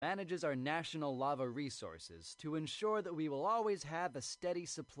manages our national lava resources to ensure that we will always have a steady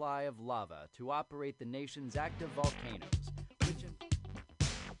supply of lava to operate the nation's active volcanoes, which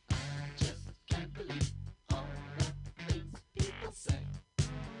I just can't believe all the things people say.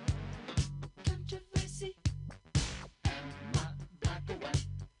 Controversy. Am I black or white?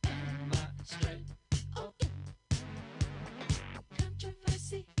 Am I straight or gay?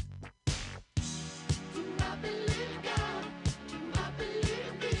 Controversy. Do I believe God? Do I believe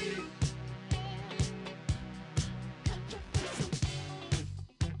me? Controversy.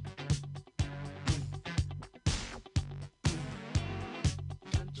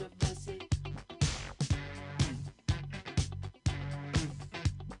 Controversy.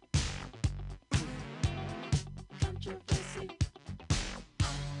 Controversy. I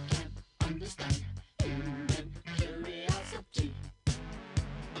can't understand human curiosity.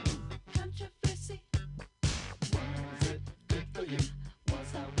 Controversy. Was it good for you?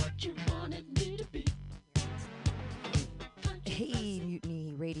 Was I what you wanted me to be? Hey,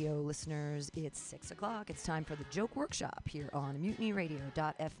 Mutiny Radio listeners, it's 6 o'clock. It's time for the Joke Workshop here on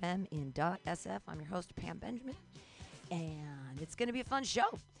MutinyRadio.fm in .sf. I'm your host, Pam Benjamin, and it's going to be a fun show.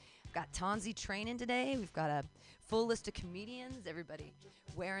 I've got Tonzi training today. We've got a full list of comedians, everybody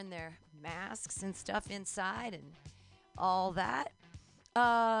wearing their masks and stuff inside and all that.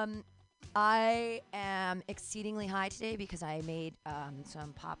 I am exceedingly high today because I made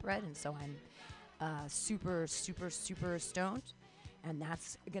some pop bread, and so I'm super, super, super stoned, and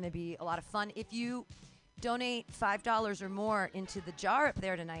that's going to be a lot of fun. If you donate $5 or more into the jar up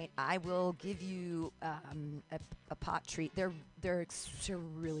there tonight, I will give you a pot treat. They're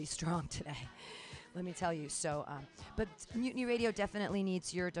really strong today, let me tell you. So, but Mutiny Radio definitely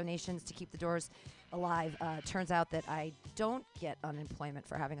needs your donations to keep the doors alive. Turns out that I don't get unemployment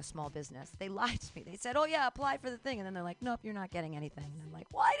for having a small business. They lied to me. They said, oh yeah, apply for the thing. And then they're like, nope, you're not getting anything. And I'm like,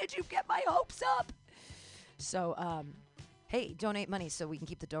 why did you get my hopes up? So, hey, donate money so we can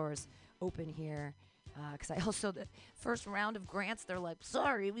keep the doors open here. Because I also, the first round of grants, they're like,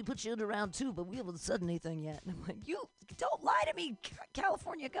 sorry, we put you into round 2, but we haven't said anything yet. And I'm like, you don't lie to me,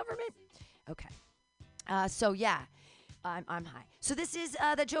 California government. Okay. So yeah, I'm high. So this is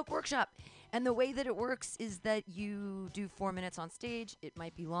the Joke Workshop. And the way that it works is that you do 4 minutes on stage. It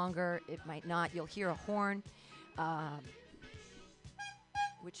might be longer. It might not. You'll hear a horn,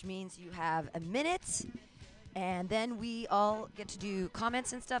 which means you have a minute. And then we all get to do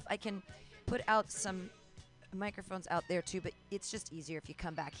comments and stuff. I can put out some microphones out there too, but it's just easier if you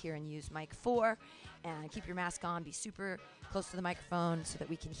come back here and use mic 4 and keep your mask on. Be super close to the microphone so that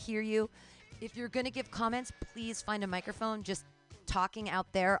we can hear you. If you're going to give comments, please find a microphone. Just talking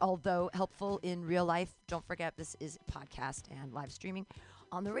out there, although helpful in real life. Don't forget, this is a podcast and live streaming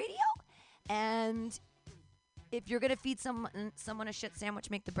on the radio. And if you're going to feed someone a shit sandwich,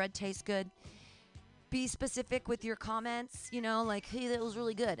 make the bread taste good. Be specific with your comments, like, hey, that was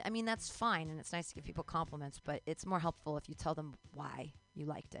really good. I mean, that's fine, and it's nice to give people compliments, but it's more helpful if you tell them why you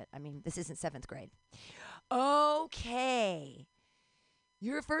liked it. I mean, this isn't 7th grade. Okay.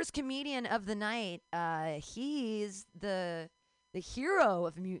 Your first comedian of the night, he's the hero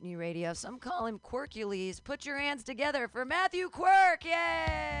of Mutiny Radio. Some call him Quirkules. Put your hands together for Matthew Quirk.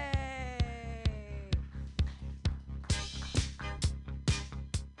 Yay!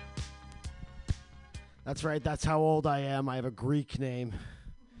 That's right. That's how old I am. I have a Greek name.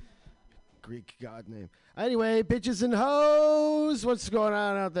 Greek god name. Anyway, bitches and hoes. What's going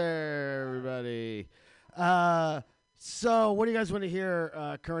on out there, everybody? So what do you guys want to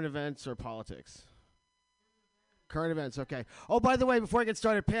hear? Current events or politics? Current events, okay. Oh, by the way, before I get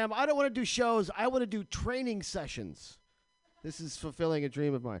started, Pam, I don't want to do shows. I want to do training sessions. This is fulfilling a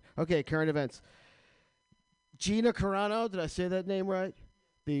dream of mine. Okay, current events. Gina Carano, did I say that name right?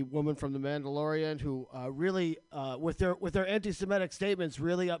 The woman from The Mandalorian who really, with their anti-Semitic statements,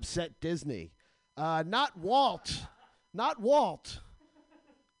 really upset Disney. Not Walt. Not Walt's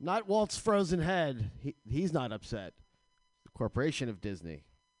frozen head. He's not upset. The corporation of Disney.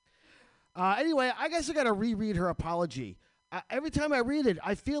 Anyway, I guess I got to reread her apology. Every time I read it,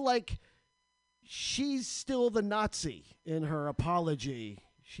 I feel like she's still the Nazi in her apology.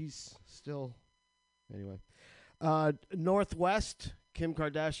 She's still... Anyway. Northwest, Kim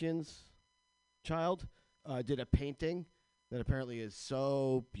Kardashian's child, did a painting that apparently is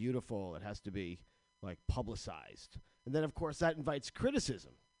so beautiful it has to be, like, publicized. And then, of course, that invites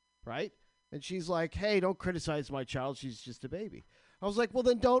criticism, right? And she's like, hey, don't criticize my child. She's just a baby. I was like, well,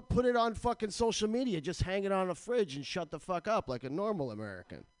 then don't put it on fucking social media. Just hang it on a fridge and shut the fuck up like a normal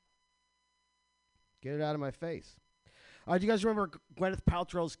American. Get it out of my face. Do you guys remember Gwyneth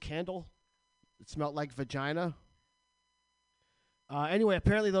Paltrow's candle? It smelled like vagina. Anyway,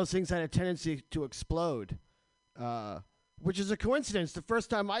 apparently those things had a tendency to explode, which is a coincidence. The first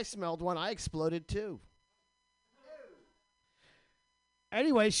time I smelled one, I exploded too.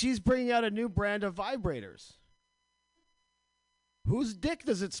 Anyway, she's bringing out a new brand of vibrators. Whose dick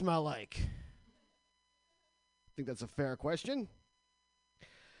does it smell like? I think that's a fair question.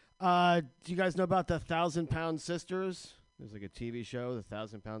 Do you guys know about the 1,000-Pound Sisters? There's like a TV show, the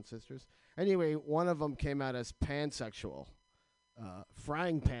 1,000-Pound Sisters. Anyway, one of them came out as pansexual.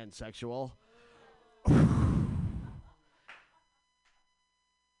 Frying pansexual.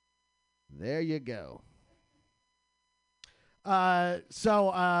 There you go.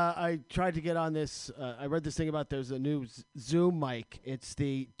 So I tried to get on this. I read this thing about there's a new Zoom mic. It's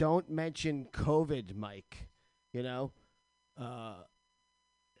the don't mention COVID mic. You know?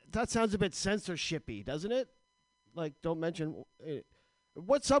 That sounds a bit censorshipy, doesn't it? Like, don't mention.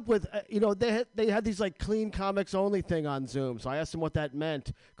 What's up with, they had these like clean comics only thing on Zoom. So I asked them what that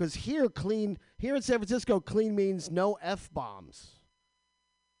meant. Because here in San Francisco, clean means no F-bombs.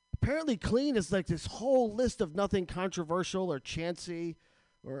 Apparently clean is like this whole list of nothing controversial or chancy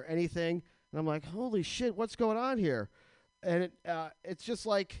or anything. And I'm like, holy shit, what's going on here? And it's just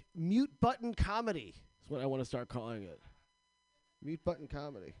like mute button comedy is what I want to start calling it. Mute button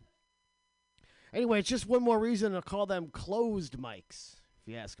comedy. Anyway, it's just one more reason to call them closed mics, if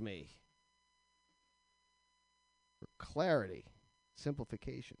you ask me. For clarity,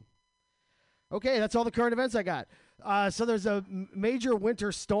 simplification. Okay, that's all the current events I got. So there's a major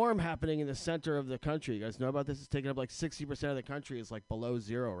winter storm happening in the center of the country. You guys know about this? It's taking up like 60% of the country is like below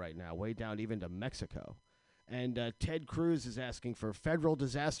zero right now, way down even to Mexico. And Ted Cruz is asking for federal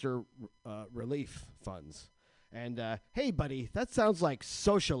disaster relief funds. And, hey, buddy, that sounds like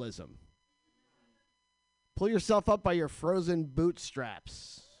socialism. Pull yourself up by your frozen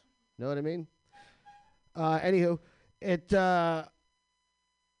bootstraps. Know what I mean? Anywho,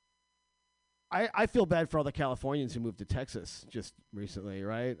 I feel bad for all the Californians who moved to Texas just recently,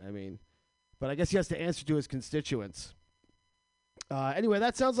 right? I mean, but I guess he has to answer to his constituents. Anyway,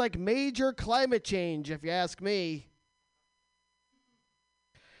 that sounds like major climate change, if you ask me.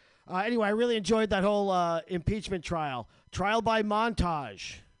 Anyway, I really enjoyed that whole impeachment trial. Trial by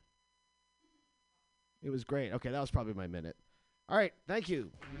montage. It was great. Okay, that was probably my minute. All right, thank you.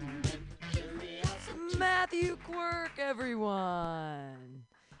 Matthew Quirk, everyone.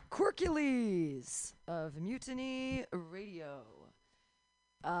 Quirkules of Mutiny Radio.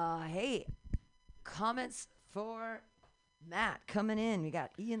 Hey, comments for Matt coming in. We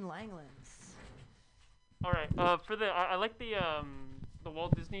got Ian Langlands. All right. I like the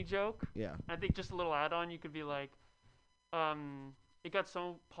Walt Disney joke. Yeah. I think just a little add-on, you could be like, it got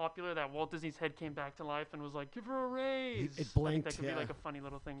so popular that Walt Disney's head came back to life and was like, give her a raise. It blinked. I think that could be like a funny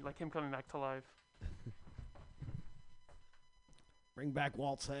little thing, like him coming back to life. Bring back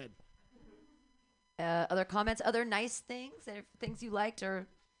Walt's head. Other comments, other nice things, things you liked, or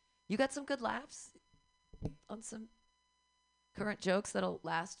you got some good laughs on some current jokes that'll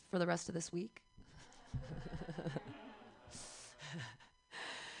last for the rest of this week?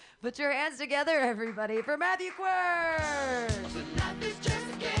 Put your hands together, everybody, for Matthew Quirk. Life is just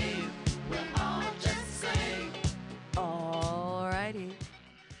a game. We're all just the same. All righty.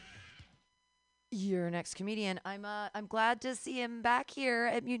 Your next comedian. I'm glad to see him back here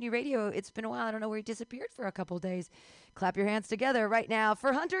at Mutiny Radio. It's been a while. I don't know where he disappeared for a couple days. Clap your hands together right now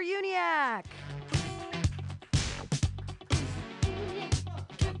for Hunter Uniac.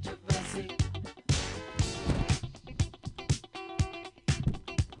 Controversy.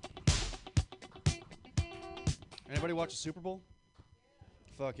 Anybody watch the Super Bowl?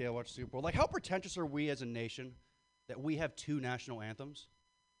 Fuck yeah, watch the Super Bowl. Like, how pretentious are we as a nation that we have two national anthems?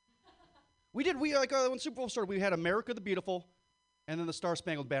 When Super Bowl started, we had America the Beautiful and then the Star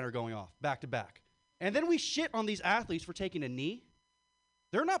Spangled Banner going off back to back. And then we shit on these athletes for taking a knee.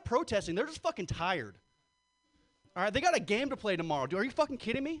 They're not protesting. They're just fucking tired. All right, they got a game to play tomorrow. Are you fucking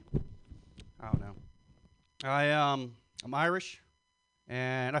kidding me? I don't know. I'm Irish,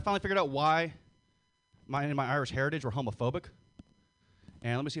 and I finally figured out why my Irish heritage were homophobic.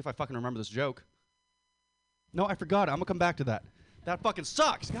 And let me see if I fucking remember this joke. No, I forgot it. I'm going to come back to that. That fucking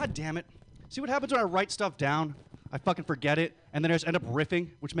sucks. God damn it. See what happens when I write stuff down? I fucking forget it, and then I just end up riffing,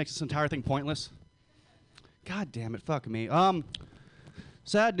 which makes this entire thing pointless. God damn it. Fuck me.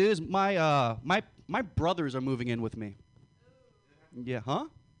 Sad news. My brothers are moving in with me. Yeah, huh?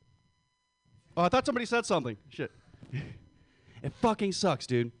 Oh, I thought somebody said something. Shit. It fucking sucks,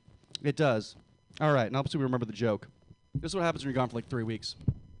 dude. It does. All right, now let's see if we remember the joke. This is what happens when you're gone for like 3 weeks.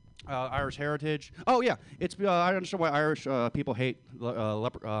 Irish heritage. Oh, yeah. It's I understand why Irish people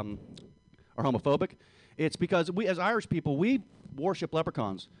are homophobic. It's because we, as Irish people, we worship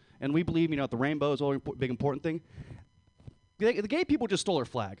leprechauns, and we believe the rainbow is a big important thing. The gay people just stole our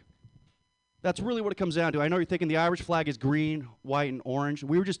flag. That's really what it comes down to. I know you're thinking the Irish flag is green, white, and orange.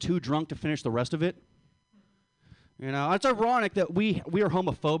 We were just too drunk to finish the rest of it. It's ironic that we are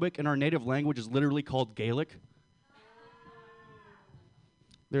homophobic and our native language is literally called Gaelic.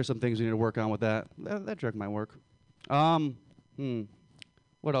 There's some things we need to work on with that. That joke might work. What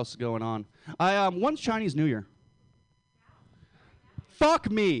else is going on? When's Chinese New Year? Fuck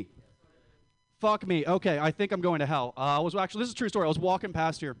me. Okay, I think I'm going to hell. This is a true story. I was walking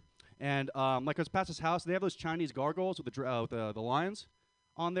past here, and I was past his house. They have those Chinese gargoyles with the lions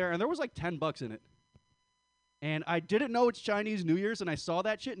on there, and there was like $10 in it. And I didn't know it's Chinese New Year's, and I saw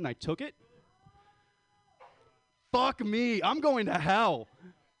that shit, and I took it. Fuck me. I'm going to hell.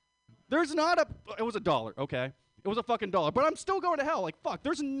 It was $1, okay? It was a fucking $1, but I'm still going to hell. Like, fuck,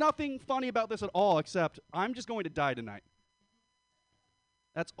 there's nothing funny about this at all except I'm just going to die tonight.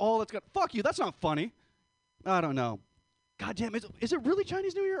 That's all that's got. Fuck you, that's not funny. I don't know. God damn, is it really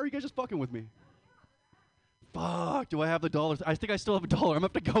Chinese New Year, or are you guys just fucking with me? Fuck, do I have the dollars? I think I still have $1. I'm going to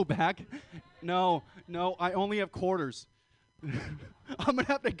have to go back. No, I only have quarters. I'm going to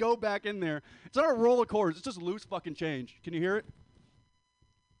have to go back in there. It's not a roll of quarters. It's just loose fucking change. Can you hear it?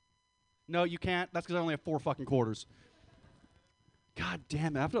 No, you can't. That's because I only have 4 fucking quarters. God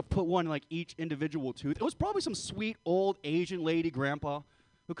damn it. I have to put one in like each individual tooth. It was probably some sweet old Asian lady grandpa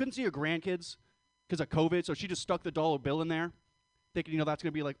who couldn't see her grandkids because of COVID, so she just stuck the dollar bill in there, thinking, that's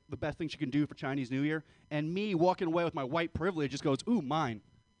going to be like the best thing she can do for Chinese New Year. And me walking away with my white privilege just goes, ooh, mine.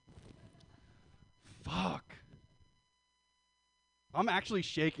 Fuck. I'm actually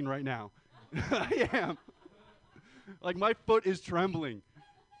shaking right now. I am. Like, my foot is trembling.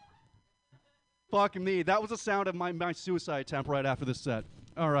 Fuck me. That was the sound of my suicide attempt right after this set.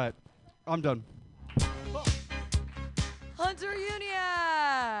 All right. I'm done. Hunter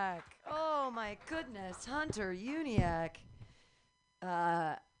Uniac! Oh, my goodness. Hunter Uniac.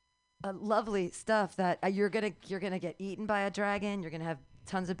 Lovely stuff that you're gonna get eaten by a dragon. You're gonna have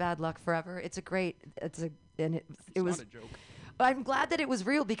tons of bad luck forever. It was not a joke. I'm glad that it was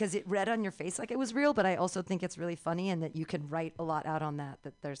real because it read on your face like it was real, but I also think it's really funny and that you can write a lot out on that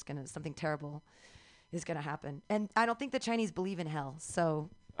there's something terrible is gonna happen. And I don't think the Chinese believe in hell, so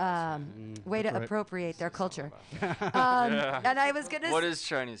way to appropriate their culture. And I was gonna What is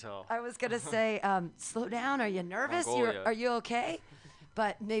Chinese hell? I was gonna say, slow down, are you nervous? Mongolia. Are you okay?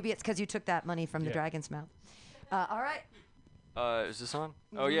 But maybe it's because you took that money from the dragon's mouth. All right. Is this on?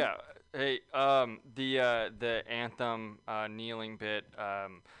 Oh yeah. Hey, the anthem kneeling bit.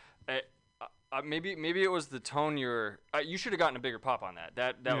 Maybe it was the tone you should have gotten a bigger pop on that.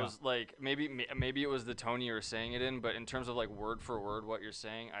 That was like maybe it was the tone you were saying it in, but in terms of like word for word what you're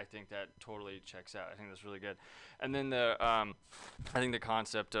saying, I think that totally checks out. I think that's really good. And then I think the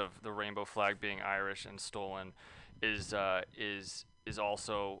concept of the rainbow flag being Irish and stolen is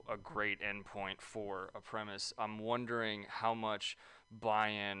also a great endpoint for a premise. I'm wondering how much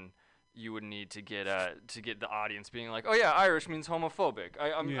buy-in you would need to get the audience being like, oh yeah, Irish means homophobic.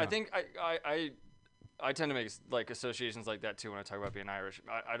 I think I tend to make like associations like that too when I talk about being Irish.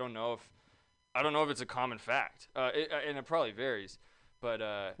 I don't know if it's a common fact, and it probably varies, but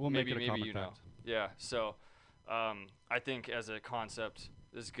maybe you know. Yeah. So I think as a concept,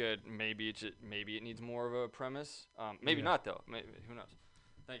 this is good. Maybe it needs more of a premise. Maybe not though. Maybe, who knows?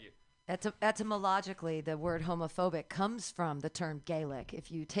 Thank you. Etymologically, the word homophobic comes from the term Gaelic. If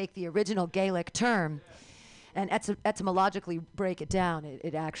you take the original Gaelic term and etymologically break it down,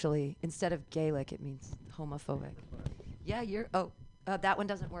 it actually, instead of Gaelic, it means homophobic. Yeah, that one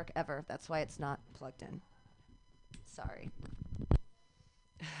doesn't work ever. That's why it's not plugged in. Sorry.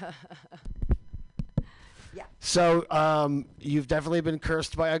 Yeah. So you've definitely been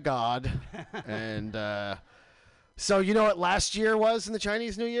cursed by a god. And so you know what last year was in the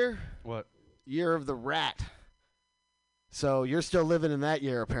Chinese New Year? What? Year of the rat. So you're still living in that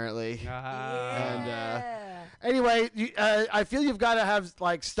year, apparently. And anyway, I feel you've got to have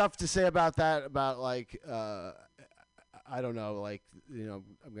like stuff to say about that. About like, I don't know, like I'm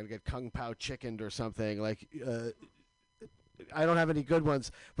gonna get kung pao chickened or something. Like, I don't have any good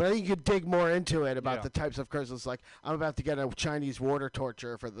ones, but I think you could dig more into it about the types of curses. Like, I'm about to get a Chinese water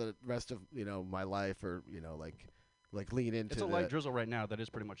torture for the rest of my life, or like lean into. It's a light drizzle right now. That is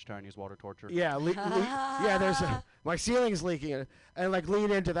pretty much Chinese water torture. Yeah, yeah. There's my ceiling's leaking, and like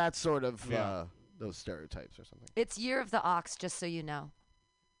lean into that sort of those stereotypes or something. It's Year of the Ox, just so you know.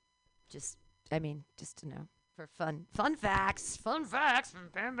 Just to know for fun facts from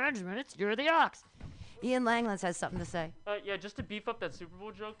Pam Benjamin. It's Year of the Ox. Ian Langlands has something to say. Yeah, just to beef up that Super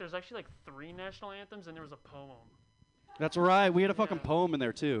Bowl joke, there's actually like 3 national anthems, and there was a poem. That's right. We had a fucking poem in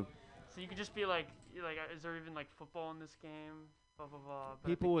there too. So you could just be like, is there even like football in this game? Blah blah blah. But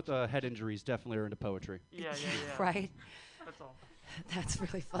I People think- with head injuries definitely are into poetry. Yeah. Right? That's all. That's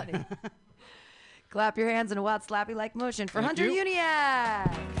really funny. Clap your hands in a wild slappy like motion for Thank Hunter you.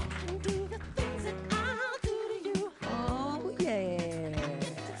 Uniac. Oh, yeah.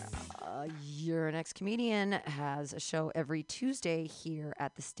 Your next comedian has a show every Tuesday here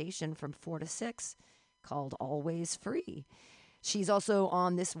at the station from 4 to 6 called Always Free. She's also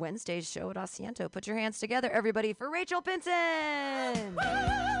on this Wednesday's show at Asiento. Put your hands together, everybody, for Rachel Pinson.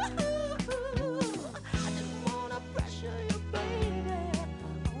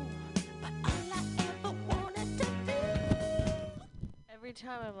 Every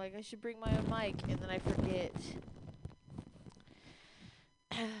time I'm like, I should bring my own mic, and then I forget.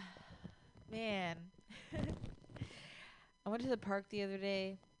 Man. I went to the park the other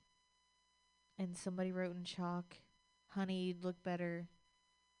day, and somebody wrote in chalk, "Honey, you'd look better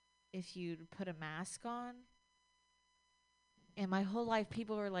if you'd put a mask on." And my whole life,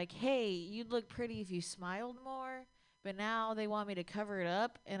 people were like, "Hey, you'd look pretty if you smiled more." But now they want me to cover it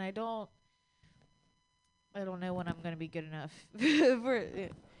up, and I don't know when I'm going to be good enough. I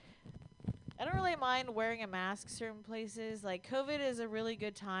don't really mind wearing a mask certain places. Like, COVID is a really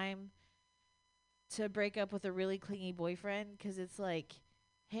good time to break up with a really clingy boyfriend, because it's like,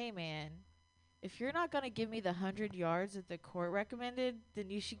 hey, man, if you're not going to give me the 100 yards that the court recommended, then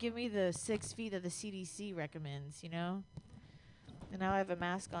you should give me the 6 feet that the CDC recommends, you know? And now I have a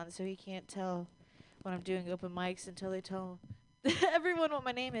mask on, so he can't tell when I'm doing open mics until they tell everyone what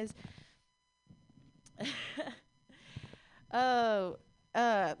my name is.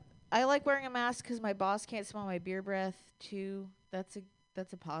 I like wearing a mask because my boss can't smell my beer breath too. That's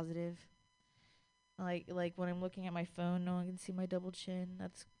a positive. Like when I'm looking at my phone, no one can see my double chin.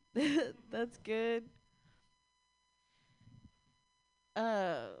 That's that's good.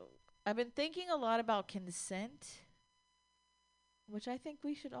 I've been thinking a lot about consent, which I think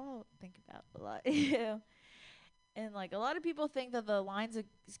we should all think about a lot. Yeah. And like a lot of people think that the lines of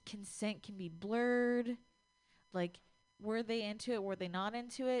consent can be blurred. Like, were they into it? Were they not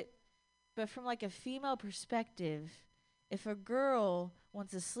into it? But from like a female perspective, if a girl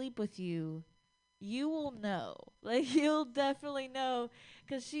wants to sleep with you, you will know. Like, you'll definitely know,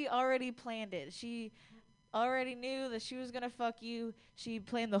 because she already planned it. She already knew that she was going to fuck you. She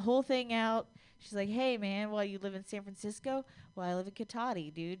planned the whole thing out. She's like, hey, man, well, you live in San Francisco? Well, I live in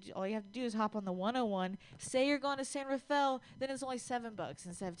Cotati, dude. All you have to do is hop on the 101, say you're going to San Rafael, then it's only $7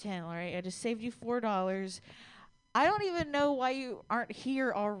 instead of 10, all right? I just saved you $4. I don't even know why you aren't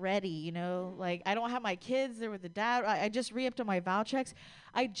here already, you know? Like, I don't have my kids. They're with the dad. I just re-upped on my vow checks.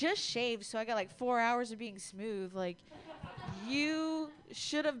 I just shaved, so I got like 4 hours of being smooth. Like, you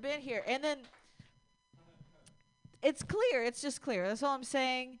should have been here. And then it's clear. It's just clear. That's all I'm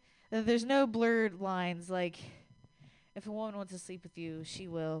saying. There's no blurred lines. Like, if a woman wants to sleep with you, she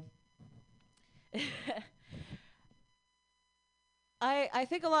will. I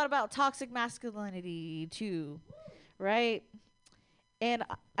think a lot about toxic masculinity, too, right? And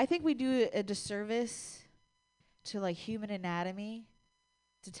I think we do a disservice to, like, human anatomy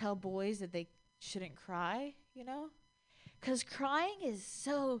to tell boys that they shouldn't cry, you know? Because crying is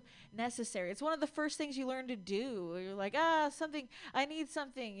so necessary. It's one of the first things you learn to do. You're like, I need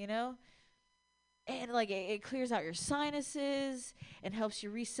something, you know? And, like, it clears out your sinuses and helps you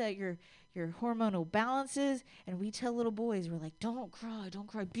reset your hormonal balances. And we tell little boys, we're like, don't cry,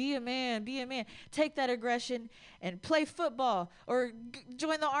 be a man, take that aggression and play football, or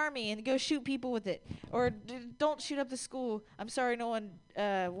join the army and go shoot people with it, or don't shoot up the school. I'm sorry no one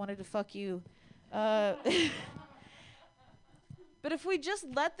wanted to fuck you. But if we just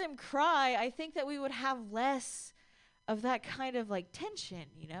let them cry, I think that we would have less of that kind of, like, tension,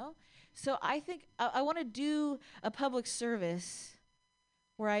 you know? So I think I want to do a public service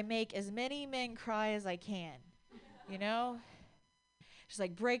where I make as many men cry as I can, you know? Just,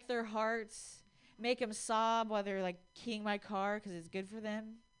 like, break their hearts, make them sob while they're, like, keying my car because it's good for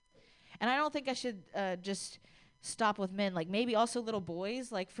them. And I don't think I should just stop with men. Like, maybe also little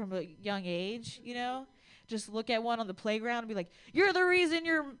boys, like, from a young age, you know? Just look at one on the playground and be like, you're the reason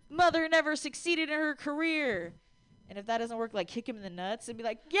your mother never succeeded in her career. And if that doesn't work, like, kick him in the nuts and be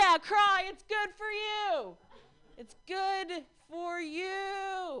like, yeah, cry, it's good for you. It's good for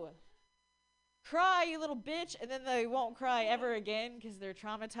you. Cry, you little bitch. And then they won't cry ever again because they're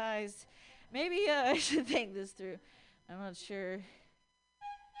traumatized. Maybe I should think this through. I'm not sure.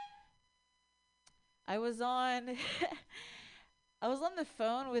 I was on the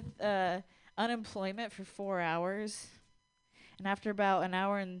phone with unemployment for 4 hours. And after about an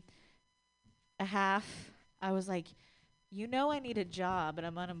hour and a half, I was like, You know I need a job and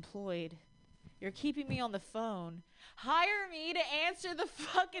I'm unemployed. You're keeping me on the phone. Hire me to answer the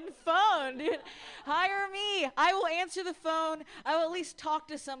fucking phone, dude. Hire me. I will answer the phone. I will at least talk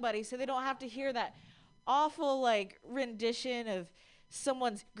to somebody so they don't have to hear that awful, like, rendition of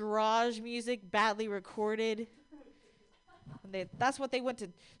someone's garage music badly recorded. That's what they went to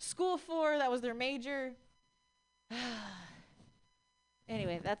school for. That was their major.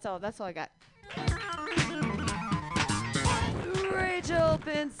 Anyway, that's all I got. Rachel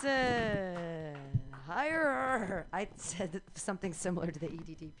Pinson. Hire her. I said something similar to the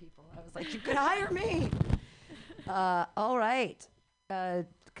EDD people. I was like, you could hire me. All right.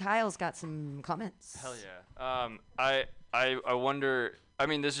 Kyle's got some comments. Hell yeah. I wonder. I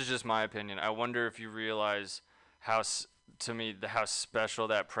mean, this is just my opinion. I wonder if you realize how special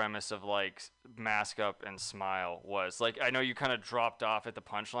that premise of like mask up and smile was. Like, I know you kind of dropped off at the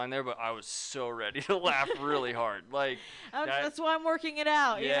punchline there, but I was so ready to laugh really hard. Like, that's why I'm working it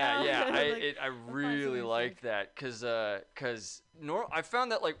out. Yeah, you know? yeah. I really liked that because I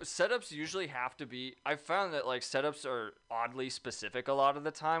found that like setups usually have to be. I found that like setups are oddly specific a lot of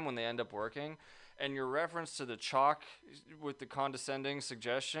the time when they end up working, and your reference to the chalk with the condescending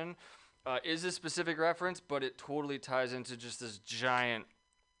suggestion. Is a specific reference, but it totally ties into just this giant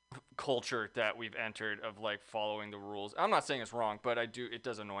culture that we've entered of like following the rules. I'm not saying it's wrong, but it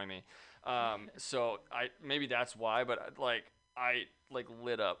does annoy me. So maybe that's why, but I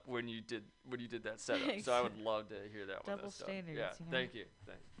lit up when you did that setup. Thanks. So I would love to hear that one. Double standards. Yeah, you know? thank you.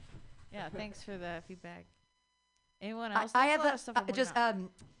 Yeah, thanks for the feedback. Anyone else? I There's have a lot of stuff I'm working on.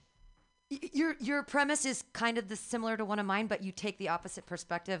 Your premise is kind of similar to one of mine, but you take the opposite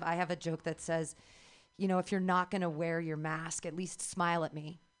perspective. I have a joke that says, if you're not going to wear your mask, at least smile at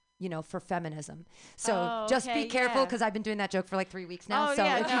me, for feminism. So just be careful, because I've been doing that joke for like 3 weeks now. So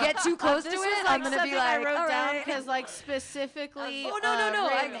if you get too close to it, I'm going to be like, I wrote all down right. because specifically no.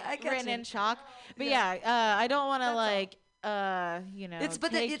 I get written you. in chalk. But I don't want to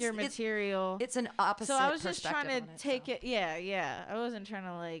take your material. It's an opposite. So I was just trying to take it. Yeah. I wasn't trying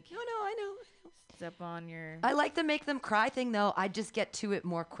to like. No, I know. Step on your. I like the make them cry thing though. I just get to it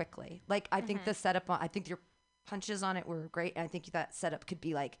more quickly. Like I think the setup I think your punches on it were great. And I think that setup could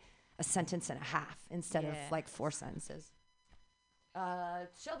be like a sentence and a half instead of like 4 sentences.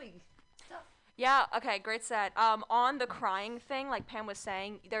 Shelby. Yeah, okay, great set. On the crying thing, like Pam was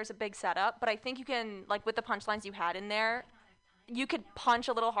saying, there's a big setup, but I think you can, like with the punchlines you had in there, you could punch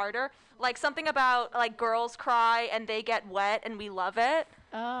a little harder. Like something about like girls cry and they get wet and we love it.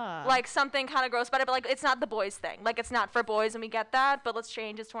 Like something kind of gross about it, but like it's not the boys thing. Like it's not for boys and we get that, but let's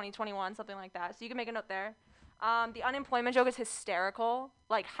change, it's 2021, something like that. So you can make a note there. The unemployment joke is hysterical.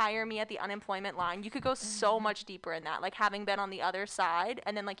 Like, hire me at the unemployment line. You could go so much deeper in that. Like, having been on the other side,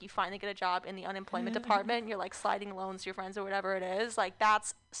 and then, like, you finally get a job in the unemployment department, and you're, like, sliding loans to your friends or whatever it is. Like,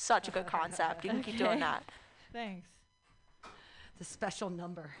 that's such a good concept. You can keep doing that. Thanks. The special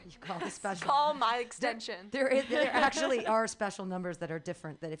number. You call the special. Call my extension. There actually are special numbers that are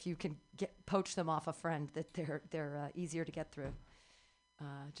different, that if you can poach them off a friend, that they're easier to get through.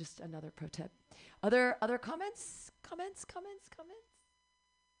 Just another pro tip. Other comments?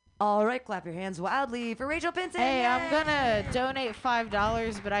 All right, clap your hands wildly for Rachel Pinson. Hey, I'm gonna donate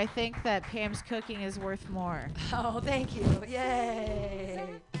 $5, but I think that Pam's cooking is worth more. Oh, thank you. Yay.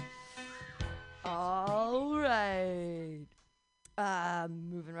 All right.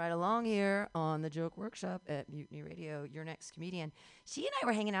 Moving right along here on the Joke Workshop at Mutiny Radio, your next comedian. She and I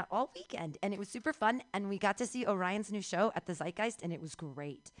were hanging out all weekend, and it was super fun, and we got to see Orion's new show at the Zeitgeist, and it was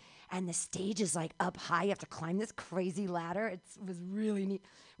great. And the stage is, like, up high. You have to climb this crazy ladder. It was really neat.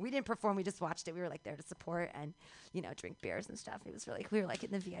 We didn't perform. We just watched it. We were, like, there to support and, drink beers and stuff. It was really, we were, like,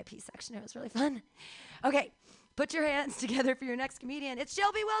 in the VIP section. It was really fun. Okay, put your hands together for your next comedian. It's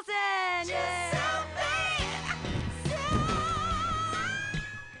Shelby Wilson!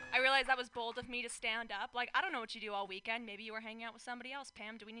 I realized that was bold of me to stand up. Like, I don't know what you do all weekend. Maybe you were hanging out with somebody else.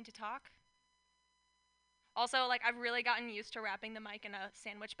 Pam, do we need to talk? Also, like, I've really gotten used to wrapping the mic in a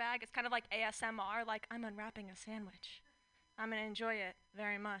sandwich bag. It's kind of like ASMR, like, I'm unwrapping a sandwich. I'm going to enjoy it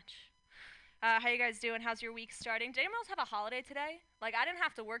very much. How you guys doing? How's your week starting? Did anyone else have a holiday today? Like, I didn't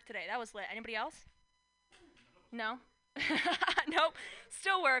have to work today. That was lit. Anybody else? No? Nope.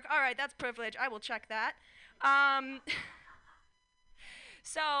 Still work. All right, that's privilege. I will check that.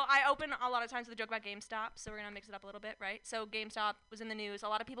 So I open a lot of times with a joke about GameStop, so we're going to mix it up a little bit, right? So GameStop was in the news. A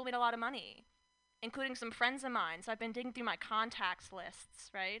lot of people made a lot of money, including some friends of mine. So I've been digging through my contacts lists,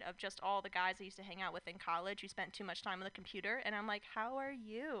 right, of just all the guys I used to hang out with in college who spent too much time on the computer. And I'm like, how are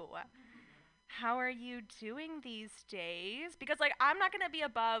you? how are you doing these days? Because, like, I'm not going to be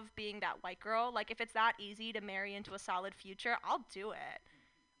above being that white girl. Like, if it's that easy to marry into a solid future, I'll do it.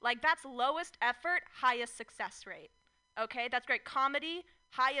 Like, that's lowest effort, highest success rate. Okay, that's great. Comedy,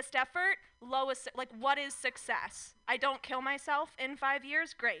 highest effort, lowest, like, what is success? I don't kill myself in 5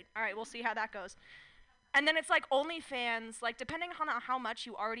 years? Great. All right, we'll see how that goes. And then it's like OnlyFans, like, depending on how much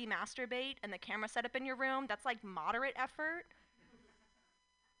you already masturbate and the camera setup in your room, that's like moderate effort.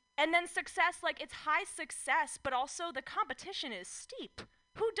 And then success, like, it's high success, but also the competition is steep.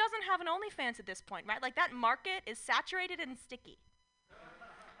 Who doesn't have an OnlyFans at this point, right? Like, that market is saturated and sticky.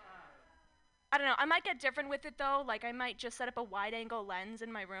 I don't know. I might get different with it, though. Like, I might just set up a wide-angle lens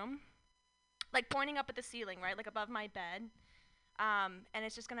in my room, like, pointing up at the ceiling, right, like, above my bed. And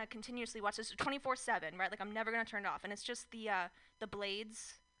it's just going to continuously watch this 24/7, right? Like, I'm never going to turn it off. And it's just the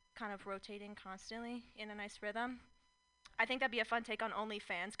blades kind of rotating constantly in a nice rhythm. I think that'd be a fun take on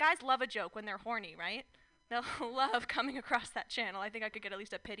OnlyFans. Guys love a joke when they're horny, right? They'll love coming across that channel. I think I could get at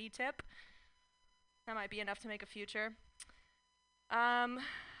least a pity tip. That might be enough to make a future.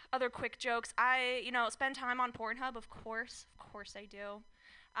 Other quick jokes. I, spend time on Pornhub, of course. Of course I do.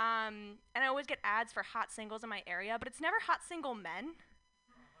 And I always get ads for hot singles in my area, but it's never hot single men.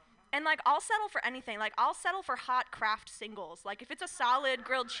 And, like, I'll settle for anything. Like, I'll settle for hot craft singles. Like, if it's a solid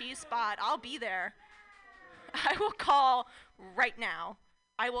grilled cheese spot, I'll be there. I will call right now.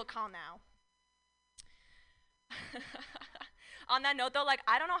 I will call now. On that note, though, like,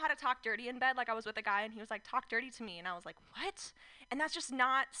 I don't know how to talk dirty in bed. Like, I was with a guy, and he was like, talk dirty to me. And I was like, what? And that's just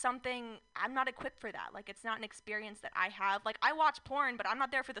not something, I'm not equipped for that. Like, it's not an experience that I have. Like, I watch porn, but I'm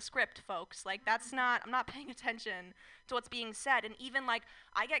not there for the script, folks. Like, I'm not paying attention to what's being said. And even, like,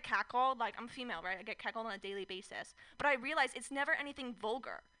 I get catcalled. Like, I'm female, right? I get catcalled on a daily basis. But I realize it's never anything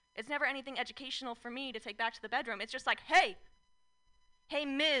vulgar. It's never anything educational for me to take back to the bedroom. It's just like, hey,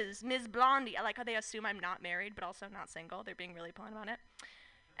 Ms. Blondie. I like how they assume I'm not married, but also not single. They're being really blunt about it.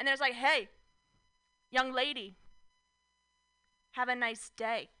 And there's like, hey, young lady, have a nice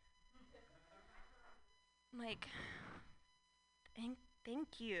day. I'm like,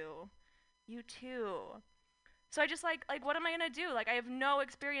 thank you. You too. So I just like, what am I gonna do? Like, I have no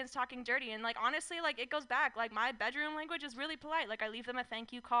experience talking dirty. And like, honestly, like, it goes back. Like, my bedroom language is really polite. Like, I leave them a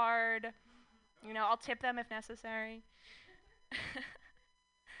thank you card. I'll tip them if necessary.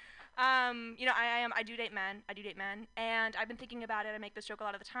 I do date men. And I've been thinking about it. I make this joke a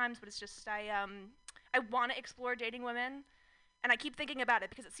lot of the times, but it's just, I want to explore dating women. And I keep thinking about it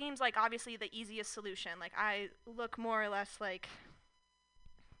because it seems like obviously the easiest solution. Like, I look more or less like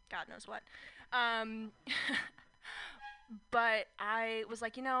God knows what. But I was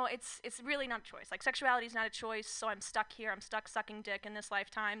like, it's really not a choice. Like, sexuality is not a choice, so I'm stuck here. I'm stuck sucking dick in this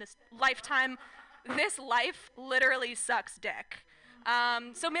lifetime. This life literally sucks dick.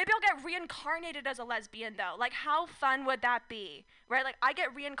 So maybe I'll get reincarnated as a lesbian, though. Like, how fun would that be, right? Like, I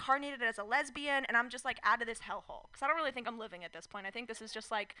get reincarnated as a lesbian, and I'm just, like, out of this hellhole. Because I don't really think I'm living at this point. I think this is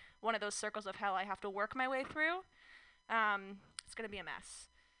just, like, one of those circles of hell I have to work my way through. It's going to be a mess.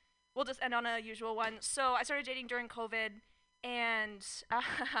 We'll just end on a usual one. So I started dating during COVID, and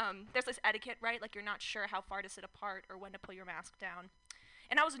there's this etiquette, right? Like, you're not sure how far to sit apart or when to pull your mask down.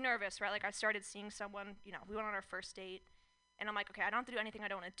 And I was nervous, right? Like, I started seeing someone, we went on our first date. And I'm like, okay, I don't have to do anything I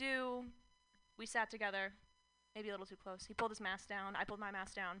don't want to do. We sat together, maybe a little too close. He pulled his mask down. I pulled my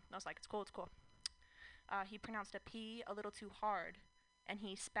mask down. I was like, it's cool. He pronounced a P a little too hard, and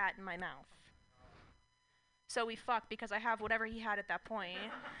he spat in my mouth. So we fucked because I have whatever he had at that point.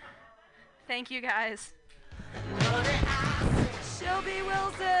 Thank you, guys. Shelby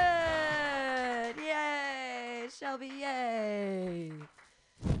Wilson! Yay! Shelby, yay!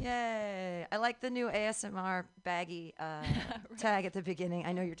 Yay. I like the new ASMR baggy tag at the beginning.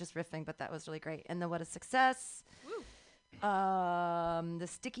 I know you're just riffing, but that was really great. And the what a success. Woo. The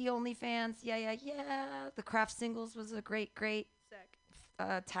sticky OnlyFans. Yeah. The craft singles was a great Sick.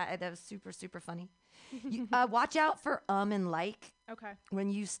 tag. That was super, super funny. Watch out for and like. Okay.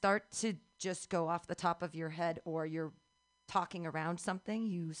 When you start to just go off the top of your head or you're talking around something,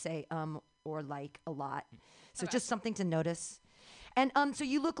 you say or like a lot. So just something to notice. And so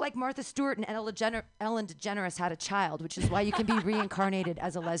you look like Martha Stewart and Ellen DeGeneres had a child, which is why you can be reincarnated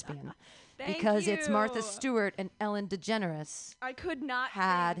as a lesbian. Because it's Martha Stewart and Ellen DeGeneres. I could not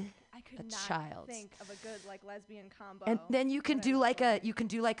had a child. Think of a good lesbian combo. And then you can do like a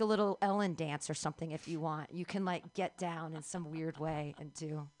little Ellen dance or something if you want. You can like get down in some weird way and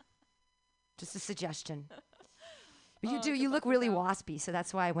do. Just a suggestion. But you look really waspy, so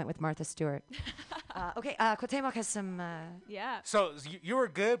that's why I went with Martha Stewart. Okay, Cuauhtemoc has some... Yeah. So you were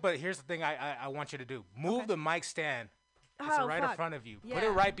good, but here's the thing I want you to do. Move the mic stand It's Oh, right in fuck. front of you. Put Yeah. it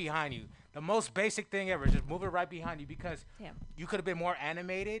right behind you. The most basic thing ever. Just move it right behind you because Damn. you could have been more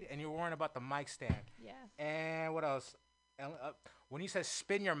animated and you're worrying about the mic stand. Yeah. And what else? When you said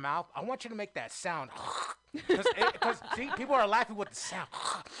spin your mouth, I want you to make that sound. Because see, people are laughing with the sound.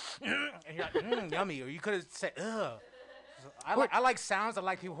 And you're like, yummy. Or you could have said, ugh. So I like sounds. I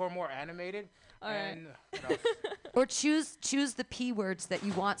like people who are more animated. All right. And what else? Or choose the P words that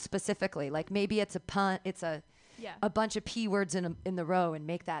you want specifically. Like maybe it's a pun. It's a bunch of P words in the row, and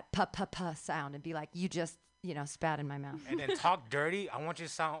make that pa sound, and be like, you just spat in my mouth. And then talk dirty. I want you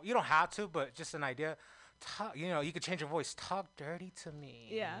to sound. You don't have to, but just an idea. Talk, you could change your voice. Talk dirty to me.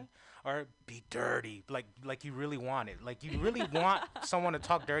 Yeah. Or be dirty, like you really want it. Like you really want someone to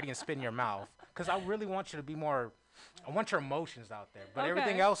talk dirty and spit in your mouth. Because I really want you to be more. I want your emotions out there. But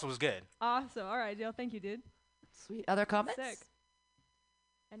everything Okay. else was good. Awesome. All right, Jill. Thank you, dude. Sweet. Other comments? Sick.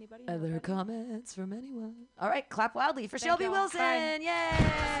 Anybody? know Other about it? comments from anyone? All right, clap wildly for Thank Shelby y'all. Wilson. Bye.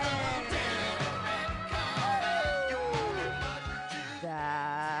 Yay!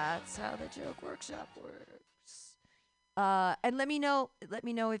 That's how the joke workshop works. And let me know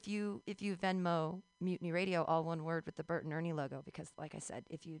if you Venmo Mutiny Radio, all one word with the Bert and Ernie logo, because like I said,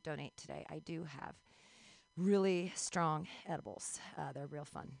 if you donate today, I do have really strong edibles. They're real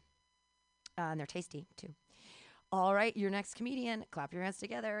fun. And they're tasty too. All right, your next comedian. Clap your hands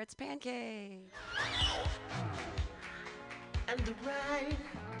together. It's Pancake. And the ride,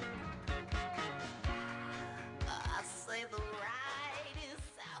 I say the ride is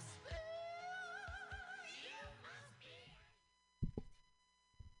so smooth. You must be.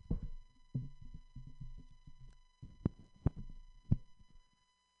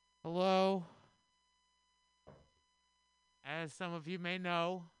 Hello. As some of you may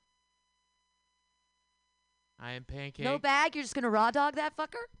know, I am Pancake. No bag? You're just going to raw dog that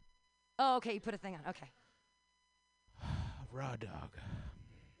fucker? Oh, okay. You put a thing on. Okay. Raw dog.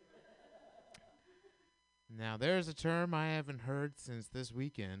 Now, there's a term I haven't heard since this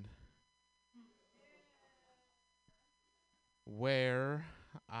weekend where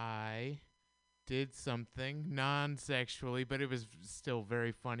I did something non-sexually, but it was still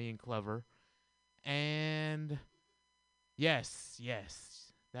very funny and clever. And yes,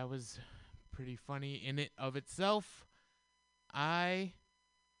 that was pretty funny in it of itself. I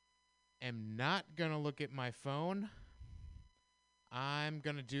am not going to look at my phone. I'm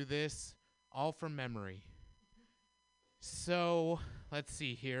going to do this all from memory. So, let's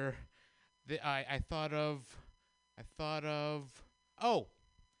see here. I thought of, I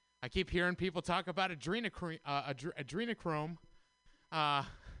keep hearing people talk about adrenochrome.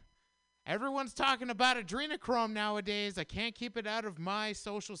 Everyone's talking about adrenochrome nowadays. I can't keep it out of my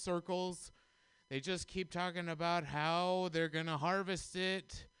social circles. They just keep talking about how they're going to harvest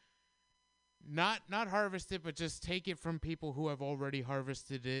it. Not harvest it, but just take it from people who have already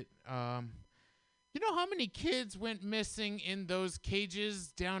harvested it. You know how many kids went missing in those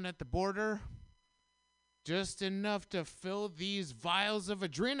cages down at the border? Just enough to fill these vials of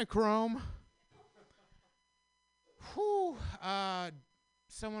adrenochrome. Whew.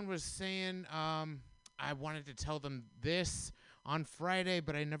 Someone was saying I wanted to tell them this on Friday,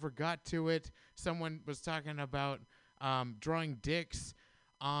 but I never got to it. Someone was talking about drawing dicks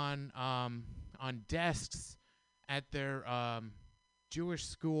on desks at their Jewish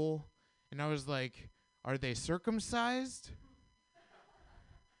school, and I was like, "Are they circumcised?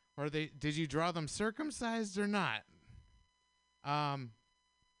 Or did you draw them circumcised or not?"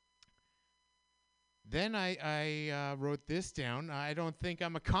 Then I wrote this down. I don't think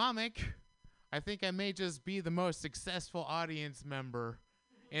I'm a comic. I think I may just be the most successful audience member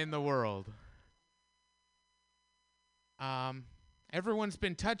in the world. Everyone's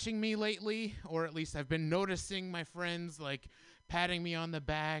been touching me lately, or at least I've been noticing my friends like patting me on the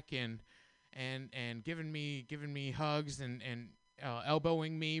back and giving me hugs and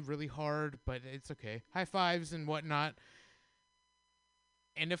elbowing me really hard, but it's okay. High fives and whatnot.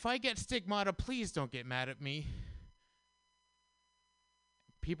 And if I get stigmata, please don't get mad at me.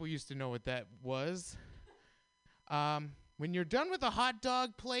 People used to know what that was. When you're done with a hot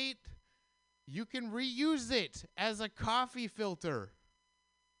dog plate, you can reuse it as a coffee filter.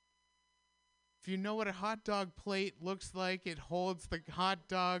 If you know what a hot dog plate looks like, it holds the hot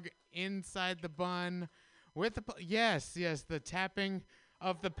dog inside the bun. With yes, the tapping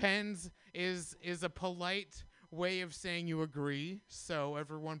of the pens is a polite way of saying you agree. So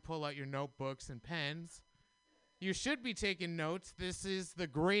everyone pull out your notebooks and pens. You should be taking notes. This is the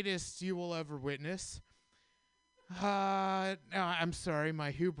greatest you will ever witness. I'm sorry,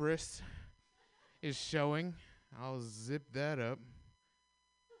 my hubris is showing. I'll zip that up.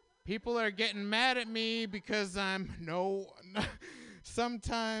 People are getting mad at me because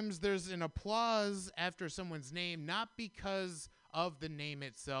sometimes there's an applause after someone's name, not because of the name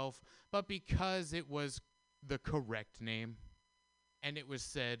itself, but because it was the correct name and it was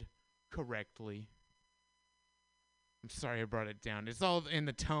said correctly. I'm sorry I brought it down. It's all in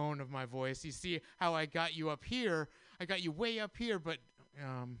the tone of my voice. You see how I got you up here? I got you way up here, but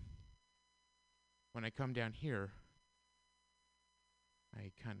when I come down here,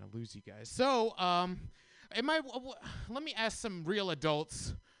 I kind of lose you guys. So, let me ask some real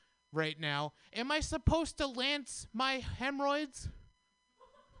adults right now. Am I supposed to lance my hemorrhoids?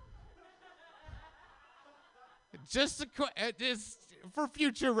 Just for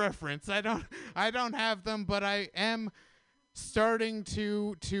future reference. I don't have them, but I am starting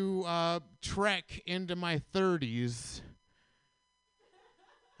to trek into my 30s.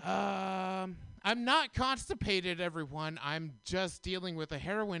 I'm not constipated, everyone. I'm just dealing with a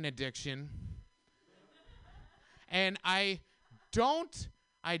heroin addiction. And I don't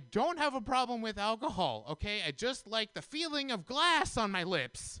have a problem with alcohol, okay? I just like the feeling of glass on my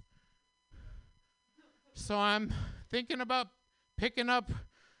lips. So I'm thinking about picking up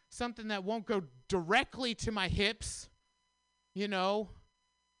something that won't go directly to my hips,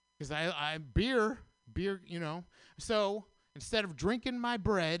 because I beer, So instead of drinking my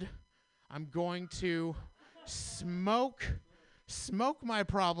bread, I'm going to smoke my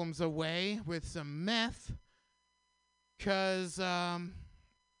problems away with some meth, because I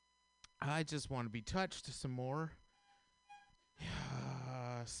just want to be touched some more.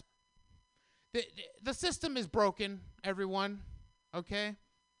 The system is broken, everyone, okay?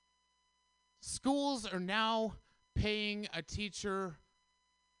 Schools are now paying a teacher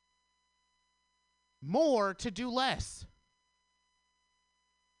more to do less.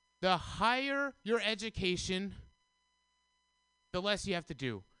 The higher your education, the less you have to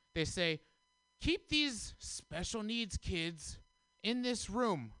do. They say, keep these special needs kids in this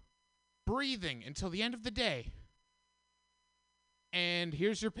room, breathing until the end of the day. And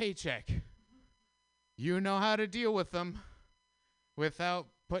here's your paycheck. You know how to deal with them without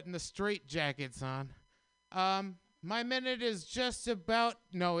putting the straight jackets on. My minute is just about...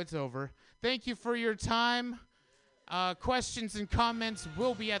 No, it's over. Thank you for your time. Questions and comments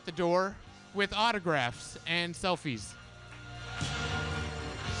will be at the door with autographs and selfies.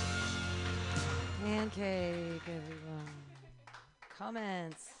 Pancake, everyone.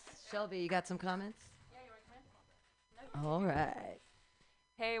 Comments. Shelby, you got some comments? Yeah, you want to come in? No. All right.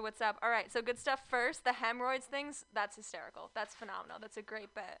 Hey, what's up? All right, so good stuff first. The hemorrhoids things, that's hysterical. That's phenomenal. That's a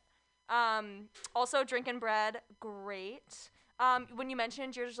great bit. Also, drinking bread, great. When you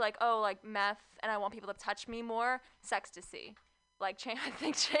mentioned you're just like, oh, like meth, and I want people to touch me more, sextasy. Like, I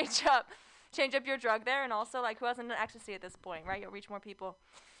think change up your drug there, and also, like, who hasn't done ecstasy at this point, right? You'll reach more people.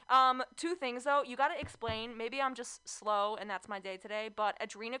 Two things, though. You got to explain. Maybe I'm just slow, and that's my day today, but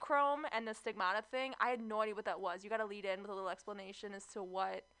adrenochrome and the stigmata thing, I had no idea what that was. You got to lead in with a little explanation as to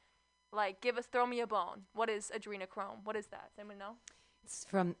what, like, throw me a bone. What is adrenochrome? What is that? Does anyone know? It's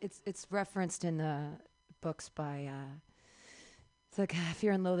referenced in the books by... It's like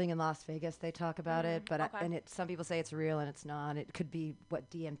Fear and Loathing in Las Vegas. They talk about it, but okay. Some people say it's real and it's not. It could be what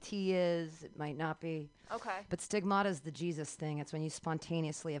DMT is. It might not be. Okay. But stigmata is the Jesus thing. It's when you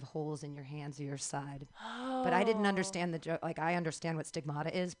spontaneously have holes in your hands or your side. Oh. But I didn't understand the joke. Like, I understand what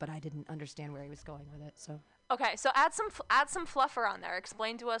stigmata is, but I didn't understand where he was going with it. So. Okay, so add some fluffer on there.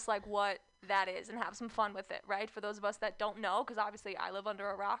 Explain to us like what that is and have some fun with it, right? For those of us that don't know, because obviously I live under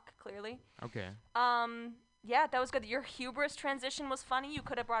a rock, clearly. Okay. Yeah, that was good. Your hubris transition was funny. You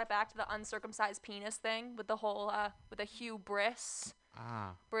could have brought it back to the uncircumcised penis thing with the whole, with the hubris.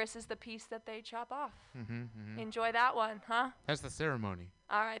 Ah. Bris is the piece that they chop off. Mm-hmm, mm-hmm. Enjoy that one, huh? That's the ceremony.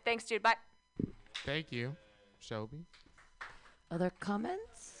 All right, thanks, dude. Bye. Thank you, Shelby. Other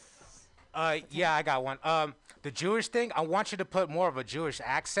comments? Yeah, I got one. The Jewish thing, I want you to put more of a Jewish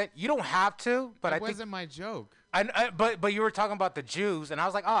accent. You don't have to, but That wasn't my joke. But you were talking about the Jews, and I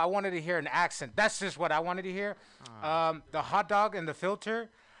was like, oh, I wanted to hear an accent. That's just what I wanted to hear. The hot dog and the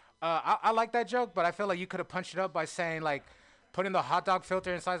filter, I like that joke, but I feel like you could have punched it up by saying, like, putting the hot dog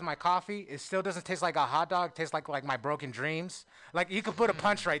filter inside my coffee, it still doesn't taste like a hot dog. It tastes like my broken dreams. Like, you could put a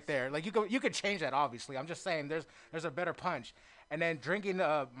punch right there. Like, you could change that, obviously. I'm just saying there's a better punch. And then drinking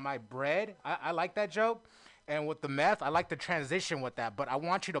my bread, I like that joke. And with the meth, I like the transition with that. But I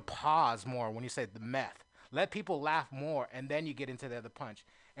want you to pause more when you say the meth. Let people laugh more, and then you get into the other punch.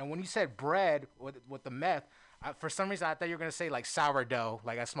 And when you said bread with the meth, for some reason I thought you were gonna say like sourdough,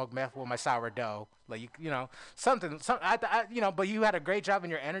 like I smoke meth with my sourdough, like you know something. But you had a great job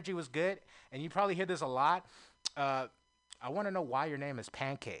and your energy was good, and you probably hear this a lot. I want to know why your name is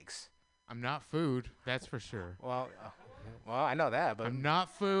Pancakes. I'm not food, that's for sure. Well, I know that, but I'm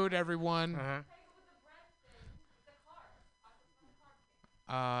not food, everyone.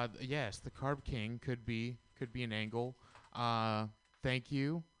 Yes, the Carb King could be an angle. Thank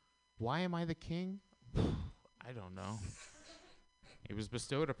you. Why am I the king? I don't know. It was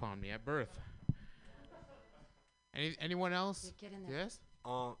bestowed upon me at birth. Anyone else? Get in there. Yes.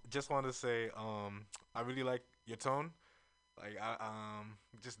 Just wanted to say, I really like your tone. Like,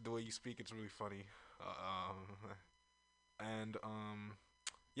 just the way you speak, it's really funny.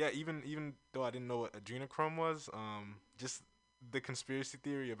 Yeah, even though I didn't know what adrenochrome was, just the conspiracy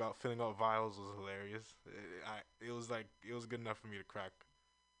theory about filling out vials was hilarious. It was good enough for me to crack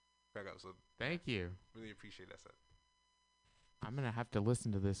up. So thank you. Really appreciate that set. I'm gonna have to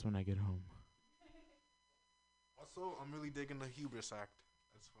listen to this when I get home. Also, I'm really digging the hubris act.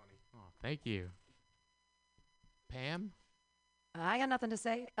 That's funny. Oh, thank you. Pam? I got nothing to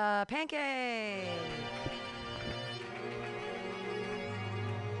say. Pancake.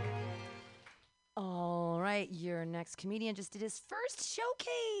 All right, your next comedian just did his first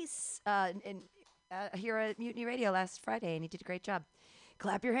showcase here at Mutiny Radio last Friday, and he did a great job.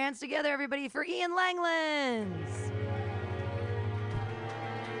 Clap your hands together, everybody, for Ian Langlands.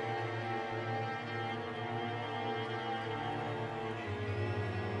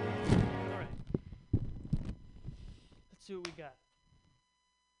 All right. Let's see what we got.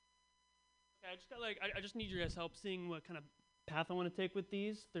 Okay, I just need your guys' help seeing what kind of path I want to take with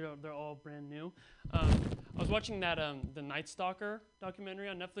these. They're all brand new. I was watching that the Night Stalker documentary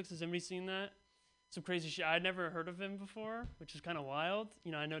on Netflix. Has anybody seen that? Some crazy shit. I'd never heard of him before, which is kind of wild.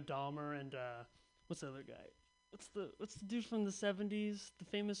 You know, I know Dahmer and what's the other guy? What's the dude from the 70s? The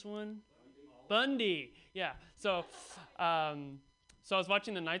famous one? Bundy. Yeah. So I was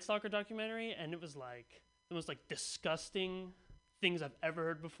watching the Night Stalker documentary, and it was like the most like disgusting things I've ever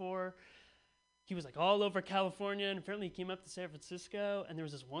heard before. He was like all over California, and apparently he came up to San Francisco, and there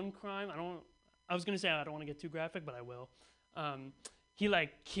was this one crime. I was gonna say I don't want to get too graphic, but I will. He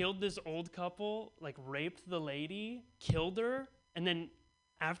like killed this old couple, like raped the lady, killed her, and then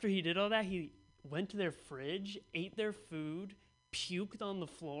after he did all that, he went to their fridge, ate their food, puked on the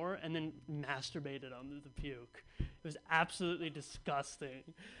floor, and then masturbated on the puke. It was absolutely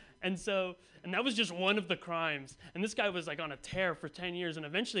disgusting. And that was just one of the crimes. And this guy was like on a tear for 10 years, and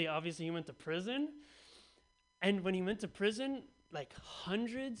eventually, obviously, he went to prison. And when he went to prison, like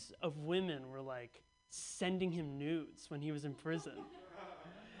hundreds of women were like sending him nudes when he was in prison.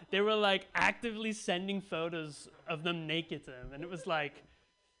 They were like actively sending photos of them naked to him. And it was like,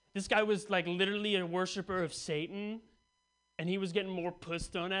 this guy was like literally a worshiper of Satan, and he was getting more puss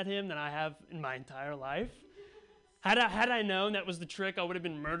thrown at him than I have in my entire life. Had I known that was the trick, I would have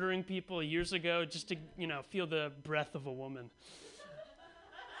been murdering people years ago just to, feel the breath of a woman.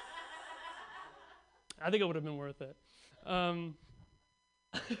 I think it would have been worth it.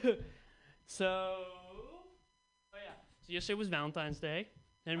 So yesterday was Valentine's Day.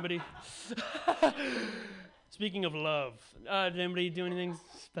 Anybody? Speaking of love, did anybody do anything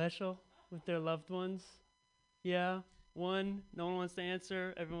special with their loved ones? Yeah? One? No one wants to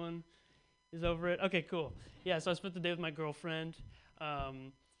answer? Everyone is over it? Okay, cool. Yeah, so I spent the day with my girlfriend,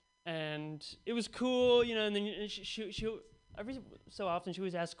 and it was cool, and then she every so often she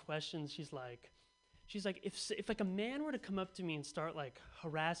always asks questions. She's like, if like a man were to come up to me and start like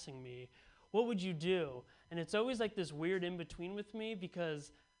harassing me, what would you do? And it's always like this weird in-between with me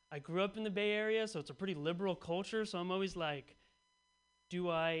because I grew up in the Bay Area, so it's a pretty liberal culture, so I'm always like, do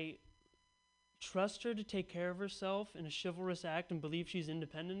I trust her to take care of herself in a chivalrous act and believe she's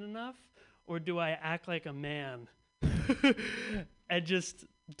independent enough? Or do I act like a man and just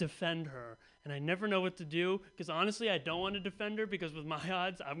defend her? And I never know what to do because honestly, I don't want to defend her because with my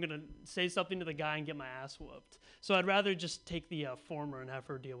odds, I'm going to say something to the guy and get my ass whooped. So I'd rather just take the former and have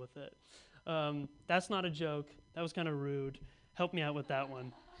her deal with it. That's not a joke. That was kind of rude. Help me out with that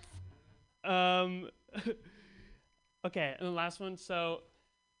one. Okay, and the last one. So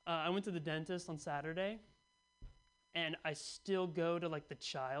I went to the dentist on Saturday, and I still go to like the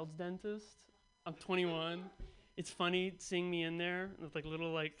child's dentist. I'm 21. It's funny seeing me in there with like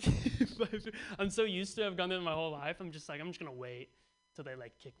little like. I'm so used to it. I've gone there my whole life. I'm just gonna wait till they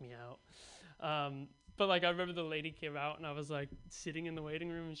like kick me out. But like I remember the lady came out and I was like sitting in the waiting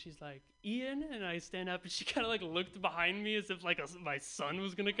room and she's like, Ian, and I stand up and she kind of like looked behind me as if like my son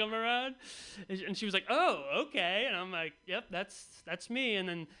was gonna come around, and she was like, oh, okay, and I'm like, yep, that's me, and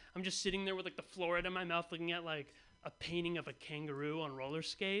then I'm just sitting there with like the fluoride in my mouth looking at like a painting of a kangaroo on roller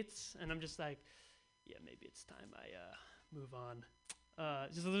skates, and I'm just like, yeah, maybe it's time I move on.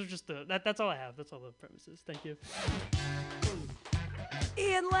 So those are just that's all I have. That's all the premises. Thank you.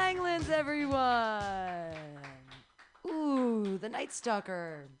 Ian Langlands, everyone. Ooh, the Night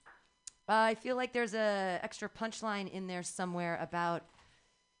Stalker. I feel like there's a extra punchline in there somewhere about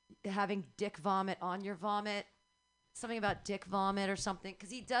having dick vomit on your vomit. Something about dick vomit or something. Because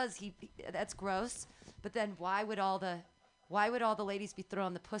he does. That's gross. But then why would all the ladies be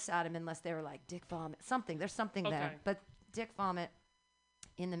throwing the puss at him unless they were like dick vomit? Something. There's something there. Okay. But dick vomit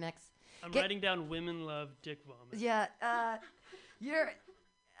in the mix. I'm writing down women love dick vomit. Yeah.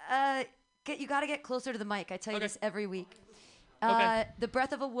 You got to get closer to the mic. I tell you this every week. The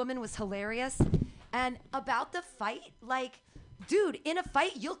Breath of a Woman was hilarious. And about the fight, like, dude, in a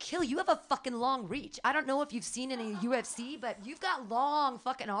fight, you'll kill. You have a fucking long reach. I don't know if you've seen any UFC, but you've got long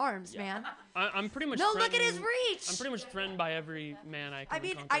fucking arms, man. I'm pretty much. No, look at his reach. I'm pretty much threatened by every man I can. I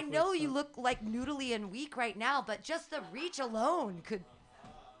mean, I know you look like noodly and weak right now, but just the reach alone could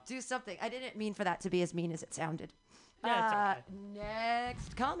do something. I didn't mean for that to be as mean as it sounded. Yeah, it's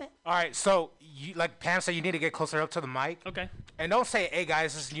Next comment. All right, so you, like Pam said, you need to get closer up to the mic. Okay. And don't say, "Hey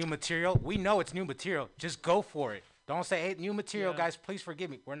guys, this is new material." We know it's new material. Just go for it. Don't say, "Hey, new material, guys. Please forgive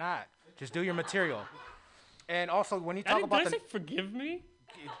me." We're not. Just do your material. And also, when you talk about did I say forgive me?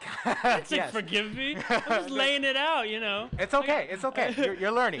 Yes. Say forgive me. I'm just laying it out, you know. It's okay. It's okay.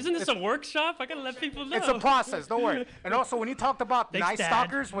 You're learning. Isn't this a workshop? I gotta let people know. It's a process. Don't worry. And also, when you talked about Thanks, Night Dad.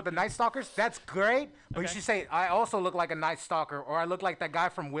 Stalkers with the Night Stalkers, that's great. But you should say, "I also look like a Night Stalker," or "I look like that guy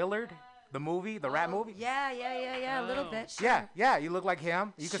from Willard, the movie, the rat movie." Yeah, a little bit. Sure. Yeah, you look like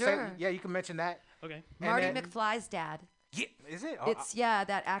him. You can say, Sure. yeah, you can mention that. Okay. Marty McFly's dad. Yeah, is it? It's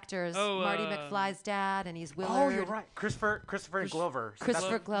that actor's Marty McFly's dad, and he's Willard. Oh, you're right. Christopher and Glover. So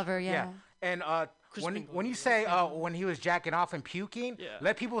Christopher Glover, yeah. And when you say when he was jacking off and puking,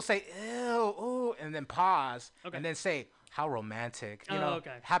 let people say ew, ooh, and then pause, and then say how romantic. You know,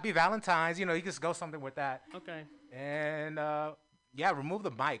 Happy Valentine's. You know, you just go something with that. Okay. And remove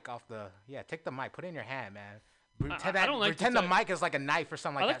the mic off the. Yeah, take the mic, put it in your hand, man. Pretend I don't like pretend the mic is like a knife or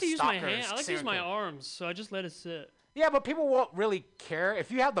something I like like that. to use my Stalker, hand. I like to use my arms, so I just let it sit. Yeah, but people won't really care. If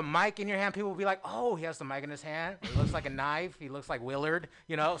you have the mic in your hand, people will be like, "Oh, he has the mic in his hand. He looks like a knife. He looks like Willard."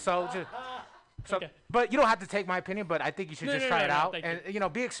 You know, but you don't have to take my opinion. But I think you should just try it out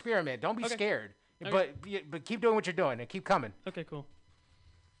and be experiment. Don't be scared. Okay. But keep doing what you're doing and keep coming. Okay, cool.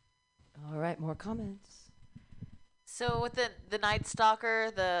 All right, more comments. So with the Night Stalker,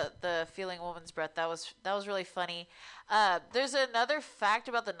 the feeling a woman's breath, that was really funny. There's another fact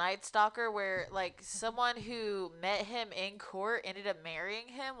about the Night Stalker where like someone who met him in court ended up marrying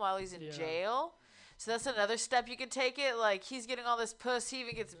him while he's in jail. So that's another step you can take it. Like he's getting all this puss, he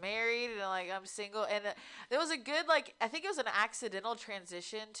even gets married, and like I'm single. And there was a good I think it was an accidental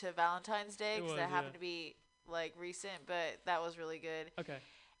transition to Valentine's Day because that happened to be like recent, but that was really good. Okay.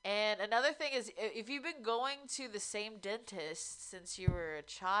 And another thing is, if you've been going to the same dentist since you were a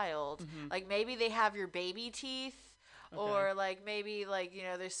child, like maybe they have your baby teeth, or like maybe like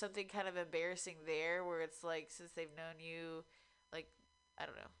there's something kind of embarrassing there where it's like since they've known you, like I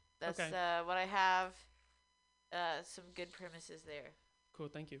don't know. That's what I have. Some good premises there. Cool,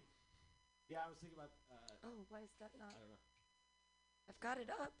 thank you. Yeah, I was thinking about. Why is that not? I don't know. I've got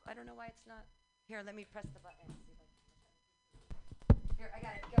it up. I don't know why it's not. Here, let me press the button. Here, I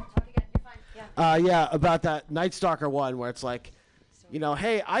got it. Go, talk again. You're fine. Yeah. About that Night Stalker one where it's like,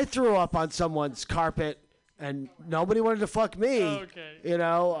 hey, I threw up on someone's carpet and nobody wanted to fuck me.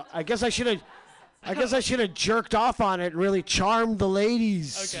 Okay. I guess I should have jerked off on it and really charmed the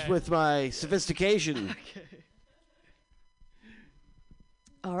ladies with my sophistication. Okay.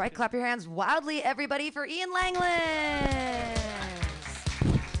 All right, clap your hands wildly, everybody, for Ian Langlands.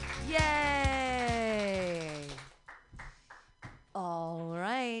 Yay! All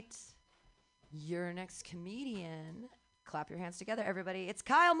right. Your next comedian. Clap your hands together, everybody. It's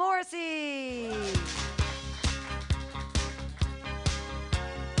Kyle Morrissey.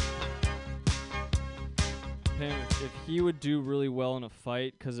 Pam, if he would do really well in a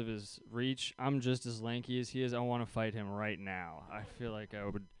fight because of his reach, I'm just as lanky as he is. I want to fight him right now. I feel like I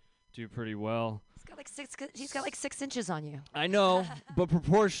would do pretty well. He's got like 6 inches on you. I know, but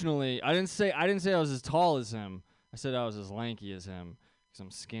proportionally, I didn't say I was as tall as him. I said I was as lanky as him because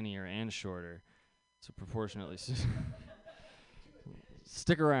I'm skinnier and shorter. So proportionately,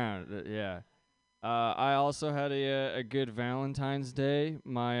 stick around. Yeah. I also had a good Valentine's Day.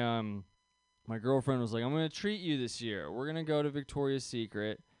 My girlfriend was like, "I'm gonna treat you this year. We're gonna go to Victoria's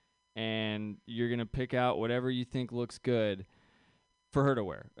Secret, and you're gonna pick out whatever you think looks good for her to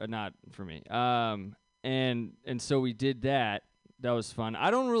wear, not for me." And so we did that. That was fun.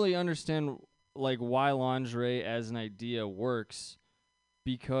 I don't really understand like why lingerie as an idea works,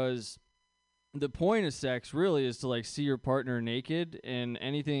 because the point of sex really is to like see your partner naked, and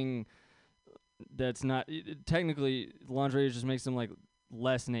anything that's not technically lingerie just makes them like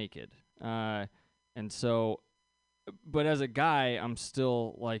less naked. And so, but as a guy, I'm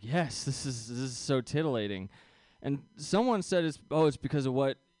still like, yes, this is so titillating. And someone said it's because of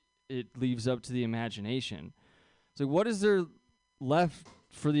what it leaves up to the imagination. It's like, what is there left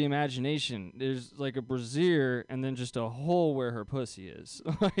for the imagination? There's like a brassiere and then just a hole where her pussy is.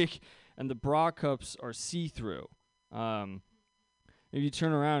 Like, and the bra cups are see-through. If you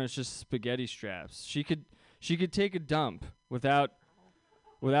turn around, it's just spaghetti straps. She could take a dump without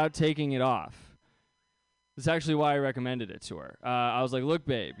taking it off. That's actually why I recommended it to her. I was like, look,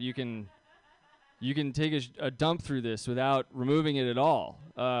 babe, you can take a dump through this without removing it at all.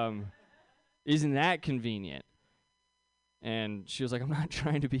 Isn't that convenient? And she was like, I'm not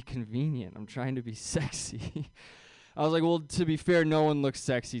trying to be convenient. I'm trying to be sexy. I was like, well, to be fair, no one looks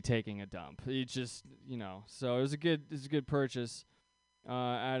sexy taking a dump. You just, so it was a good purchase.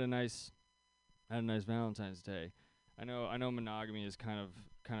 I had a nice Valentine's Day. I know monogamy is kind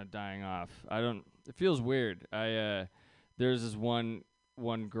of dying off. It feels weird. There's this one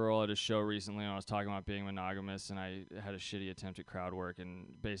girl at a show recently, and I was talking about being monogamous, and I had a shitty attempt at crowd work, and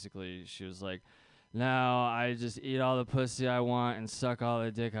basically she was like, no, I just eat all the pussy I want and suck all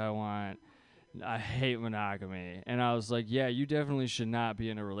the dick I want. I hate monogamy. And I was like, yeah, you definitely should not be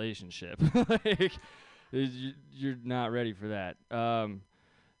in a relationship. Like, you're not ready for that.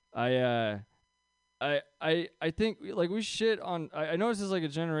 I think like we shit on. I know this is like a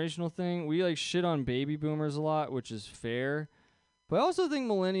generational thing. We like shit on baby boomers a lot, which is fair. But I also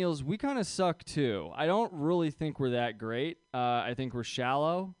think millennials, we kind of suck too. I don't really think we're that great. I think we're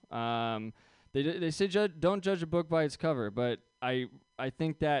shallow. They say don't judge a book by its cover, but I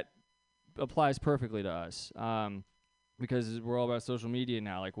think that applies perfectly to us because we're all about social media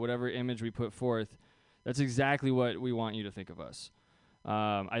now. Like whatever image we put forth, that's exactly what we want you to think of us.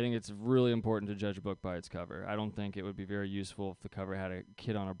 I think it's really important to judge a book by its cover. I don't think it would be very useful if the cover had a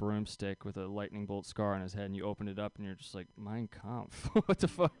kid on a broomstick with a lightning bolt scar on his head and you open it up and you're just like, Mein Kampf. What the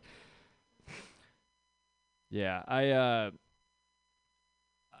fuck? Yeah,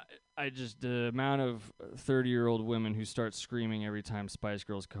 I just, the amount of 30-year-old women who start screaming every time Spice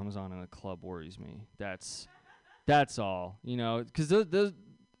Girls comes on in a club worries me. That's all, because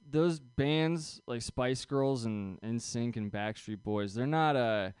those bands like Spice Girls and NSYNC and Backstreet Boys, they're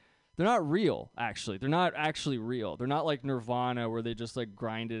not real, actually. They're not actually real. They're not like Nirvana where they just like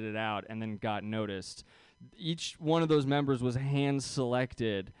grinded it out and then got noticed. Each one of those members was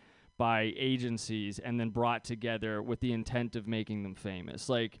hand-selected by agencies and then brought together with the intent of making them famous.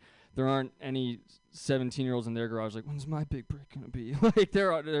 Like, there aren't any 17-year-olds in their garage like, when's my big break going to be? Like,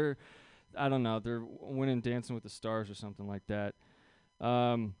 they're I don't know, they're winning Dancing with the Stars or something like that.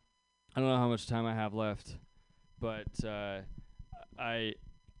 I don't know how much time I have left, but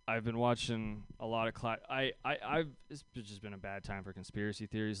I've been watching a lot of it's just been a bad time for conspiracy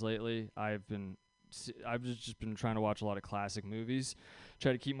theories lately. I've just been trying to watch a lot of classic movies,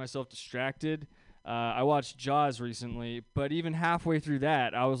 try to keep myself distracted. I watched Jaws recently, but even halfway through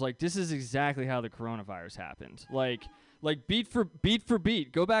that, I was like, this is exactly how the coronavirus happened. Like beat for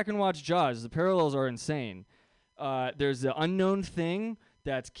beat. Go back and watch Jaws. The parallels are insane. There's the unknown thing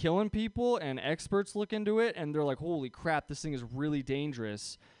that's killing people, and experts look into it, and they're like, holy crap, this thing is really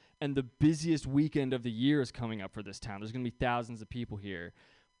dangerous. And the busiest weekend of the year is coming up for this town. There's going to be thousands of people here.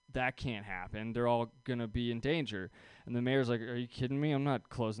 That can't happen. They're all going to be in danger. And the mayor's like, are you kidding me? I'm not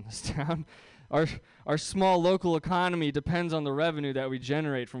closing this town. Our small local economy depends on the revenue that we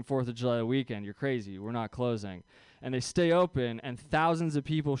generate from 4th of July weekend. You're crazy. We're not closing. And they stay open, and thousands of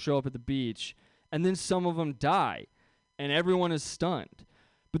people show up at the beach, and then some of them die, and everyone is stunned.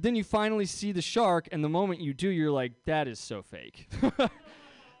 But then you finally see the shark, and the moment you do, you're like, that is so fake.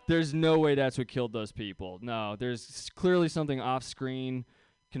 There's no way that's what killed those people. No, there's clearly something off-screen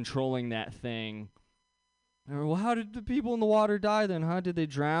controlling that thing. Well, how did the people in the water die then, huh? Did they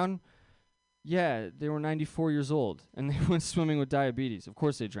drown? Yeah, they were 94 years old, and they went swimming with diabetes. Of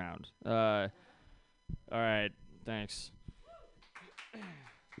course they drowned. All right, thanks.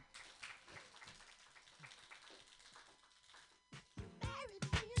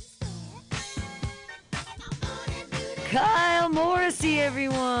 Kyle Morrissey,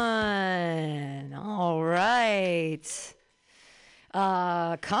 everyone. All right.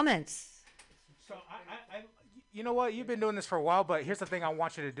 Comments. So you know what? You've been doing this for a while, but here's the thing I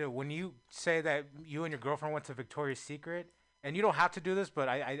want you to do. When you say that you and your girlfriend went to Victoria's Secret, and you don't have to do this, but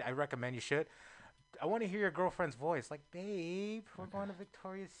I recommend you should. I want to hear your girlfriend's voice, like, babe, we're going to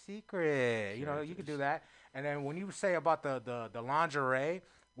Victoria's Secret. You know, you could do that. And then when you say about the lingerie,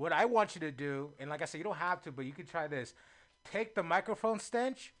 what I want you to do, and like I said, you don't have to, but you could try this. Take the microphone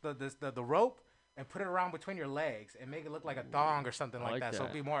stench, the rope, and put it around between your legs and make it look like a thong or something like that. So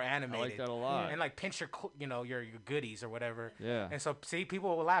it'll be more animated. I like that a lot. And like pinch your goodies or whatever. Yeah. And so see,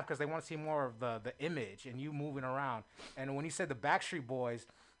 people will laugh because they want to see more of the image and you moving around. And when you said the Backstreet Boys,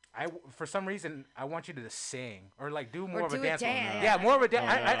 for some reason I want you to sing or like do more of a dance. Yeah, more of a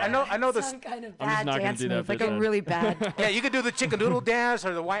dance. I know this. Some kind of I'm just bad not gonna dance do that move, like bit a then. really bad. Yeah, you could do the chicken doodle dance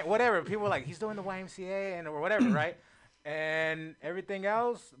or the whatever. People were like, he's doing the YMCA and or whatever, right? And everything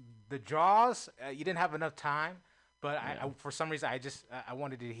else, the Jaws, you didn't have enough time. But I for some reason, I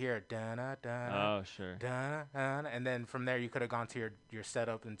wanted to hear dun dun. Oh, sure. Dun dun, and then from there you could have gone to your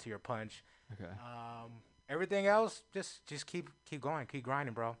setup and to your punch. Okay. Everything else, just keep going, keep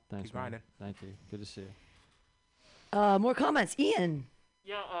grinding, bro. Thanks, keep grinding. Man. Thank you. Good to see you. More comments, Ian.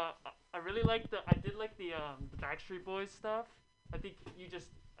 Yeah, I really like I did like the Backstreet Boys stuff. I think you just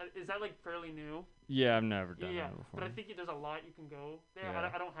is that like fairly new? Yeah, I've never done Yeah, that before. but I think there's a lot you can go there. Yeah.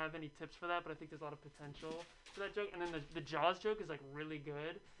 I don't have any tips for that, but I think there's a lot of potential for that joke. And then the Jaws joke is like really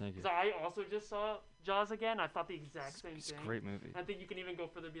good. Thank you. Because I also just saw Jaws again. I thought the exact same It's thing. a great movie. I think you can even go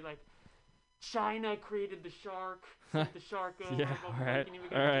further, be like, China created the shark. Sent the shark over. Yeah, blah, blah, all blah. right, You can even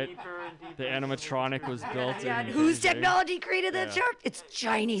go all right. deeper and deeper. The animatronic was built Yeah, in. and whose Beijing. technology created that Yeah. shark? It's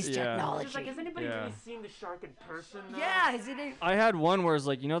Chinese Yeah. technology. Just like, has anybody Yeah. really seen the shark in person? Though? Yeah, is it? I had one where it's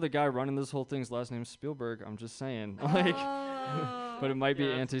like, the guy running this whole thing's last name's Spielberg. I'm just saying, like, but it might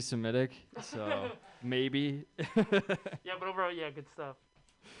be anti-Semitic, so maybe. Yeah, but overall, yeah, good stuff.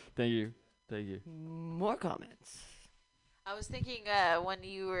 Thank you. More comments. I was thinking when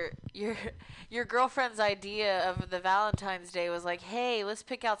you were your girlfriend's idea of the Valentine's Day was like, hey, let's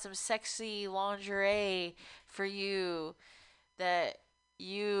pick out some sexy lingerie for you that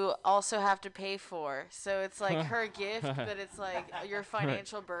you also have to pay for. So it's like her gift, but it's like your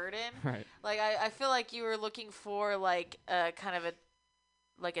financial burden. Right. Like I feel like you were looking for like a kind of a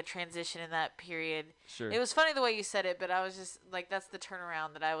transition in that period. Sure. It was funny the way you said it, but I was just like, that's the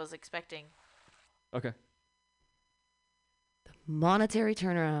turnaround that I was expecting. Okay. Monetary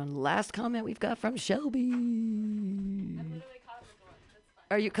turnaround. Last comment we've got from Shelby.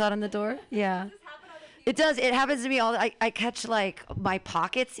 Are you caught on the door? Yeah. It does. It happens to me all. I catch like my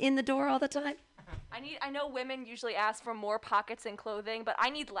pockets in the door all the time. I know women usually ask for more pockets in clothing, but I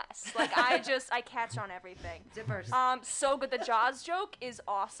need less. Like I catch on everything. Zippers. So good. The Jaws joke is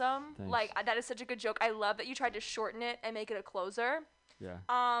awesome. Thanks. Like that is such a good joke. I love that you tried to shorten it and make it a closer. Yeah.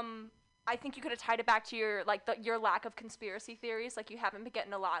 I think you could have tied it back to your your lack of conspiracy theories. Like you haven't been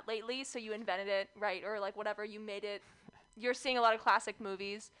getting a lot lately, so you invented it, right? Or like whatever, you made it. You're seeing a lot of classic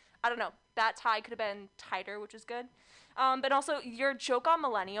movies. I don't know. That tie could have been tighter, which is good. But also your joke on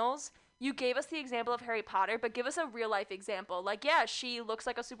millennials. You gave us the example of Harry Potter, but give us a real life example. Like, yeah, she looks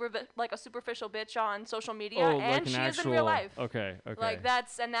like a superficial bitch on social media, Oh, and like she an is in real life. Okay. Like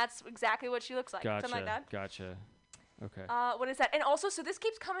that's exactly what she looks like. Gotcha. Something like that. Gotcha. Okay. What is that? And also, so this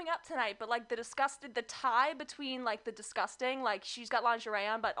keeps coming up tonight, but like the tie between like the disgusting, like she's got lingerie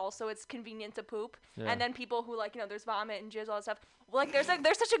on, but also it's convenient to poop, Yeah. and then people who like there's vomit and jizz, all that stuff. Like there's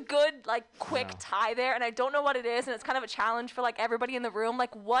such a good like quick tie there, and I don't know what it is, and it's kind of a challenge for like everybody in the room.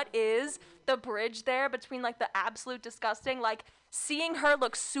 Like, what is the bridge there between like the absolute disgusting, like seeing her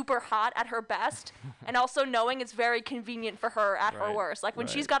look super hot at her best, and also knowing it's very convenient for her at her Right, worst. Like when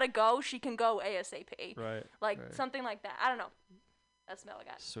she's right. got to go, she can go ASAP. Right. Like right. something like that. I don't know. That's the smell I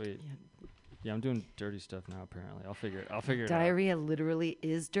got. Sweet. Yeah, I'm doing dirty stuff now. Apparently, I'll figure it out. Diarrhea literally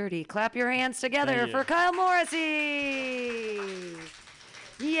is dirty. Clap your hands together Thank you. for Kyle Morrissey.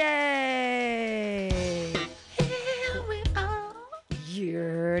 Yay! Here we are.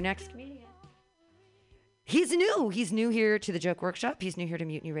 Your next comedian. He's new. He's new here to the Joke Workshop. He's new here to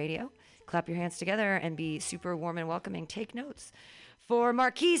Mutiny Radio. Clap your hands together and be super warm and welcoming. Take notes for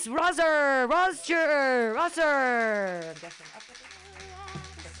Marquise Rosser. I'm guessing up with it.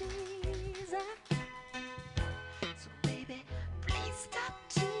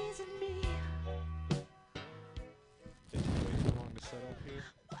 Taking way too long to set up here.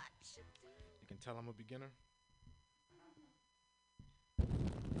 You can tell I'm a beginner.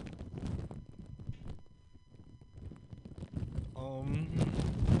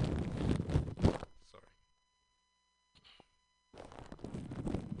 Sorry.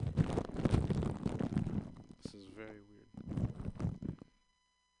 This is very weird.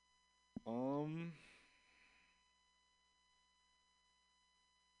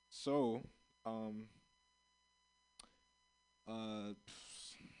 So, my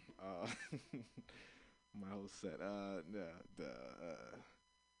whole set.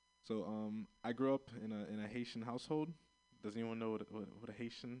 So I grew up in a Haitian household. Does anyone know what a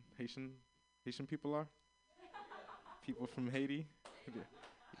Haitian people are? People from Haiti?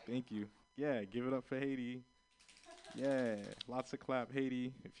 Thank you. Yeah, give it up for Haiti. Yeah, lots of clap,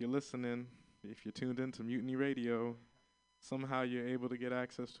 Haiti. If you're listening, if you're tuned into Mutiny Radio, somehow you're able to get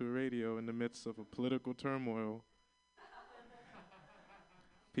access to a radio in the midst of a political turmoil.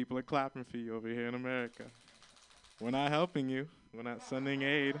 People are clapping for you over here in America. We're not helping you. We're not sending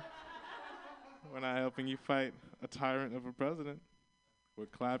aid. We're not helping you fight a tyrant of a president. We're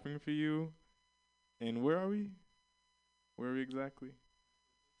clapping for you. And where are we? Where are we exactly?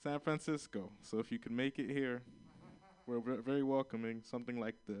 San Francisco. So if you can make it here, we're very welcoming. Something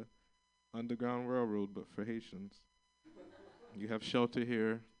like the Underground Railroad, but for Haitians. You have shelter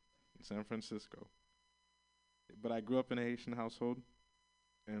here in San Francisco. But I grew up in a Haitian household,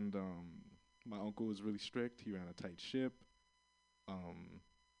 and my uncle was really strict. He ran a tight ship.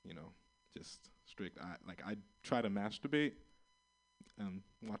 Just strict. I try to masturbate and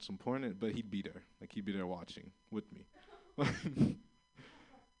watch some porn, but he'd be there. Like, he'd be there watching with me.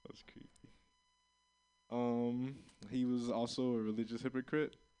 That's creepy. He was also a religious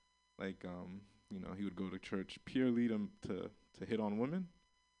hypocrite. Like, he would go to church purely to hit on women.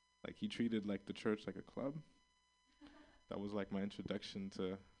 Like, he treated, like, the church like a club. That was, like, my introduction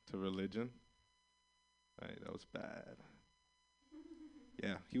to religion. Right, that was bad.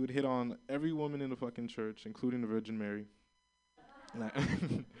 Yeah, he would hit on every woman in the fucking church, including the Virgin Mary.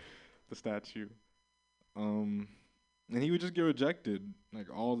 The statue. And he would just get rejected, like,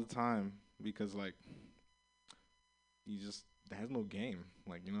 all the time because, like, he just has no game.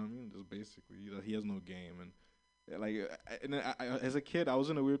 Like, you know what I mean? Just basically, he has no game. And, like, I, as a kid, I was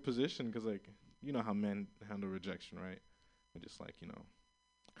in a weird position because, like, you know how men handle rejection, right? They're just, like,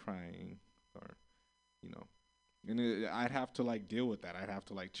 crying or, And I'd have to, like, deal with that. I'd have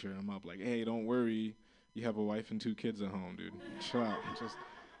to, like, cheer him up. Like, hey, don't worry. You have a wife and 2 kids at home, dude. Chill out. Just,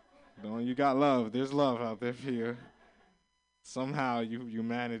 you got love. There's love out there for you. Somehow you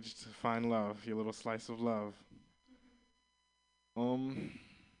managed to find love, your little slice of love.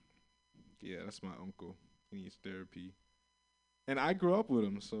 Yeah, that's my uncle. He needs therapy. And I grew up with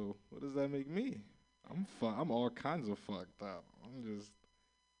him, so what does that make me? I'm all kinds of fucked up.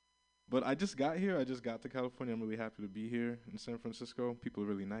 But I just got here. I just got to California. I'm really happy to be here in San Francisco. People are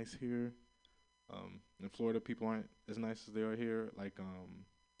really nice here. In Florida, people aren't as nice as they are here. Like,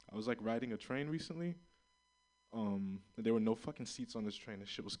 I was, like, riding a train recently. And there were no fucking seats on this train. This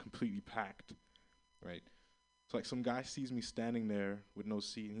shit was completely packed, right? So, like, some guy sees me standing there with no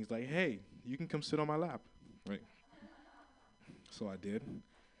seat, and he's like, hey, you can come sit on my lap, right? So I did.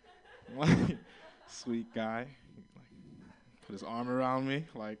 Sweet guy. Put his arm around me,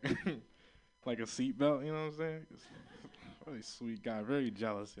 like like a seatbelt, you know what I'm saying? Really sweet guy, very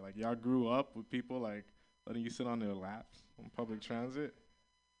jealous. Like, y'all grew up with people, like, letting you sit on their laps on public transit.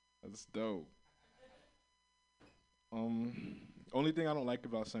 That's dope. Only thing I don't like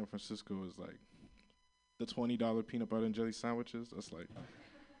about San Francisco is, like, the $20 peanut butter and jelly sandwiches. That's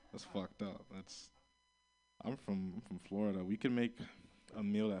fucked up. I'm from Florida. We can make a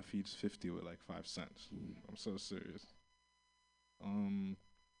meal that feeds 50 with, like, 5 cents. I'm so serious. What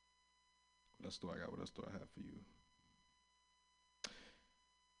else do I got? What else do I have for you?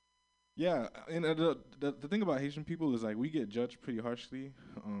 Yeah, and the thing about Haitian people is, like, we get judged pretty harshly.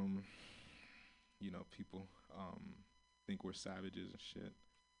 People think we're savages and shit,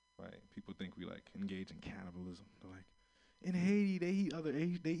 right? People think we, like, engage in cannibalism. They're like, in Haiti, they eat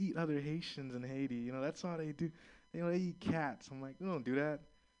other Haitians in Haiti. That's all they do. They eat cats. I'm like, we don't do that.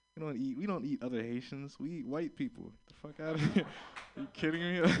 We don't eat other Haitians. We eat white people. Get the fuck out of here. Are you kidding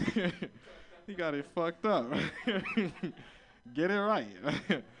me? You got it fucked up. Get it right.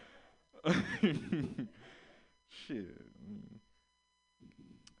 Shit.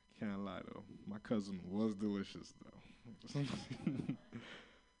 Can't lie, though. My cousin was delicious, though.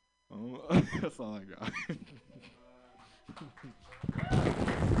 That's all I got.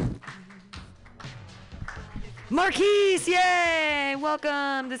 Marquise, yay!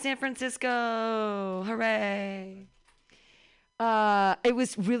 Welcome to San Francisco. Hooray. It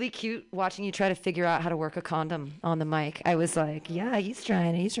was really cute watching you try to figure out how to work a condom on the mic. I was like, yeah, he's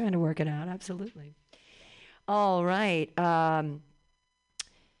trying to work it out. Absolutely. All right.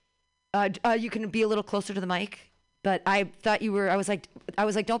 You can be a little closer to the mic, but I thought you were, I was like,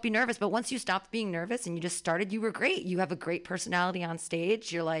 don't be nervous. But once you stopped being nervous and you just started, you were great. You have a great personality on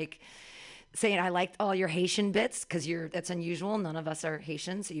stage. You're like saying, I liked all your Haitian bits because that's unusual. None of us are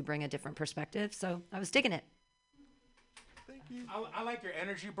Haitian, so you bring a different perspective. So I was digging it. Thank you. I like your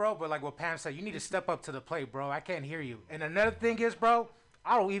energy, bro, but like what Pam said, you need to step up to the plate, bro. I can't hear you. And another thing is, bro,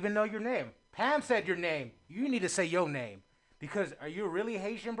 I don't even know your name. Pam said your name. You need to say your name. Because are you really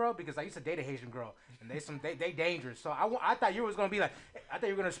Haitian, bro? Because I used to date a Haitian girl, and they dangerous. So I thought you was gonna be like, I thought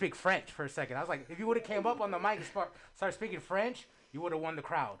you were gonna speak French for a second. I was like, if you would have came up on the mic and started speaking French, you would have won the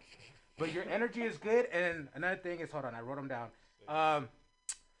crowd. But your energy is good. And another thing is, hold on, I wrote them down.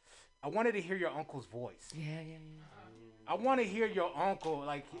 I wanted to hear your uncle's voice. Yeah. I want to hear your uncle.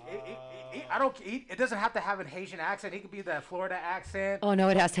 Like, it doesn't have to have an Haitian accent. It could be the Florida accent. Oh no,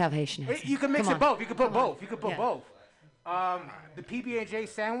 it has to have Haitian accent. You can mix Come it on. both. You can put both. Yeah. The PB&J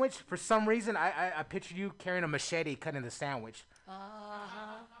sandwich. For some reason, I picture you carrying a machete cutting the sandwich.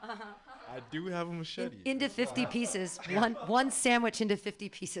 I do have a machete. Into 50 pieces. One sandwich into 50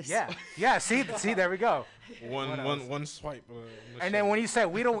 pieces. Yeah. See, there we go. One swipe. And then when you say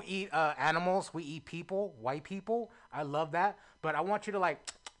we don't eat animals, we eat people, white people. I love that. But I want you to like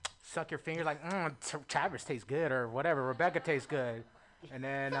suck your fingers, like Travis tastes good or whatever. Rebecca tastes good. And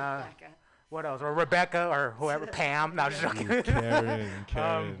then what else? Or Rebecca or whoever. Pam. No, just joking.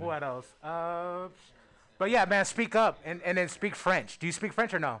 Karen. What else? But yeah, man, speak up and then speak French. Do you speak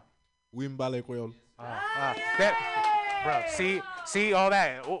French or no? Oui, m'parle créole. Bro, see all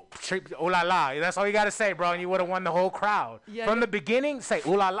that. Oh la la. That's all you gotta say, bro, and you would have won the whole crowd. From the beginning, say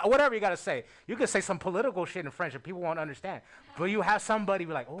ooh la la, whatever you gotta say. You can say some political shit in French and people won't understand. But you have somebody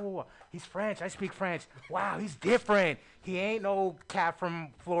be like, oh, he's French. I speak French. Wow, he's different. He ain't no cat from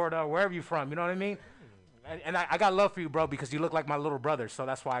Florida or wherever you from. You know what I mean? And I got love for you, bro, because you look like my little brother. So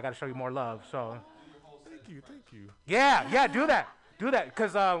that's why I gotta show you more love. So. Thank you. Yeah, do that.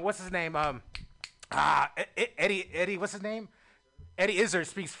 Because what's his name? Eddie, what's his name? Eddie Izzard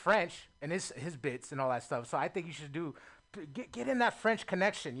speaks French and his bits and all that stuff. So I think you should get in that French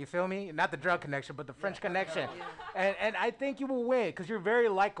connection. You feel me? Not the drug connection, but the French connection. And I think you will win because you're very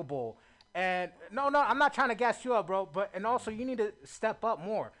likable. And no, I'm not trying to gas you up, bro. And also you need to step up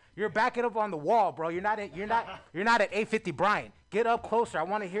more. You're backing up on the wall, bro. You're not at 850 Bryant. Get up closer. I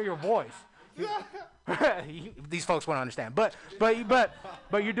want to hear your voice. These folks won't understand, but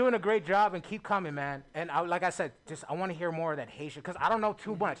you're doing a great job and keep coming, man. And like I said, I want to hear more of that Haitian because I don't know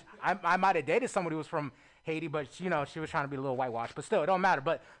too much. I might have dated somebody who was from Haiti, but she was trying to be a little whitewashed. But still, it don't matter.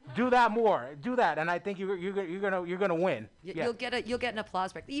 But do that more, and I think you're gonna win. You'll get an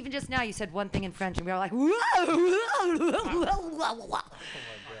applause break. Even just now, you said one thing in French, and we were like,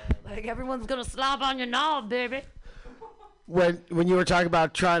 like everyone's gonna slap on your knob, baby. When you were talking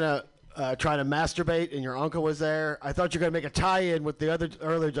about trying to masturbate and your uncle was there, I thought you were going to make a tie-in with the other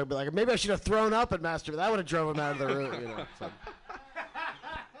earlier joke. Be like, maybe I should have thrown up and masturbated. That would have drove him out of the room. So.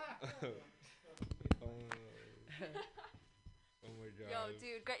 Oh my God. Yo,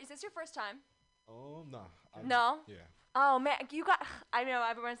 dude, great. Is this your first time? No. No? Yeah. Oh man, I know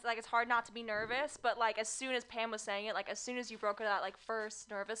everyone's like, it's hard not to be nervous, but like as soon as Pam was saying it, like as soon as you broke that like first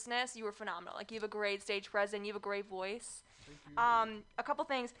nervousness, you were phenomenal. Like you have a great stage presence, you have a great voice. A couple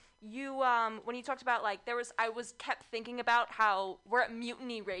things. You when you talked about like I kept thinking about how we're at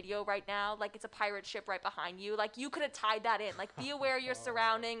Mutiny Radio right now, like it's a pirate ship right behind you. Like you could have tied that in. Like be aware of your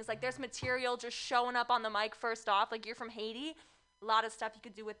surroundings. Like there's material just showing up on the mic first off. Like you're from Haiti. A lot of stuff you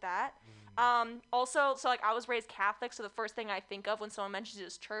could do with that. Also, so like I was raised Catholic, so the first thing I think of when someone mentions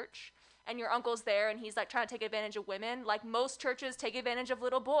is church. And your uncle's there and he's like trying to take advantage of women. Like most churches take advantage of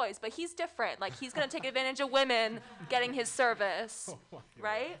little boys, but he's different. Like he's gonna take advantage of women getting his service,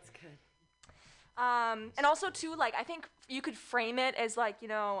 right? That's good. And also too, like I think you could frame it as like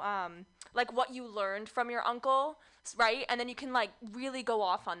like what you learned from your uncle, right? And then you can like really go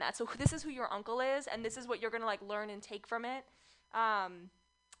off on that. So this is who your uncle is, and this is what you're gonna like learn and take from it.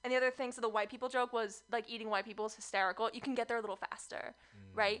 And the other thing, so the white people joke was like eating white people is hysterical. You can get there a little faster,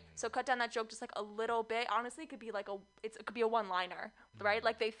 right? So cut down that joke just like a little bit. Honestly, it could be like it could be a one-liner, right?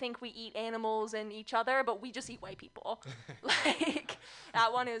 Like they think we eat animals and each other, but we just eat white people. Like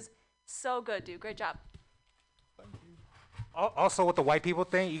that one is so good, dude. Great job. Also, with the white people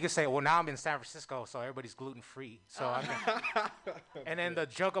thing, you can say, well, now I'm in San Francisco, so everybody's gluten-free. So and then the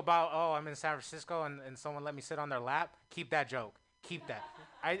joke about, oh, I'm in San Francisco and someone let me sit on their lap, keep that joke. Keep that.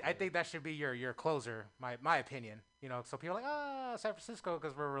 I think that should be your closer, my opinion. So people are like, San Francisco,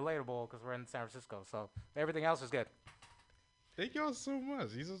 because we're relatable, because we're in San Francisco. So everything else is good. Thank y'all so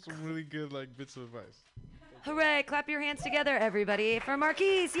much. These are some really good bits of advice. Hooray! Clap your hands together, everybody, for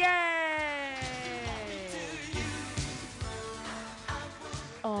Marquise. Yay!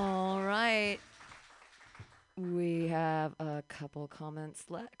 All right. We have a couple comics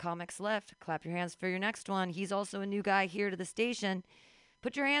left. Clap your hands for your next one. He's also a new guy here to the station.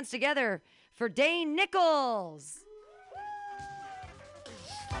 Put your hands together for Dane Nichols.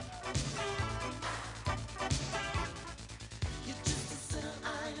 You're just a sinner,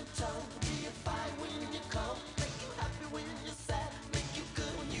 I am told. Be a fire when you cold. Make you happy when you're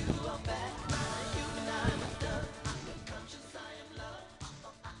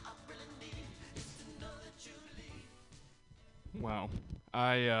Wow.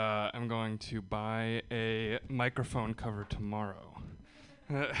 I am going to buy a microphone cover tomorrow.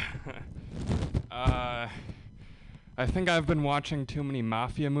 I think I've been watching too many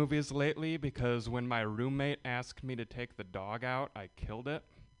mafia movies lately because when my roommate asked me to take the dog out, I killed it.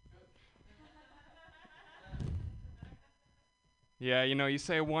 Yeah, you know, you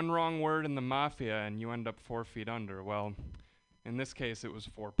say one wrong word in the mafia and you end up 4 feet under. Well, in this case, it was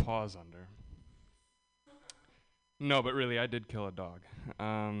 4 paws under. No, but really, I did kill a dog.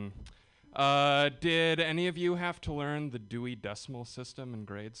 Did any of you have to learn the Dewey Decimal System in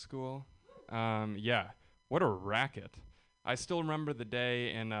grade school? Yeah. What a racket. I still remember the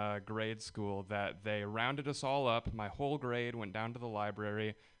day in grade school that they rounded us all up. My whole grade went down to the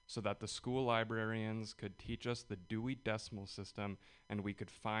library so that the school librarians could teach us the Dewey Decimal System and we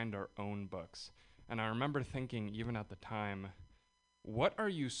could find our own books. And I remember thinking, even at the time, what are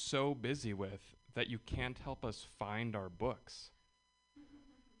you so busy with that you can't help us find our books?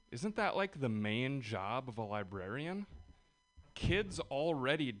 Isn't that like the main job of a librarian? Kids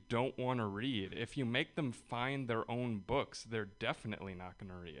already don't want to read. If you make them find their own books, they're definitely not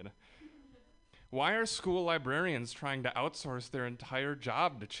going to read. Why are school librarians trying to outsource their entire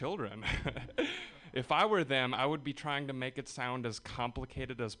job to children? If I were them, I would be trying to make it sound as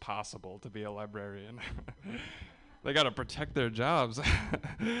complicated as possible to be a librarian. They got to protect their jobs.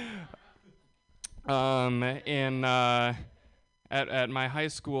 At my high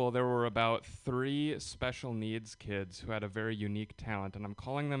school, there were about 3 special needs kids who had a very unique talent, and I'm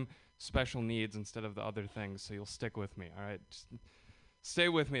calling them special needs instead of the other things, so you'll stick with me, all right? Just stay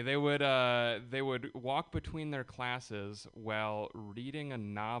with me. They would walk between their classes while reading a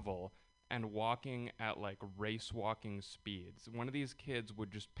novel and walking at like race walking speeds. One of these kids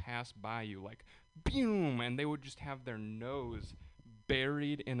would just pass by you like, boom, and they would just have their nose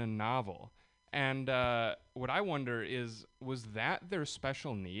buried in a novel. And what I wonder is, was that their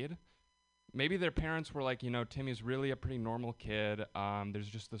special need? Maybe their parents were like, you know, Timmy's really a pretty normal kid. There's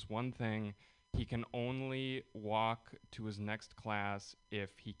just this one thing. He can only walk to his next class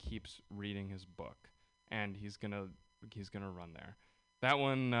if he keeps reading his book, and he's gonna run there. That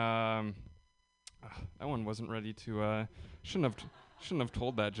one wasn't ready to. Shouldn't have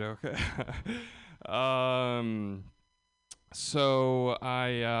told that joke. So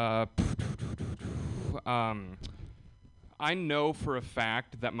I know for a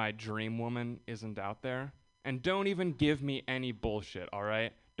fact that my dream woman isn't out there. And don't even give me any bullshit, all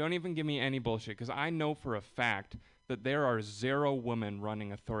right? Don't even give me any bullshit, because I know for a fact that there are 0 women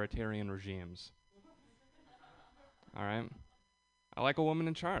running authoritarian regimes. All right? I like a woman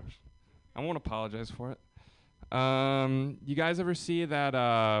in charge. I won't apologize for it. You guys ever see that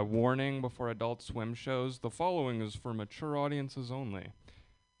warning before Adult Swim shows? The following is for mature audiences only.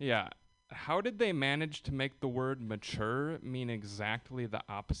 Yeah. How did they manage to make the word mature mean exactly the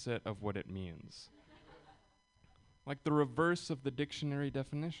opposite of what it means? Like the reverse of the dictionary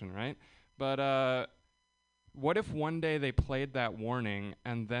definition, right? But what if one day they played that warning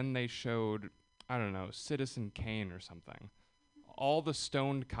and then they showed, I don't know, Citizen Kane or something? All the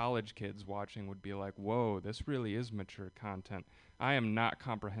stoned college kids watching would be like, whoa, this really is mature content. I am not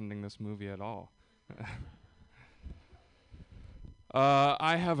comprehending this movie at all.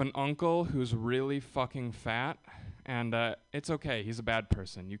 I have an uncle who's really fucking fat, and it's okay. He's a bad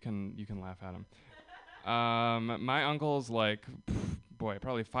person. You can laugh at him. My uncle's like,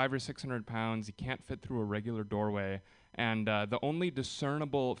 probably 500 or 600 pounds. He can't fit through a regular doorway. And the only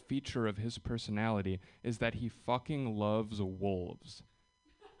discernible feature of his personality is that he fucking loves wolves.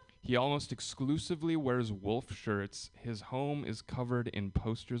 He almost exclusively wears wolf shirts. His home is covered in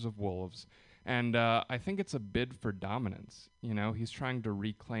posters of wolves. And I think it's a bid for dominance. You know, he's trying to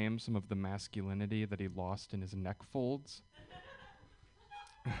reclaim some of the masculinity that he lost in his neck folds.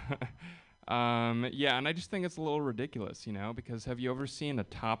 Yeah, and I just think it's a little ridiculous, you know, because have you ever seen a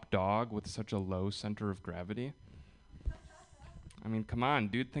top dog with such a low center of gravity? I mean, come on,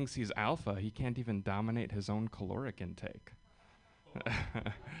 dude thinks he's alpha. He can't even dominate his own caloric intake.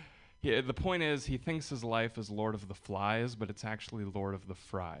 Yeah, the point is, he thinks his life is Lord of the Flies, but it's actually Lord of the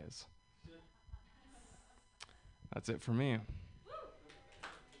Fries. That's it for me.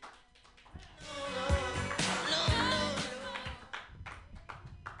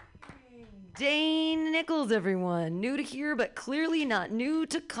 Dane Nichols, everyone. New to here, but clearly not new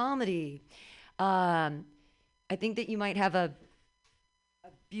to comedy. I think that you might have a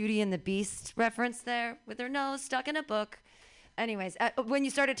Beauty and the Beast reference there with her nose stuck in a book. Anyways, when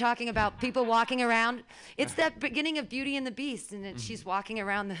you started talking about people walking around, it's that beginning of Beauty and the Beast, and she's walking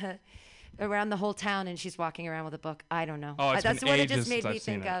around the whole town, and she's walking around with a book. I don't know. Oh, it's that's been what it ages just made since me I've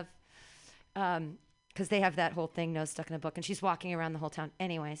seen think it. of. because they have that whole thing, nose stuck in a book, and she's walking around the whole town.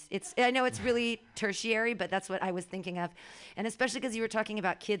 Anyways, I know it's really tertiary, but that's what I was thinking of. And especially because you were talking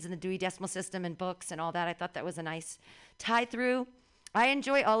about kids and the Dewey Decimal System and books and all that, I thought that was a nice tie through. I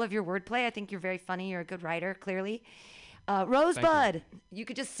enjoy all of your wordplay. I think you're very funny. You're a good writer, clearly. Rosebud. You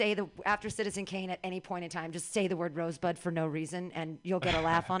could just say after Citizen Kane at any point in time, just say the word Rosebud for no reason, and you'll get a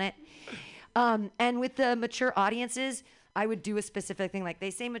laugh on it. And with the mature audiences, I would do a specific thing. Like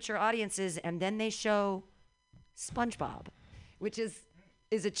they say mature audiences, and then they show SpongeBob, which is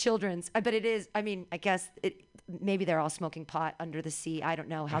a children's. But it is. I mean, I guess maybe they're all smoking pot under the sea. I don't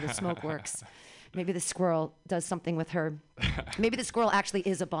know how the smoke works. Maybe the squirrel does something with her. Maybe the squirrel actually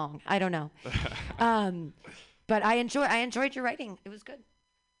is a bong. I don't know. But I enjoyed your writing. It was good.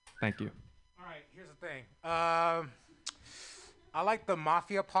 Thank you. All right, here's the thing. I like the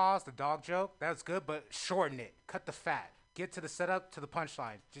mafia pause, the dog joke. That's good, but shorten it. Cut the fat. Get to the setup, to the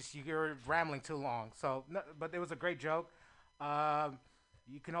punchline. Just you're rambling too long. So, but it was a great joke.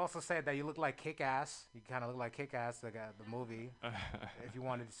 You can also say that you look like Kick-Ass. You kind of look like Kick-Ass, the movie, if you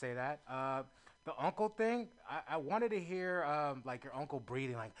wanted to say that. The uncle thing, I wanted to hear like your uncle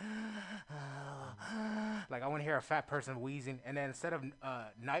breathing, like I want to hear a fat person wheezing, and then instead of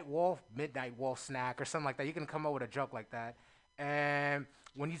Night Wolf, Midnight Wolf snack or something like that, you can come up with a joke like that. And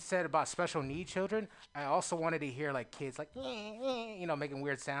when you said about special need children, I also wanted to hear like kids like making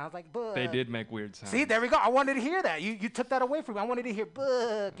weird sounds like book. They did make weird sounds. See, there we go. I wanted to hear that. You took that away from me. I wanted to hear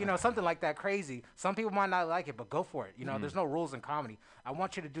book, something like that crazy. Some people might not like it, but go for it. There's no rules in comedy. I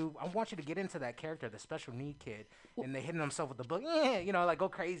want you to get into that character, the special need kid, and they hitting themselves with the book. Like go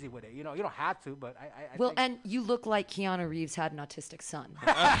crazy with it. You don't have to, but I well, think and you look like Keanu Reeves had an autistic son.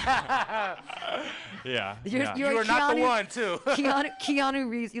 Yeah. You are not the one, too. Keanu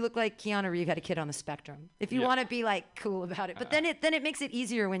Reeves, you look like Keanu Reeves had a kid on the spectrum. If you want to be like cool about it, but then it makes it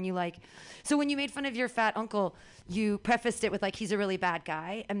easier when you like. So when you made fun of your fat uncle, you prefaced it with like he's a really bad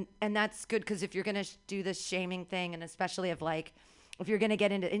guy, and that's good because if you're gonna do this shaming thing, and especially of like. If you're going to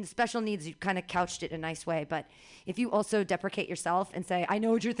get in special needs, you kind of couched it in a nice way. But if you also deprecate yourself and say, I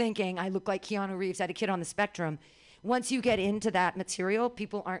know what you're thinking. I look like Keanu Reeves, had a kid on the spectrum. Once you get into that material,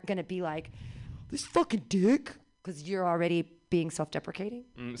 people aren't going to be like, this fucking dick. Because you're already being self-deprecating.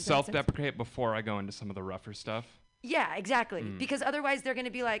 Self-deprecate before I go into some of the rougher stuff. Yeah, exactly. Because otherwise they're going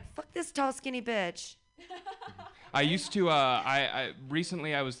to be like, fuck this tall, skinny bitch. I used to, I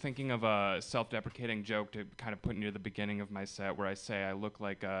recently I was thinking of a self-deprecating joke to kind of put near the beginning of my set where I say I look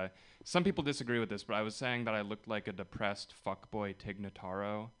like some people disagree with this, but I was saying that I looked like a depressed fuckboy Tig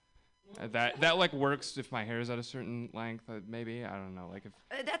Notaro. That like works if my hair is at a certain length, maybe. I don't know. Like if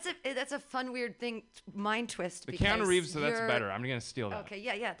that's a fun, weird thing, mind twist. The Keanu Reeves, so that's better. I'm going to steal that. Okay,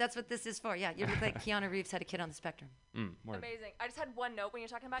 yeah, that's what this is for. Yeah, you look like Keanu Reeves had a kid on the spectrum. Amazing. I just had one note when you're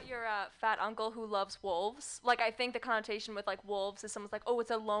talking about your fat uncle who loves wolves. Like, I think the connotation with, like, wolves is someone's like, oh,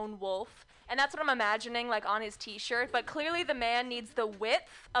 it's a lone wolf. And that's what I'm imagining, like, on his T-shirt. But clearly the man needs the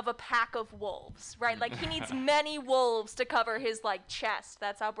width of a pack of wolves, right? Like, he needs many wolves to cover his, like, chest.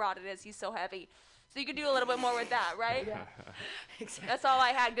 That's how broad it is. He's so heavy. So you could do a little bit more with that, right? Yeah. Exactly. That's all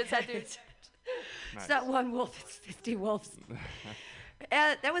I had. Good set, dude. It's not one wolf, it's 50 wolves.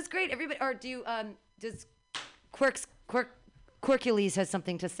 That was great. Everybody, or does Quirkules has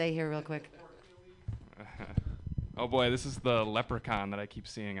something to say here real quick. Oh boy, this is the leprechaun that I keep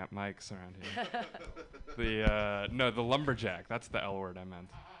seeing at mics around here. The lumberjack. That's the L word I meant.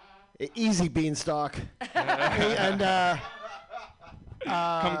 Easy, Beanstalk. And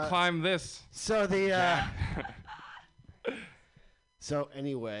come climb this. So so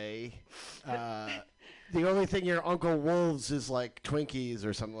anyway, the only thing your Uncle wolves is like Twinkies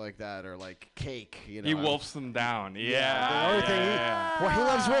or something like that, or like cake. He wolfs them down. Yeah. The only thing he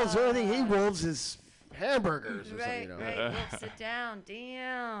loves wolves. The only thing he wolves is hamburgers or something. Right. Wolf, sit down.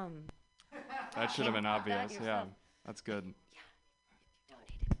 Damn. That should have been obvious. Yeah. That's good.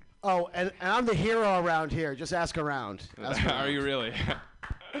 Oh, and I'm the hero around here. Just ask around. Are you really?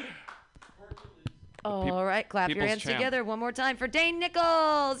 All right, clap your hands together one more time for Dane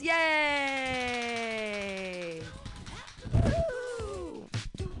Nichols. Yay!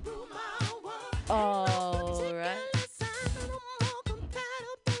 All right.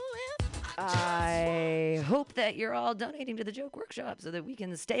 I hope that you're all donating to the Joke Workshop so that we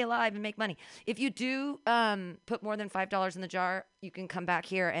can stay alive and make money. If you do put more than $5 in the jar, you can come back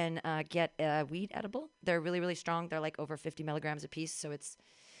here and get a weed edible. They're really, really strong. They're like over 50 milligrams a piece, so it's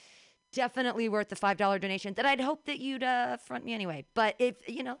definitely worth the $5 donation that I'd hope that you'd front me anyway. But if,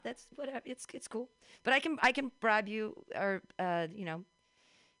 that's whatever, it's cool. But I can bribe you or,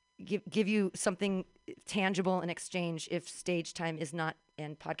 give you something tangible in exchange if stage time is not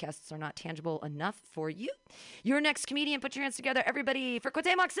and podcasts are not tangible enough for you. Your next comedian, put your hands together, everybody, for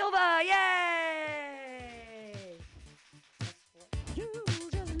Cuauhtemoc Silva. Yay!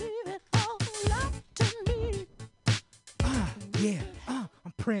 Yeah,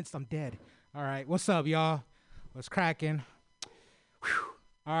 I'm Prince. I'm dead. All right, what's up, y'all? What's cracking?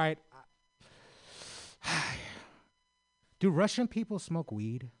 All right. Do Russian people smoke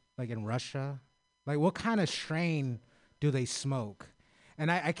weed? Like in Russia? Like what kind of strain do they smoke?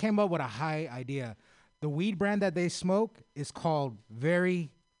 And I came up with a high idea. The weed brand that they smoke is called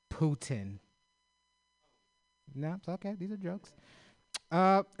Very Putin. No, it's okay. These are jokes.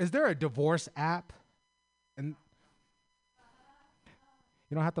 Is there a divorce app? And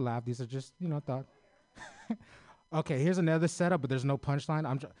you don't have to laugh. These are just, thought. Okay, here's another setup, but there's no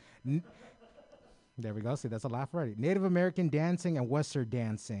punchline. There we go. See, that's a laugh already. Native American dancing and Western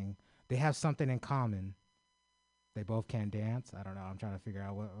dancing. They have something in common. They both can dance. I don't know. I'm trying to figure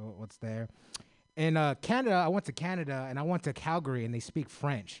out what's there. In Canada, I went to Canada, and I went to Calgary, and they speak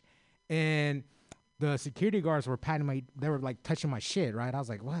French. And the security guards were they were like touching my shit, right? I was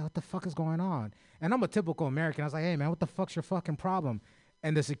like, what the fuck is going on? And I'm a typical American. I was like, hey, man, what the fuck's your fucking problem?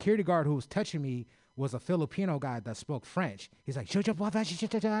 And the security guard who was touching me was a Filipino guy that spoke French. He's like,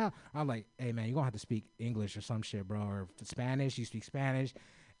 I'm like, hey, man, you're going to have to speak English or some shit, bro, or Spanish. You speak Spanish.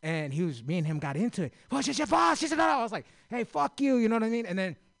 And me and him got into it. I was like, hey, fuck you. You know what I mean? And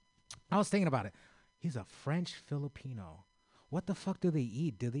then I was thinking about it. He's a French Filipino. What the fuck do they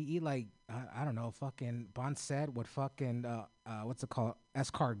eat? Do they eat like, I don't know, fucking Bonset with fucking, what's it called?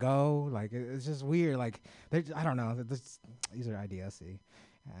 Escargot? Like, it's just weird. Like, I don't know. These are ideas, see.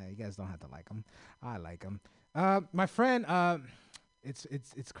 You guys don't have to like them. I like them. My friend,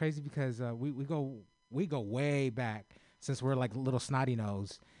 it's crazy because we go way back since we're like little snotty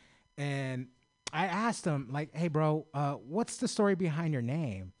nose. And I asked him, like, hey, bro, what's the story behind your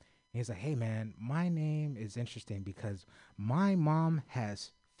name? And he's like, hey, man, my name is interesting because my mom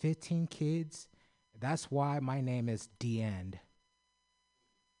has 15 kids. That's why my name is The End.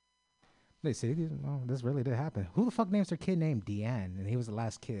 They say, oh, this really did happen. Who the fuck names their kid named The End? And he was the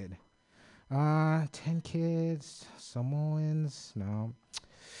last kid. 10 kids, Samoans, no.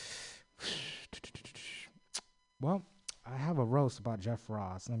 Well, I have a roast about Jeff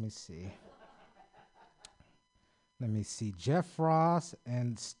Ross. Let me see. Jeff Ross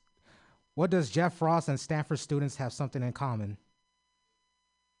and what does Jeff Ross and Stanford students have something in common?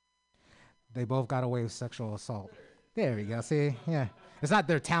 They both got away with sexual assault. There we go. See, yeah. It's not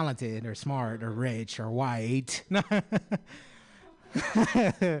they're talented or smart or rich or white.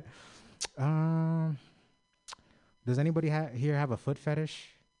 Does anybody here have a foot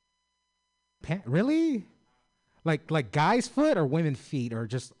fetish? Really? Like guys' foot or women's feet or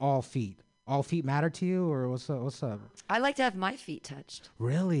just all feet? All feet matter to you or what's up? I like to have my feet touched.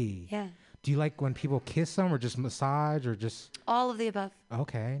 Really? Yeah. Do you like when people kiss them or just massage or just? All of the above.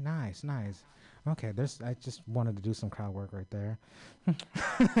 Okay, nice. Okay, I just wanted to do some crowd work right there.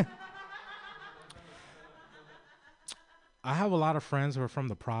 I have a lot of friends who are from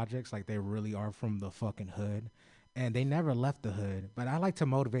the projects, like they really are from the fucking hood, and they never left the hood. But I like to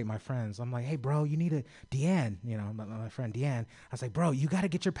motivate my friends. I'm like, hey, bro, you need Deanne, my friend Deanne. I was like, bro, you got to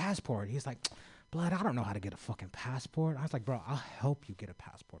get your passport. He's like, Blood, I don't know how to get a fucking passport. I was like, bro, I'll help you get a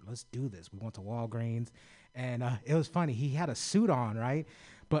passport. Let's do this. We went to Walgreens, and it was funny. He had a suit on, right?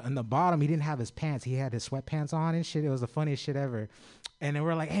 But on the bottom, he didn't have his pants. He had his sweatpants on and shit. It was the funniest shit ever. And then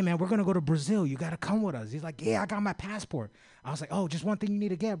we're like, hey, man, we're going to go to Brazil. You got to come with us. He's like, yeah, I got my passport. I was like, oh, just one thing you need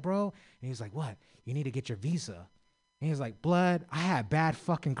to get, bro. And he was like, what? You need to get your visa. And he was like, Blood, I had bad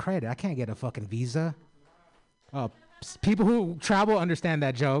fucking credit. I can't get a fucking visa. People who travel understand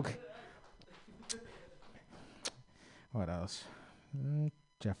that joke. What else?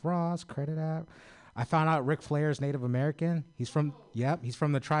 Jeff Ross, credit app. I found out Ric Flair's Native American. He's from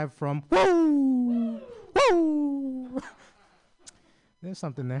the tribe from Woo! Woo! There's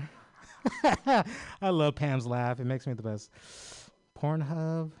something there. I love Pam's laugh. It makes me the best.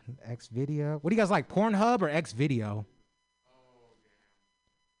 Pornhub, X-Video. What do you guys like, Pornhub or X-Video?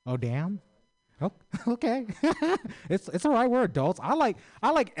 Oh, damn. Oh, okay. It's all right. We're adults. I like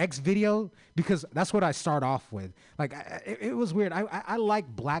X-Video because that's what I start off with. Like, it was weird. I like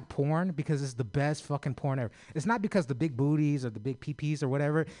black porn because it's the best fucking porn ever. It's not because the big booties or the big PPs or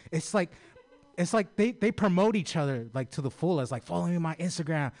whatever. It's like they promote each other like to the fullest. Like, follow me on my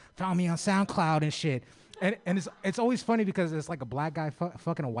Instagram, follow me on SoundCloud and shit. And it's always funny because it's like a black guy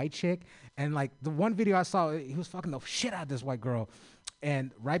fucking a white chick, and like the one video I saw, he was fucking the shit out of this white girl, and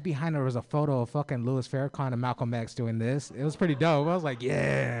right behind her was a photo of fucking Louis Farrakhan and Malcolm X doing this. It was pretty dope. I was like,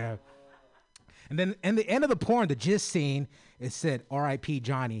 yeah. And then in the end of the porn, the gist scene, it said R.I.P.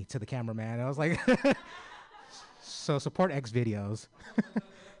 Johnny to the cameraman. And I was like, so support X videos.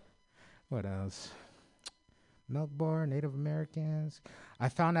 What else? Milk Bar, Native Americans. I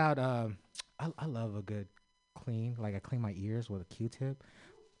found out. I love a good clean, like I clean my ears with a Q-tip,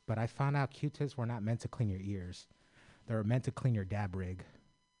 but I found out Q-tips were not meant to clean your ears. They were meant to clean your dab rig.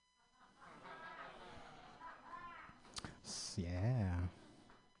 Yeah.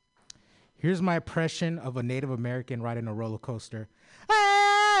 Here's my impression of a Native American riding a roller coaster.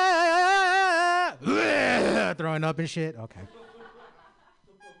 Throwing up and shit. Okay.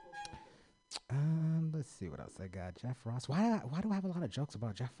 Let's see what else I got. Jeff Ross. Why do I have a lot of jokes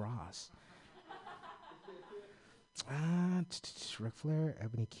about Jeff Ross? Ric Flair,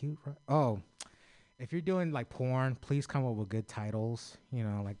 Ebony Cute. Oh, if you're doing like porn, please come up with good titles. You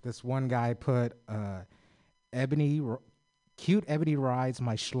know, like this one guy put Cute Ebony rides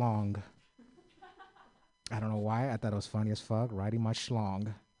my schlong. I don't know why. I thought it was funny as fuck. Riding my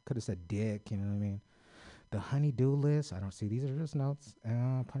schlong. Could have said dick, you know what I mean? The honey-do list. I don't see. These are just notes.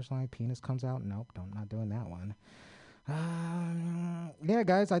 Punchline, penis comes out. Nope, not doing that one. Yeah,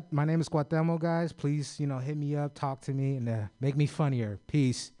 guys, my name is Cuauhtemoc, guys. Please, hit me up, talk to me, and make me funnier.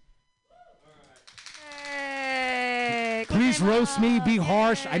 Peace. Hey, please roast me, be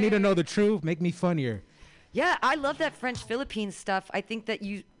harsh. I need to know the truth. Make me funnier. Yeah, I love that French-Philippine stuff. I think that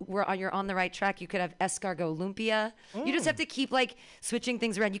you're on the right track. You could have escargot lumpia. You just have to keep switching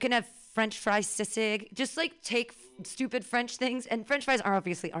things around. You can have French fries sisig. Just take stupid French things. And French fries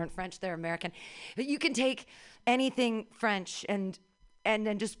obviously aren't French; they're American. But you can take anything French and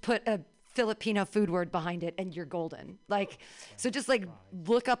then just put a Filipino food word behind it, and you're golden. So just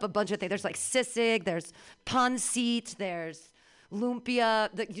look up a bunch of things. There's sisig. There's pancit. There's lumpia.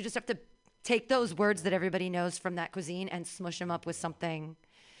 You just have to take those words that everybody knows from that cuisine and smush them up with something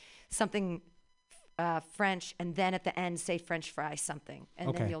French, and then at the end say French fry something,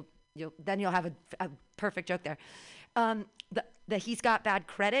 and then you'll have a perfect joke there. The he's got bad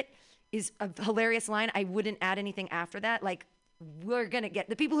credit is a hilarious line. I wouldn't add anything after that. We're gonna get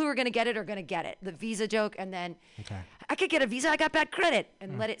the people who are gonna get it are gonna get it. The visa joke, and then I could get a visa. I got bad credit,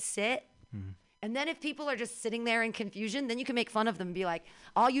 and let it sit. And then if people are just sitting there in confusion, then you can make fun of them and be like,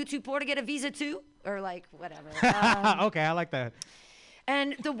 all you too poor to get a visa too? Or whatever. Okay, I like that.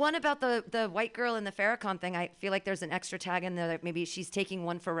 And the one about the white girl in the Farrakhan thing, I feel like there's an extra tag in there that maybe she's taking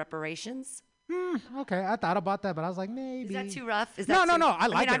one for reparations. Okay, I thought about that, but I was like, maybe. Is that too rough? No. I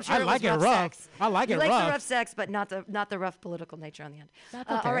like it. Sure I like it rough. Sex. I like it rough. You like the rough sex, but not the rough political nature on the end. That's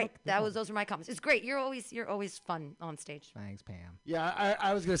okay. All right, those were my comments. It's great. You're always fun on stage. Thanks, Pam. Yeah,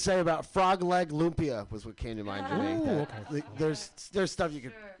 I was gonna say about frog leg lumpia was what came to mind for me. Ooh, okay. There's stuff you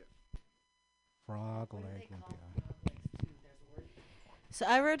could. Frog leg lumpia. So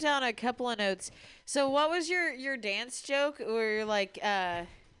I wrote down a couple of notes. So what was your dance joke? Or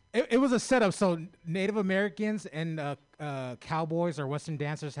It was a setup. So Native Americans and cowboys or Western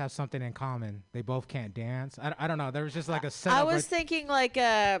dancers have something in common. They both can't dance. I don't know. There was just a setup. I was thinking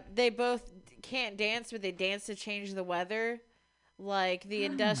they both can't dance, but they dance to change the weather. The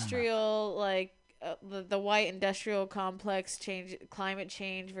industrial, the white industrial complex climate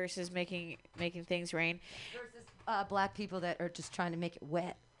change versus making things rain. Versus black people that are just trying to make it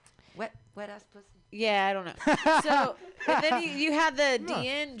wet ass pussy. Yeah, I don't know. So, and then you had the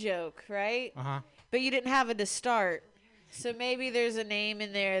DN joke, right? Uh-huh. But you didn't have it to start. So maybe there's a name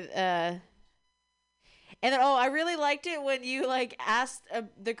in there. And then, I really liked it when you asked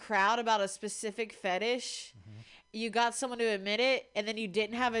the crowd about a specific fetish. Mm-hmm. You got someone to admit it, and then you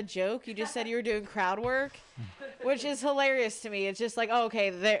didn't have a joke. You just said you were doing crowd work, which is hilarious to me. It's just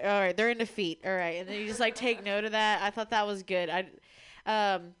okay, all right, they're into feet, all right, and then you just take note of that. I thought that was good.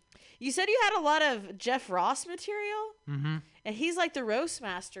 You said you had a lot of Jeff Ross material, and he's the roast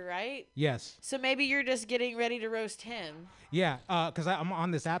master, right? Yes. So maybe you're just getting ready to roast him. Yeah, because I'm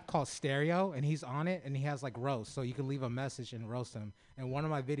on this app called Stereo, and he's on it, and he has roast, so you can leave a message and roast him. And one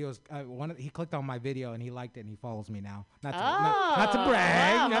of my videos, he clicked on my video and he liked it and he follows me now. Not to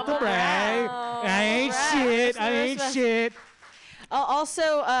brag, not to brag. I ain't shit.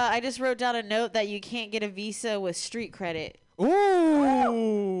 Also, I just wrote down a note that you can't get a visa with street credit.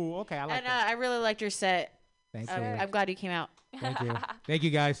 Ooh, okay, I like and, that. I really liked your set. Thank you. I'm glad you came out. Thank you. Thank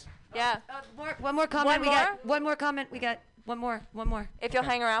you, guys. Yeah. One more comment. One more? One more comment. We got One more. If you'll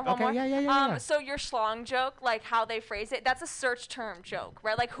hang around, one Okay, more. yeah. So your schlong joke, like how they phrase it, that's a search term joke,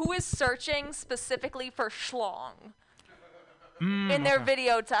 right? Like who is searching specifically for schlong in their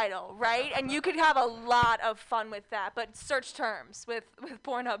video title, right? And you could have a lot of fun with that, but search terms with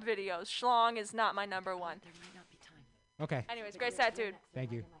Pornhub videos. Schlong is not my number one. Okay. Anyways, great set, dude.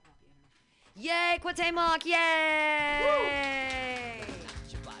 Thank you. Yay, Cuauhtemoc, yay!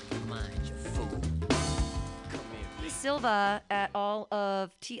 Silva at all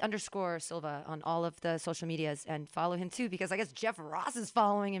of T_Silva on all of the social medias, and follow him too, because I guess Jeff Ross is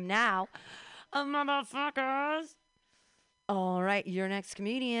following him now. Motherfuckers. All right, your next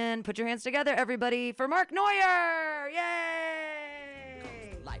comedian. Put your hands together, everybody, for Mark Neuer. Yay!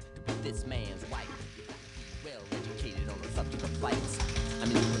 Life to be this man's wife. Well educated on the subject of fights. I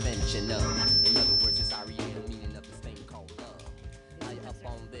mean the prevention of. In other words, it's REM meaning of this thing called love. Are you up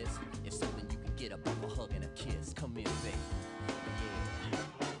on this? If so, then you can get up off a hug and a kiss. Come in, baby. Yeah.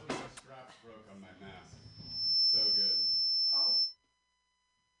 Straps broke on my mask. So good. Oh.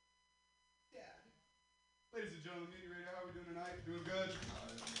 Dad. Ladies and gentlemen, MutinyRadio, how are we doing tonight? Doing good?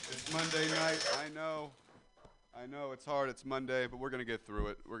 It's Monday night. I know it's hard. It's Monday, but we're gonna get through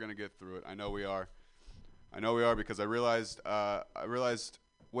it. I know we are. Because I realized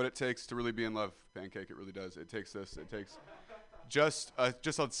what it takes to really be in love, Pancake. It really does. It takes this. It takes just a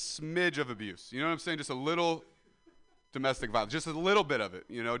smidge of abuse. You know what I'm saying? Just a little domestic violence. Just a little bit of it.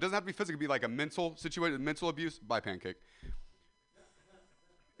 You know, it doesn't have to be physical. It can be like a mental situation, mental abuse. By Pancake.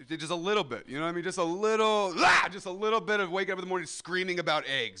 Just a little bit. You know what I mean? Just a little bit of waking up in the morning screaming about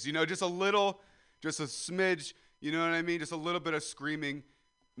eggs. You know, just a smidge. You know what I mean? Just a little bit of screaming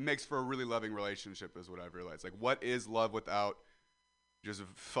makes for a really loving relationship, is what I've realized. Like, what is love without just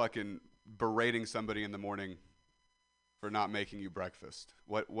fucking berating somebody in the morning for not making you breakfast?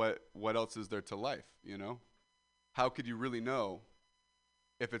 What else is there to life, you know? How could you really know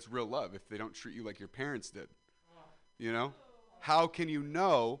if it's real love if they don't treat you like your parents did? You know? How can you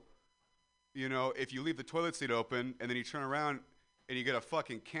know, if you leave the toilet seat open and then you turn around and you get a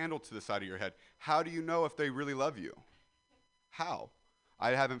fucking candle to the side of your head? How do you know if they really love you? How?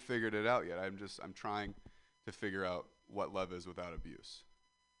 I haven't figured it out yet. I'm trying to figure out what love is without abuse.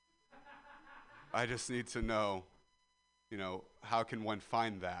 I just need to know, how can one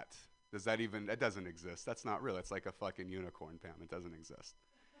find that? That doesn't exist. That's not real. It's like a fucking unicorn, Pam. It doesn't exist.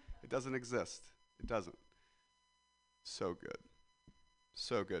 It doesn't exist. It doesn't. So good.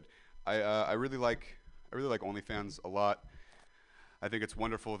 So good. I really like OnlyFans a lot. I think it's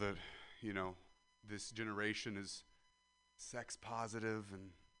wonderful that, this generation is sex positive and,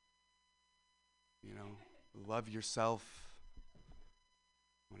 love yourself.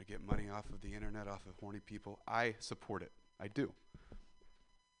 Want to get money off of the internet, off of horny people. I support it. I do.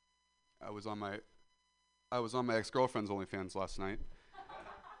 I was on my ex-girlfriend's OnlyFans last night,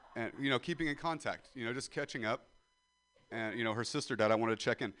 and keeping in contact. Just catching up. And her sister died. I wanted to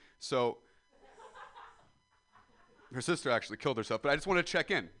check in. So her sister actually killed herself, but I just wanted to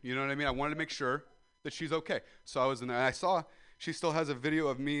check in. You know what I mean? I wanted to make sure that she's okay. So I was in there, and I saw she still has a video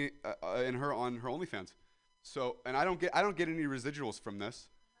of me and her on her OnlyFans. So, and I don't get any residuals from this.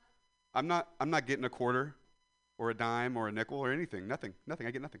 I'm not getting a quarter or a dime or a nickel or anything. Nothing.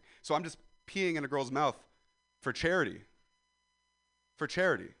 I get nothing. So I'm just peeing in a girl's mouth for charity.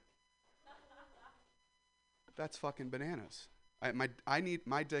 That's fucking bananas.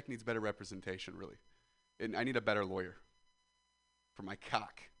 My dick needs better representation, really. And I need a better lawyer for my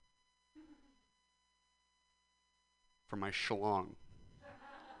cock. For my schlong.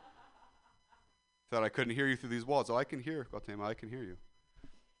 Thought I couldn't hear you through these walls. Oh, I can hear, Guatemala. I can hear you.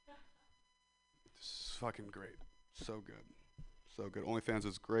 It's fucking great. So good. So good. OnlyFans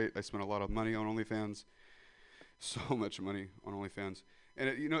is great. I spent a lot of money on OnlyFans. So much money on OnlyFans.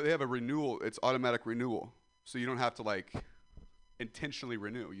 And they have a renewal. It's automatic renewal. So you don't have to intentionally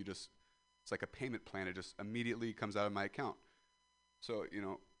renew. It's like a payment plan. It just immediately comes out of my account. So,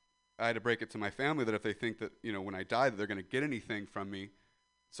 I had to break it to my family that if they think that, when I die that they're going to get anything from me,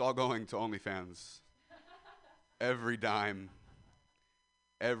 it's all going to OnlyFans. Every dime,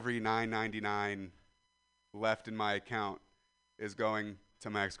 every $9.99 left in my account is going to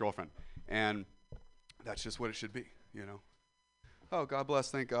my ex-girlfriend. And that's just what it should be, Oh, God bless,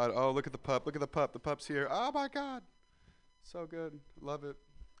 thank God. Oh, look at the pup. The pup's here. Oh, my God. So good. Love it.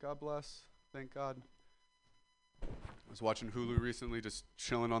 God bless. Thank God. I was watching Hulu recently, just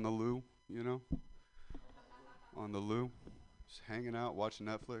chilling on the loo, On the loo. Just hanging out, watching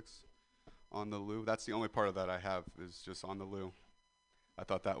Netflix. On the loo. That's the only part of that I have, is just on the loo. I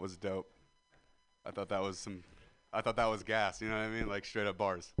thought that was dope. I thought that was gas, you know what I mean? Like straight up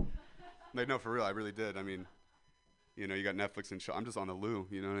bars. No, for real, I really did. I mean, You know, you got Netflix and chill. I'm just on the loo.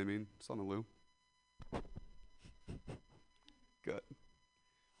 You know what I mean? Just on the loo. Good.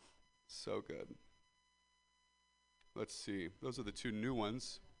 So good. Let's see. Those are the two new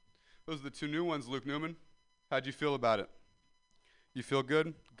ones. Luke Newman. How'd you feel about it? You feel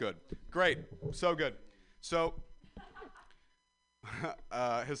good? Good. Great. So good. So,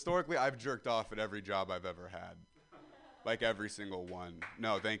 historically, I've jerked off at every job I've ever had. Like every single one.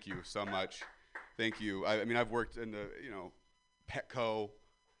 No, thank you so much. Thank you. I mean, I've worked in the, Petco.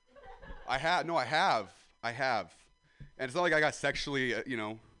 I have. And it's not like I got sexually,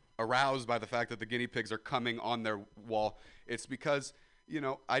 aroused by the fact that the guinea pigs are coming on their wall. It's because,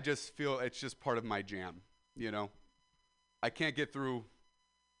 I just feel it's just part of my jam, I can't get through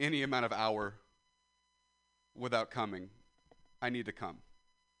any amount of hour without coming. I need to come.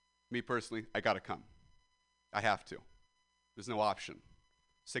 Me personally, I gotta come. I have to. There's no option.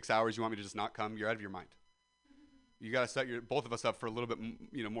 6 hours, you want me to just not come? You're out of your mind. You gotta set both of us up for a little bit,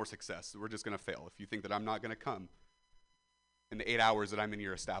 more success. We're just gonna fail if you think that I'm not gonna come in the 8 hours that I'm in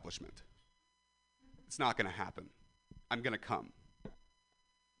your establishment. It's not gonna happen. I'm gonna come.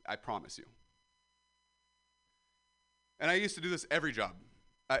 I promise you. And I used to do this every job.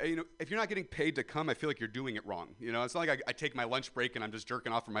 If you're not getting paid to come, I feel like you're doing it wrong. It's not like I take my lunch break and I'm just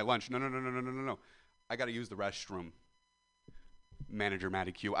jerking off for my lunch. No. I got to use the restroom. Manager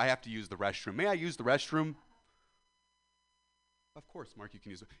Matty Q, I have to use the restroom. May I use the restroom? Of course, Mark, you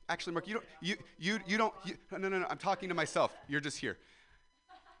can use it. Actually, Mark, no, I'm talking to myself. You're just here.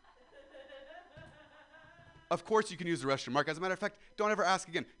 Of course you can use the restroom, Mark. As a matter of fact, don't ever ask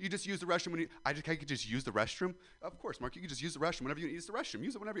again. You just use the restroom when I could just use the restroom? Of course, Mark, you can just use the restroom whenever you use the restroom.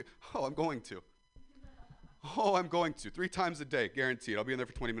 Use it whenever you, I'm going to. 3 times a day, guaranteed. I'll be in there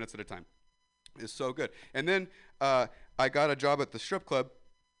for 20 minutes at a time. It's so good. And then I got a job at the strip club,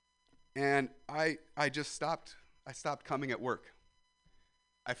 and I just stopped. I stopped coming at work.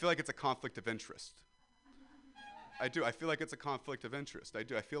 I feel like it's a conflict of interest. I do. I feel like it's a conflict of interest. I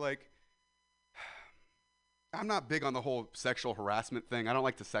do. I feel like I'm not big on the whole sexual harassment thing. I don't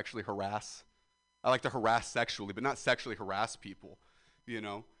like to sexually harass. I like to harass sexually, but not sexually harass people,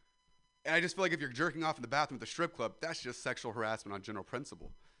 And I just feel like if you're jerking off in the bathroom at the strip club, that's just sexual harassment on general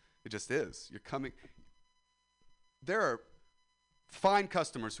principle. It just is. You're coming. There are fine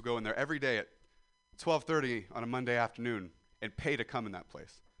customers who go in there every day at 12:30 on a Monday afternoon and pay to come in that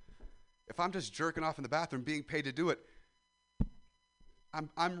place. If I'm just jerking off in the bathroom, being paid to do it,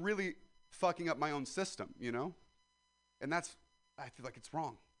 I'm really fucking up my own system, And I feel like it's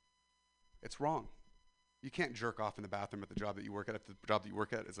wrong. It's wrong. You can't jerk off in the bathroom at the job that you work at. If the job that you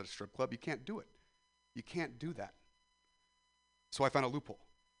work at is at a strip club, you can't do it. You can't do that. So I found a loophole,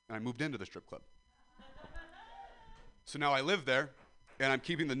 and I moved into the strip club. So now I live there, and I'm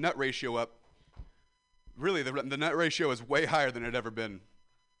keeping the nut ratio up. Really, the nut ratio is way higher than it had ever been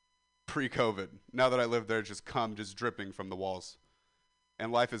pre-COVID. Now that I live there, it's just cum just dripping from the walls.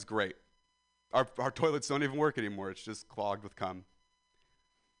 And life is great. Our toilets don't even work anymore. It's just clogged with cum.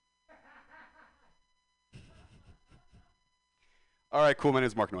 All right, cool. My name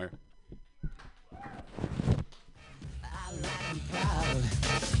is Mark Neuer.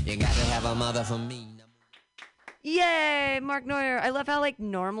 You got to have a mother for me. Yay, Mark Neuer. I love how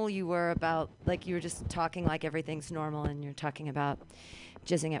normal you were about you were just talking like everything's normal and you're talking about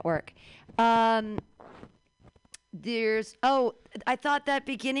jizzing at work. I thought that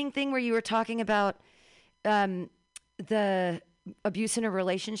beginning thing where you were talking about the abuse in a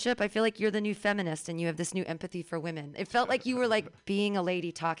relationship, I feel like you're the new feminist and you have this new empathy for women. It felt like you were being a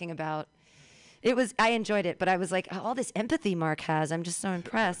lady talking about I enjoyed it, but I was like, all this empathy Mark has, I'm just so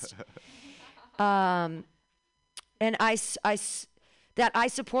impressed. And I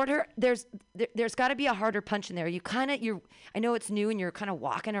support her. There's got to be a harder punch in there. I know it's new and you're kind of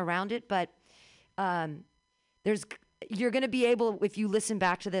walking around it, but you're going to be able, if you listen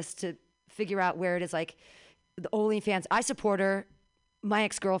back to this, to figure out where it is the OnlyFans. I support her, my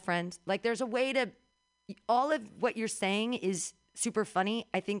ex-girlfriend. There's a way to, all of what you're saying is super funny.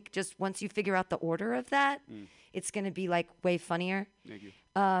 I think just once you figure out the order of that, it's going to be way funnier. Thank you.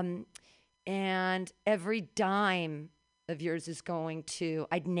 And every dime of yours is going to,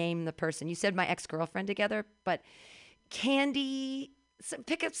 I'd name the person. You said my ex-girlfriend together, but Candy,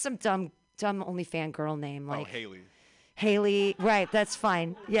 pick up some dumb OnlyFans girl name. Haley. Haley, right, that's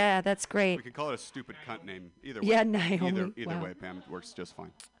fine. Yeah, that's great. We could call it a stupid cunt name. Either way. Yeah, Naomi. Either way, Pam, works just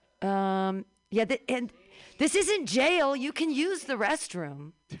fine. And this isn't jail. You can use the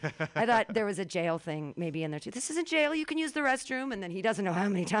restroom. I thought there was a jail thing maybe in there too. This isn't jail. You can use the restroom. And then he doesn't know how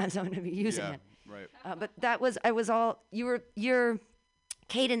many times I'm going to be using it. Right. But I was all, your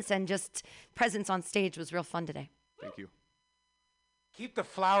cadence and just presence on stage was real fun today. Thank you. Keep the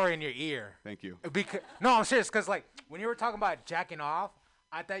flower in your ear. Thank you. No, I'm serious, because, like, when you were talking about jacking off,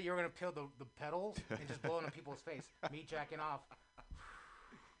 I thought you were going to peel the petals and just blow it on people's face. Me jacking off.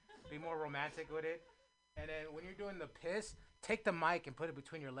 Be more romantic with it. And then when you're doing the piss, take the mic and put it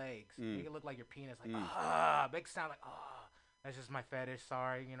between your legs. Make it look like your penis. Like, big sound like, that's just my fetish.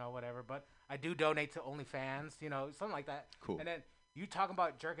 Sorry, whatever. But I do donate to OnlyFans, something like that. Cool. And then you talking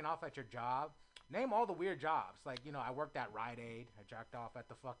about jerking off at your job. Name all the weird jobs. Like, I worked at Rite Aid. I jacked off at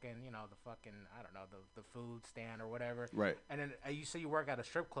the fucking, I don't know, the food stand or whatever. Right. And then you say you work at a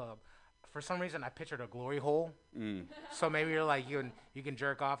strip club. For some reason, I pictured a glory hole. So maybe you're like, you can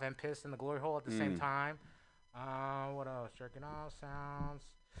jerk off and piss in the glory hole at the same time. What else? Jerking off sounds.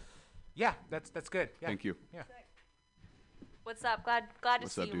 Yeah, that's good. Yeah. Thank you. Yeah. What's up? Glad to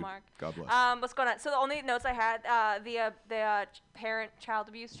What's see up, you, dude? Mark. God bless. What's going on? So the only notes I had, the parent-child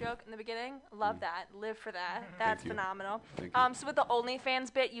abuse joke in the beginning. Love that. Live for that. That's phenomenal. Thank you. So with the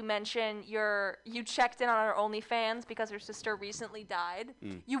OnlyFans bit, you mentioned you checked in on our OnlyFans because her sister recently died.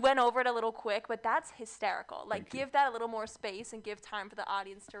 You went over it a little quick, but that's hysterical. Like, give that a little more space and give time for the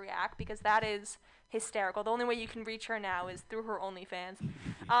audience to react because that is hysterical. The only way you can reach her now is through her OnlyFans.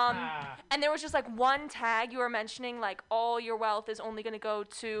 And there was just like one tag you were mentioning, like all your wealth is only going to go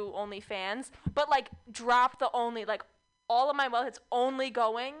to OnlyFans, but like drop the only, like all of my wealth, it's only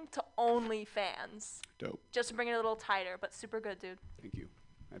going to OnlyFans. Dope. Just to bring it a little tighter, but super good, dude. Thank you.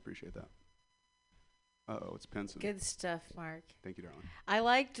 I appreciate that. Uh-oh, it's pensive. Good stuff, Mark. Thank you, darling. I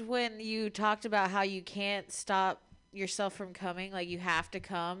liked when you talked about how you can't stop yourself from coming, like you have to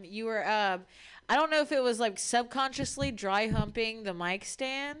come. You were I don't know if it was like subconsciously dry humping the mic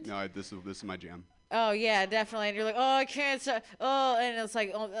stand. No, this is my jam. Oh yeah, definitely. And you're like, oh, I can't stop. Oh, and it's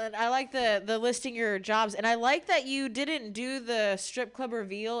like, oh, and I like the listing your jobs, and I like that you didn't do the strip club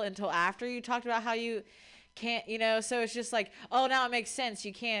reveal until after you talked about how you can't, so it's just like, oh, now it makes sense.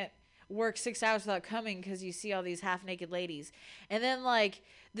 You can't work 6 hours without coming because you see all these half naked ladies, and then like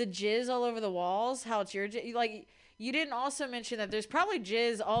the jizz all over the walls. How it's your like. You didn't also mention that there's probably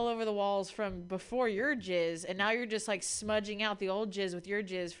jizz all over the walls from before your jizz, and now you're just like smudging out the old jizz with your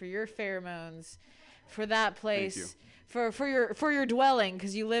jizz for your pheromones, for that place, for your dwelling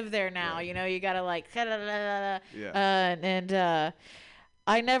because you live there now. You gotta like and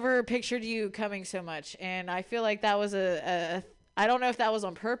I never pictured you coming so much, and I feel like that was a I don't know if that was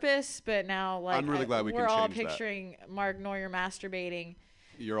on purpose, but now like I'm really glad we're all picturing Mark Neuer masturbating.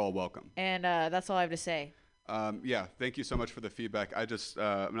 You're all welcome. And that's all I have to say. Yeah, thank you so much for the feedback. I'm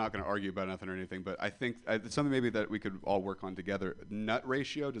not going to argue about nothing or anything, but I think it's something maybe that we could all work on together. Nut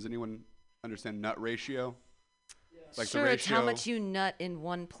ratio. Does anyone understand nut ratio? Like sure, it's how much you nut in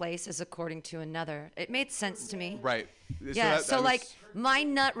one place is according to another. It made sense to me. Right. Yeah, so like my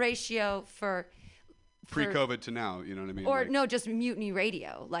nut ratio for pre-COVID to now, you know what I mean? Or like, no, just Mutiny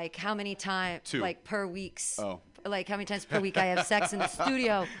Radio. Like how many times, like per week's. Oh. Like how many times per week I have sex in the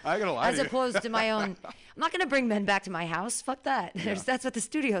studio, I gotta lie as to you. opposed to my own. I'm not gonna bring men back to my house. Fuck that. Yeah. That's what the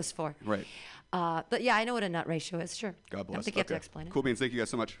studio's for. Right. But yeah, I know what a nut ratio is. Sure. God bless. I don't think you have to explain it. Cool beans. Thank you guys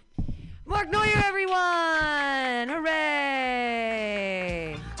so much. Mark Neuer, everyone!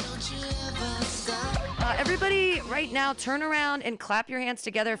 Hooray! Everybody, right now, turn around and clap your hands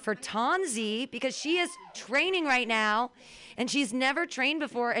together for Tanzi because she is training right now, and she's never trained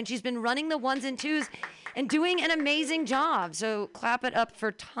before, and she's been running the ones and twos and doing an amazing job. So clap it up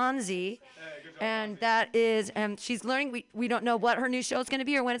for Tanzi. And that is, she's learning. We don't know what her new show is going to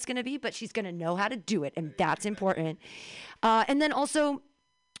be or when it's going to be, but she's going to know how to do it, and that's important. And then also,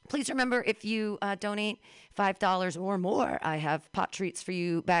 please remember, if you donate $5 or more, I have pot treats for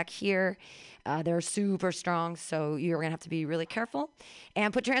you back here. They're super strong, so you're going to have to be really careful.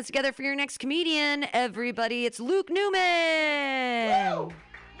 And put your hands together for your next comedian, everybody. It's Luke Newman. Woo!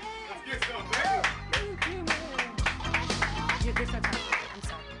 Let's get some, baby. Luke Newman. There's no time. I'm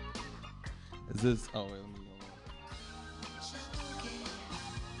sorry. Is this? Oh, wait, let me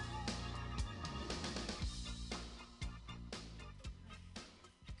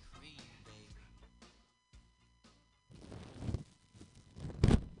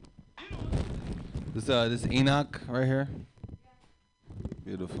go. This Enoch right here.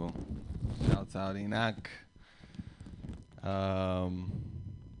 Beautiful. Shouts out Enoch. I'm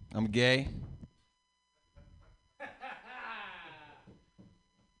gay.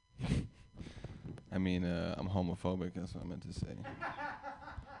 I mean, I'm homophobic. That's what I meant to say.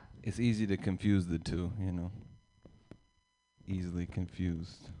 It's easy to confuse the two, you know. Easily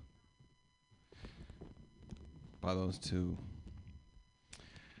confused by those two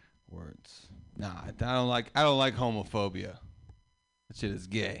words. Nah, I don't like homophobia. That shit is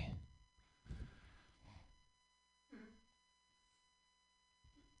gay.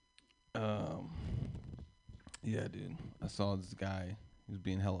 Yeah, dude. I saw this guy. He was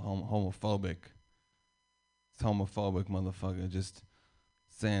being hella homophobic. This homophobic motherfucker just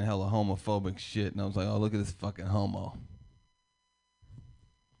saying hella homophobic shit. And I was like, oh, look at this fucking homo.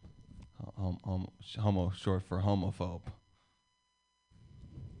 Homo short for homophobe.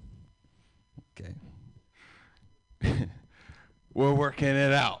 Okay. We're working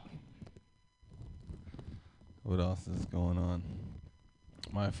it out. What else is going on?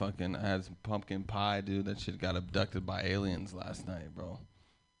 I had some pumpkin pie, dude. That shit got abducted by aliens last night, bro.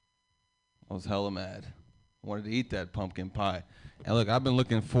 I was hella mad. I wanted to eat that pumpkin pie. And look, I've been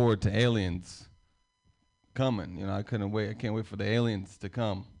looking forward to aliens coming. You know, I couldn't wait. I can't wait for the aliens to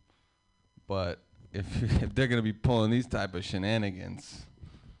come. But if they're gonna be pulling these type of shenanigans,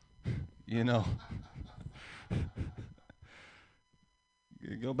 you know,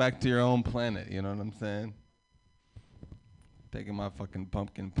 go back to your own planet. You know what I'm saying? Taking my fucking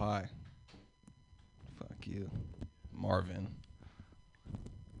pumpkin pie. Fuck you, Marvin.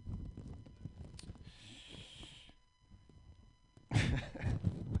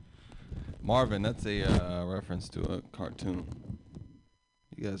 Marvin, that's a reference to a cartoon.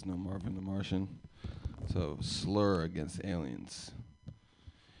 You guys know Marvin the Martian? It's a slur against aliens.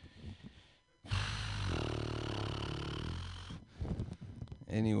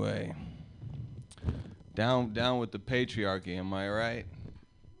 Anyway, down with the patriarchy, am I right?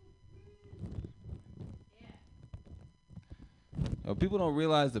 People don't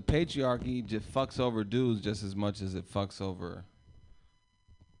realize the patriarchy just fucks over dudes just as much as it fucks over,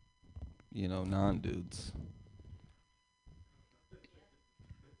 you know, non-dudes.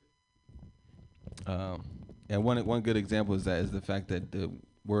 And one good example is the fact that the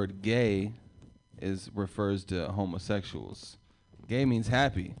word gay refers to homosexuals. Gay means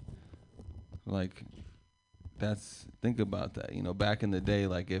happy. Like, think about that. You know, back in the day,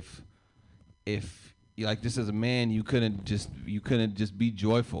 like if like just as a man, you couldn't just be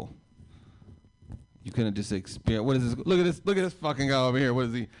joyful. You couldn't just experience. What is this? Look at this fucking guy over here. What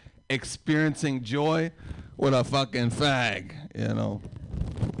is he experiencing joy? What a fucking fag, you know.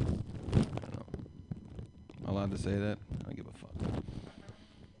 Am I allowed to say that? I don't give a fuck.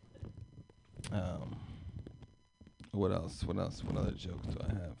 What else? What other jokes do I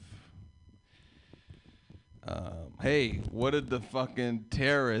have? Hey, what did the fucking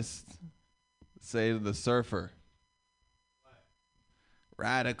terrorist say to the surfer? What?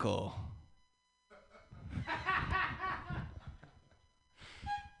 Radical.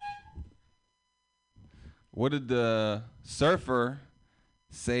 What did the surfer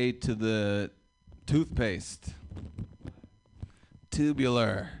say to the toothpaste?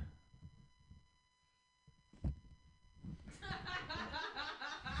 Tubular.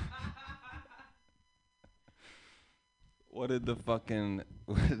 What did the fucking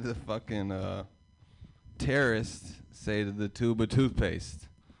terrorist say to the tube of toothpaste?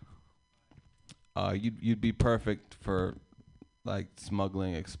 You'd be perfect for like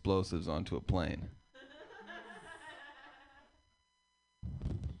smuggling explosives onto a plane.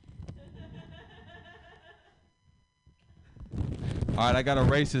 All right, I got a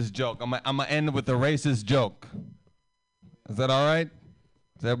racist joke. I'm gonna end with a racist joke. Is that all right?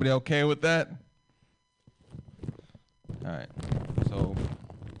 Is everybody okay with that? All right. So,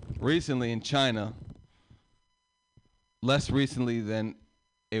 recently in China, less recently than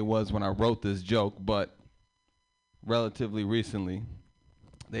it was when I wrote this joke, but relatively recently,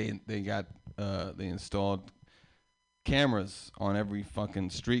 they installed cameras on every fucking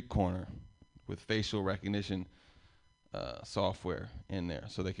street corner with facial recognition software in there,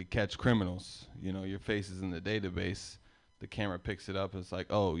 so they could catch criminals. You know, your face is in the database. The camera picks it up. It's like,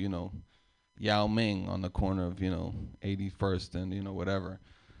 oh, you know, Yao Ming on the corner of, 81st and, whatever.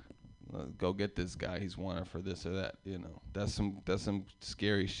 Go get this guy. He's wanted for this or that, That's some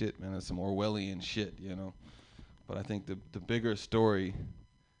scary shit, man. That's some Orwellian shit, But I think the bigger story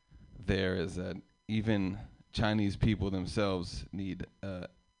there is that even Chinese people themselves need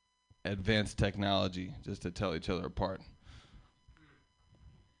advanced technology just to tell each other apart.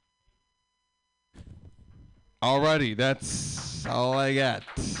 Alrighty, that's all I got.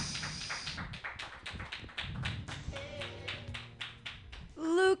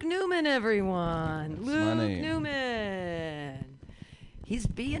 Luke Newman, everyone. That's my Luke name. Newman. He's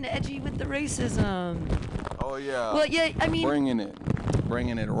being edgy with the racism. Oh yeah. Well, yeah, I mean, bringing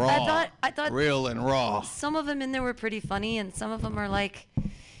it raw. I thought real and raw. Some of them in there were pretty funny, and some of them are like,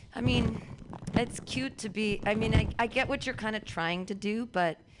 I mean, it's cute to be. I mean, I get what you're kind of trying to do,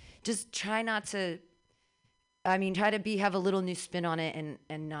 but just try not to. I mean, try to have a little new spin on it,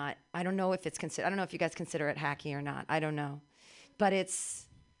 and not. I don't know if it's I don't know if you guys consider it hacky or not. I don't know, but it's.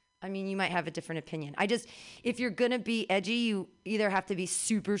 I mean, you might have a different opinion. If you're going to be edgy, you either have to be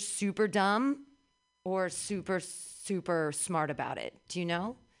super, super dumb or super, super smart about it. Do you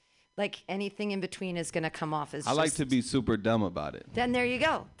know? Like anything in between is going to come off as I like to be super dumb about it. Then there you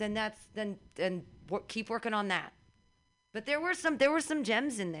go. Then keep working on that. But there were some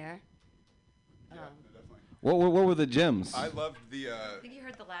gems in there. What were the gems? I loved the. I think you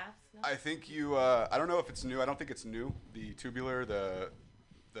heard the laughs. No? I think you. I don't know if it's new. I don't think it's new. The tubular, the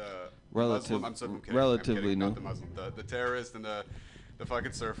Muslim. I'm kidding. Relatively Not new. the Muslim. The terrorist and the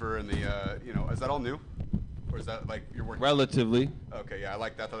fucking surfer and the is that all new? Or is that like you're working? Relatively. Okay, yeah, I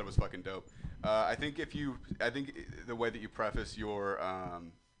like that. I thought it was fucking dope. I think the way that you preface your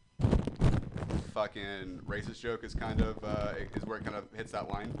fucking racist joke is kind of is where it kind of hits that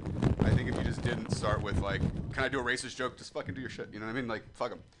line. I think if you just didn't start with like, can I do a racist joke? Just fucking do your shit. You know what I mean? Like,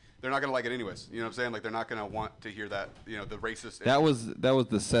 fuck them. They're not gonna like it anyways. You know what I'm saying? Like, they're not gonna want to hear that. You know, the racist. That was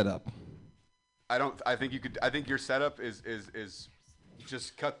the setup. I think you could. I think your setup is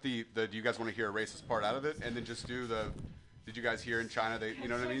just cut the do you guys want to hear a racist part out of it, and then just do the did you guys hear in China they, you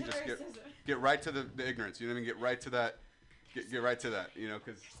know what I mean? Just get right to the ignorance. You know what I mean? Get right to that. Get right to that. You know,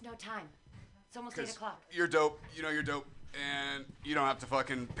 because there's no time. It's almost 8 o'clock. You're dope. You know you're dope, and you don't have to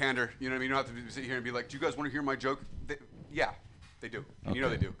fucking pander. You know what I mean? You don't have to sit here and be like, do you guys want to hear my joke? Yeah, they do. And you know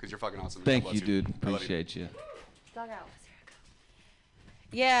they do because you're fucking awesome. Thank you, dude. Appreciate you. Dog out.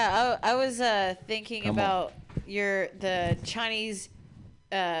 Yeah, I was thinking about the Chinese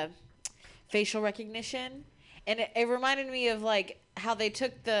facial recognition, and it reminded me of like how they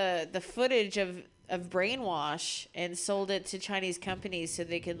took the footage of Brainwash and sold it to Chinese companies so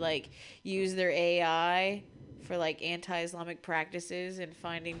they could like use their AI for like anti-Islamic practices and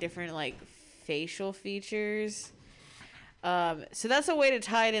finding different like facial features. So that's a way to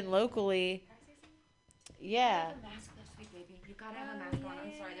tie it in locally. Yeah. You gotta have a mask on.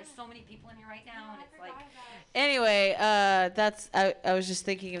 I'm sorry. There's so many people in here right now, and it's like. Anyway, that's I was just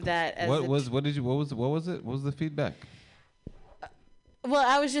thinking of that. As What was it? What was the feedback? Well,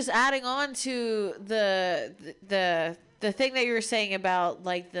 I was just adding on to the thing that you were saying about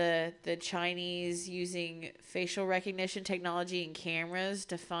like the Chinese using facial recognition technology and cameras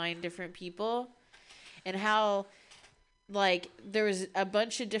to find different people, and how like there was a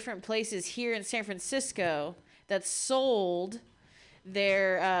bunch of different places here in San Francisco that sold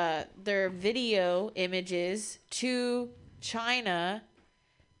their video images to China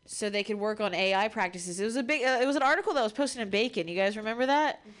so they could work on AI practices. It was it was an article that was posted in Bacon. You guys remember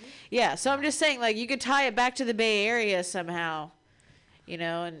that? Mm-hmm. Yeah. So I'm just saying, like, you could tie it back to the Bay Area somehow, you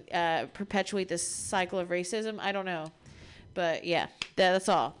know, and perpetuate this cycle of racism. I don't know, but yeah, that's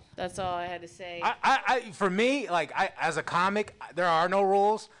all. That's all I had to say. For me, like, as a comic, there are no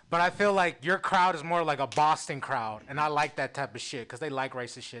rules, but I feel like your crowd is more like a Boston crowd, and I like that type of shit because they like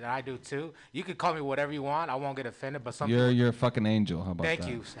racist shit, and I do too. You can call me whatever you want. I won't get offended, but some You're a fucking angel. How about that?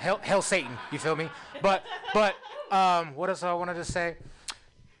 Thank you. Hell Satan. You feel me? But what else I wanted to say?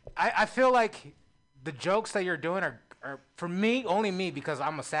 I feel like the jokes that you're doing are for me, only me, because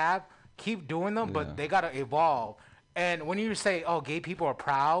I'm a sab. Keep doing them, but they gotta evolve. And when you say, "Oh, gay people are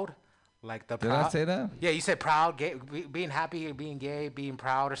proud," like the Did I say that? Yeah, you said proud, gay, being happy, being gay, being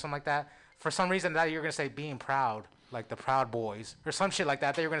proud, or something like that. For some reason, that you're gonna say being proud, like the Proud Boys, or some shit like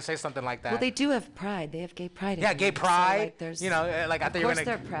that. That you're gonna say something like that. Well, they do have pride. They have gay pride. Yeah, gay pride. So, like, there's, you know, like I think you're gonna. Of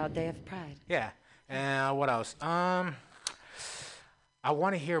course, they're proud. They have pride. Yeah. And what else? I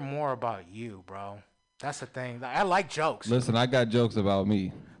want to hear more about you, bro. That's the thing. I like jokes. Listen, I got jokes about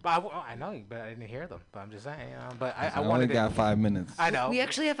me. But I know, but I didn't hear them. But I'm just saying. But I only got 5 minutes. I know. We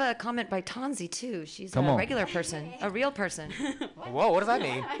actually have a comment by Tonzi too. She's Come a on. regular person, a real person. Whoa, what does that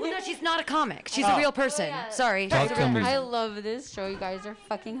mean? Well, no, she's not a comic. She's a real person. Oh, yeah. Sorry. Talk she's a to real me. person. I love this show. You guys are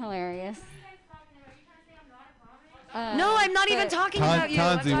fucking hilarious. No, I'm not even talking about you.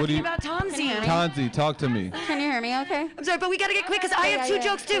 I'm Tonzi, what do talking you? about Tonzi. Tonzi, talk to me. Can you hear me okay? I'm sorry, but we gotta get quick because I have two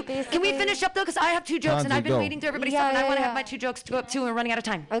jokes too. Can we finish up though? Because I have two jokes and Tonzi, I've been go. waiting through everybody's stuff and I want to have my two jokes to go up too and we're running out of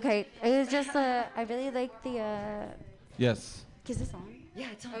time. Okay, it was just I really like the Yes, is this on? Yeah,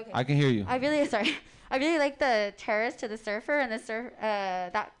 it's on. Okay. I can hear you. I really like the terrorist to the surfer, and the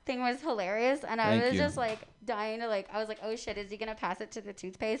that thing was hilarious, and I Thank was you. just like dying to I was like, oh shit, is he gonna pass it to the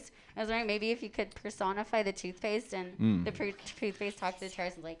toothpaste? I was wondering maybe if you could personify the toothpaste, and the toothpaste talks to the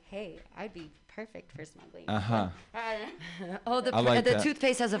terrorist and like, hey, I'd be perfect for smuggling. Oh, I like the that.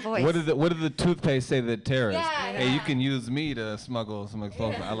 toothpaste has a voice. What did the toothpaste say to the terrorist? Yeah, Hey, yeah. you can use me to smuggle some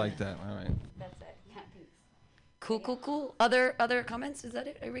explosives. I like that. All right. That's it. Yeah, thanks. Cool. Other comments? Is that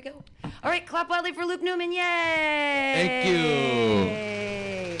it? Here we go. All right, clap wildly for Luke Newman. Yay! Thank you.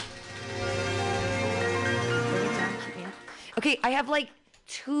 Okay, I have like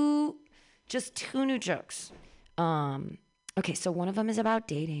two new jokes. Okay, so one of them is about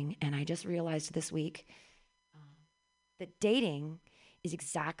dating, and I just realized this week that dating is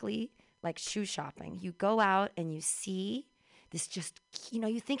exactly like shoe shopping. You go out and you see this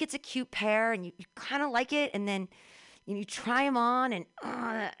you think it's a cute pair, and you kind of like it, and then you try them on, and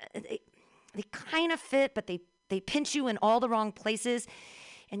they kind of fit, but they pinch you in all the wrong places,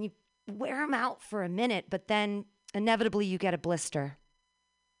 and you wear them out for a minute, but then inevitably you get a blister.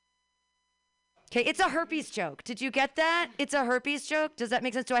 Okay, it's a herpes joke. Did you get that? It's a herpes joke. Does that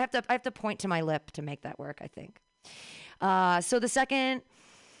make sense? I have to point to my lip to make that work, I think. So the second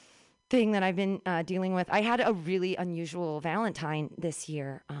thing that I've been dealing with, I had a really unusual Valentine this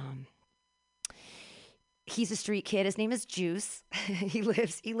year. He's a street kid. His name is Juice. He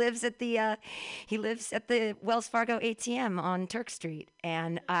lives at the Wells Fargo ATM on Turk Street.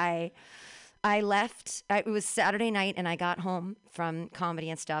 And I left. It was Saturday night, and I got home from comedy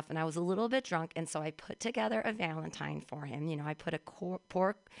and stuff, and I was a little bit drunk, and so I put together a Valentine for him. I put a cold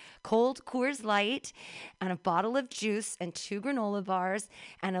Coors Light and a bottle of juice and 2 granola bars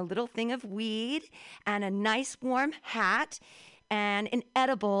and a little thing of weed and a nice warm hat and an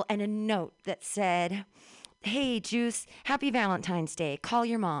edible and a note that said, "Hey, Juice, happy Valentine's Day. Call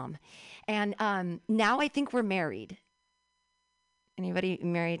your mom." And now I think we're married. Anybody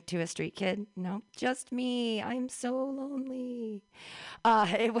married to a street kid? No, just me. I'm so lonely.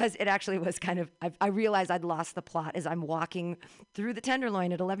 It actually was kind of, I realized I'd lost the plot as I'm walking through the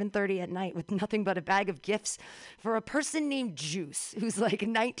Tenderloin at 11:30 at night with nothing but a bag of gifts for a person named Juice, who's like a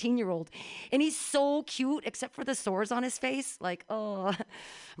 19-year-old. And he's so cute, except for the sores on his face. Like, oh,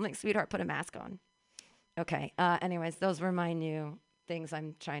 I'm like, sweetheart, put a mask on. Okay. Anyways, those were my new things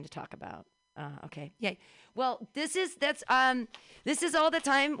I'm trying to talk about. Okay. Yay. Well, this is all the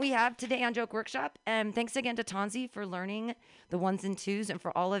time we have today on Joke Workshop. Thanks again to Tonzi for learning the 1s and 2s, and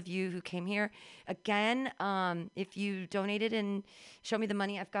for all of you who came here. Again, if you donated and show me the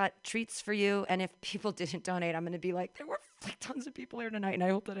money, I've got treats for you. And if people didn't donate, I'm going to be like, there were tons of people here tonight, and I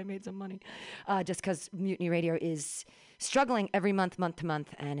hope that I made some money. Just because Mutiny Radio is struggling every month to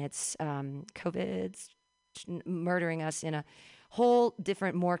month, and it's COVID's murdering us in a whole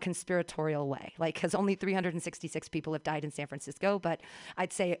different, more conspiratorial way. Like, because only 366 people have died in San Francisco, but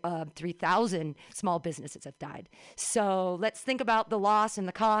I'd say 3,000 small businesses have died. So let's think about the loss and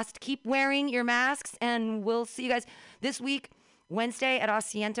the cost. Keep wearing your masks, and we'll see you guys this week, Wednesday at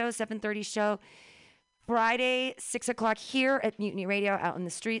Asiento, 7:30 show. Friday, 6 o'clock here at Mutiny Radio out in the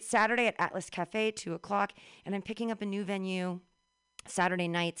street. Saturday at Atlas Cafe, 2 o'clock. And I'm picking up a new venue Saturday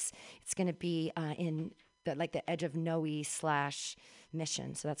nights. It's going to be in the edge of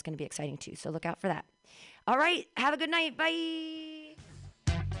Noe/Mission. So that's going to be exciting too. So look out for that. All right. Have a good night. Bye.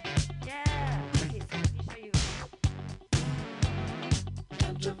 Yeah. Okay, so let me show you.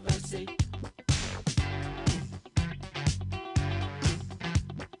 Controversy.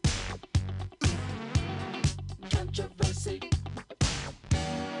 Controversy. Do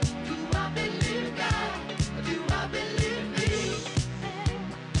I believe God? Do I believe me?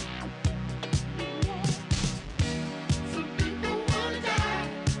 Some people wanna die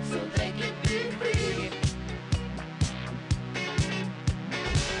so they can be free.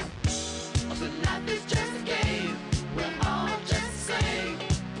 So life is just a game. We're all just the same.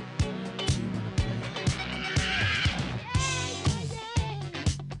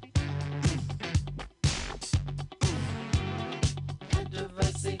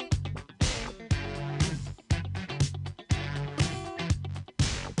 Controversy.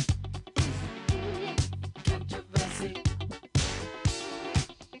 Controversy.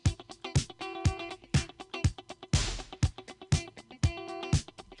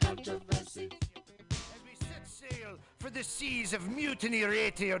 Controversy. As we set sail for the seas of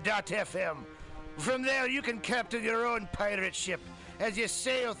MutinyRadio.fm. From there, you can captain your own pirate ship as you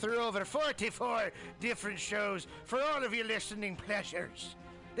sail through over 44 different shows for all of your listening pleasures.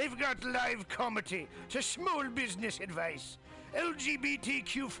 They've got live comedy to small business advice,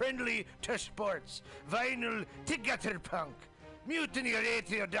 LGBTQ friendly to sports, vinyl to gutter punk.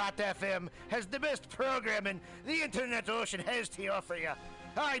 MutinyRadio.fm has the best programming the internet ocean has to offer you.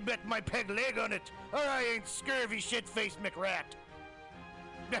 I bet my peg leg on it, or I ain't scurvy shit-faced McRat.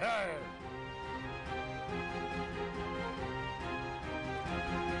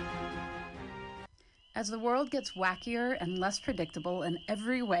 As the world gets wackier and less predictable in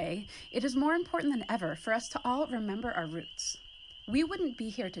every way, it is more important than ever for us to all remember our roots. We wouldn't be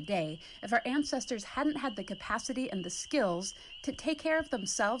here today if our ancestors hadn't had the capacity and the skills to take care of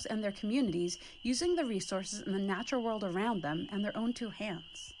themselves and their communities using the resources in the natural world around them and their own two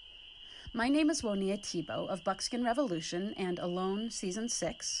hands. My name is Wonia Tebow of Buckskin Revolution and Alone Season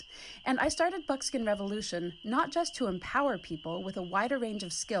 6, and I started Buckskin Revolution not just to empower people with a wider range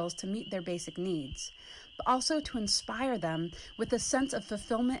of skills to meet their basic needs, but also to inspire them with a sense of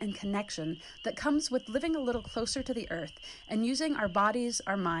fulfillment and connection that comes with living a little closer to the earth and using our bodies,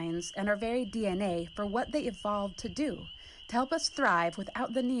 our minds, and our very DNA for what they evolved to do, to help us thrive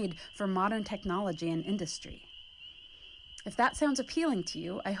without the need for modern technology and industry. If that sounds appealing to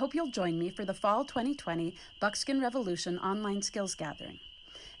you, I hope you'll join me for the Fall 2020 Buckskin Revolution Online Skills Gathering,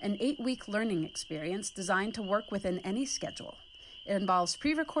 an 8-week learning experience designed to work within any schedule. It involves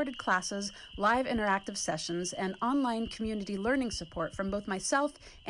pre-recorded classes, live interactive sessions, and online community learning support from both myself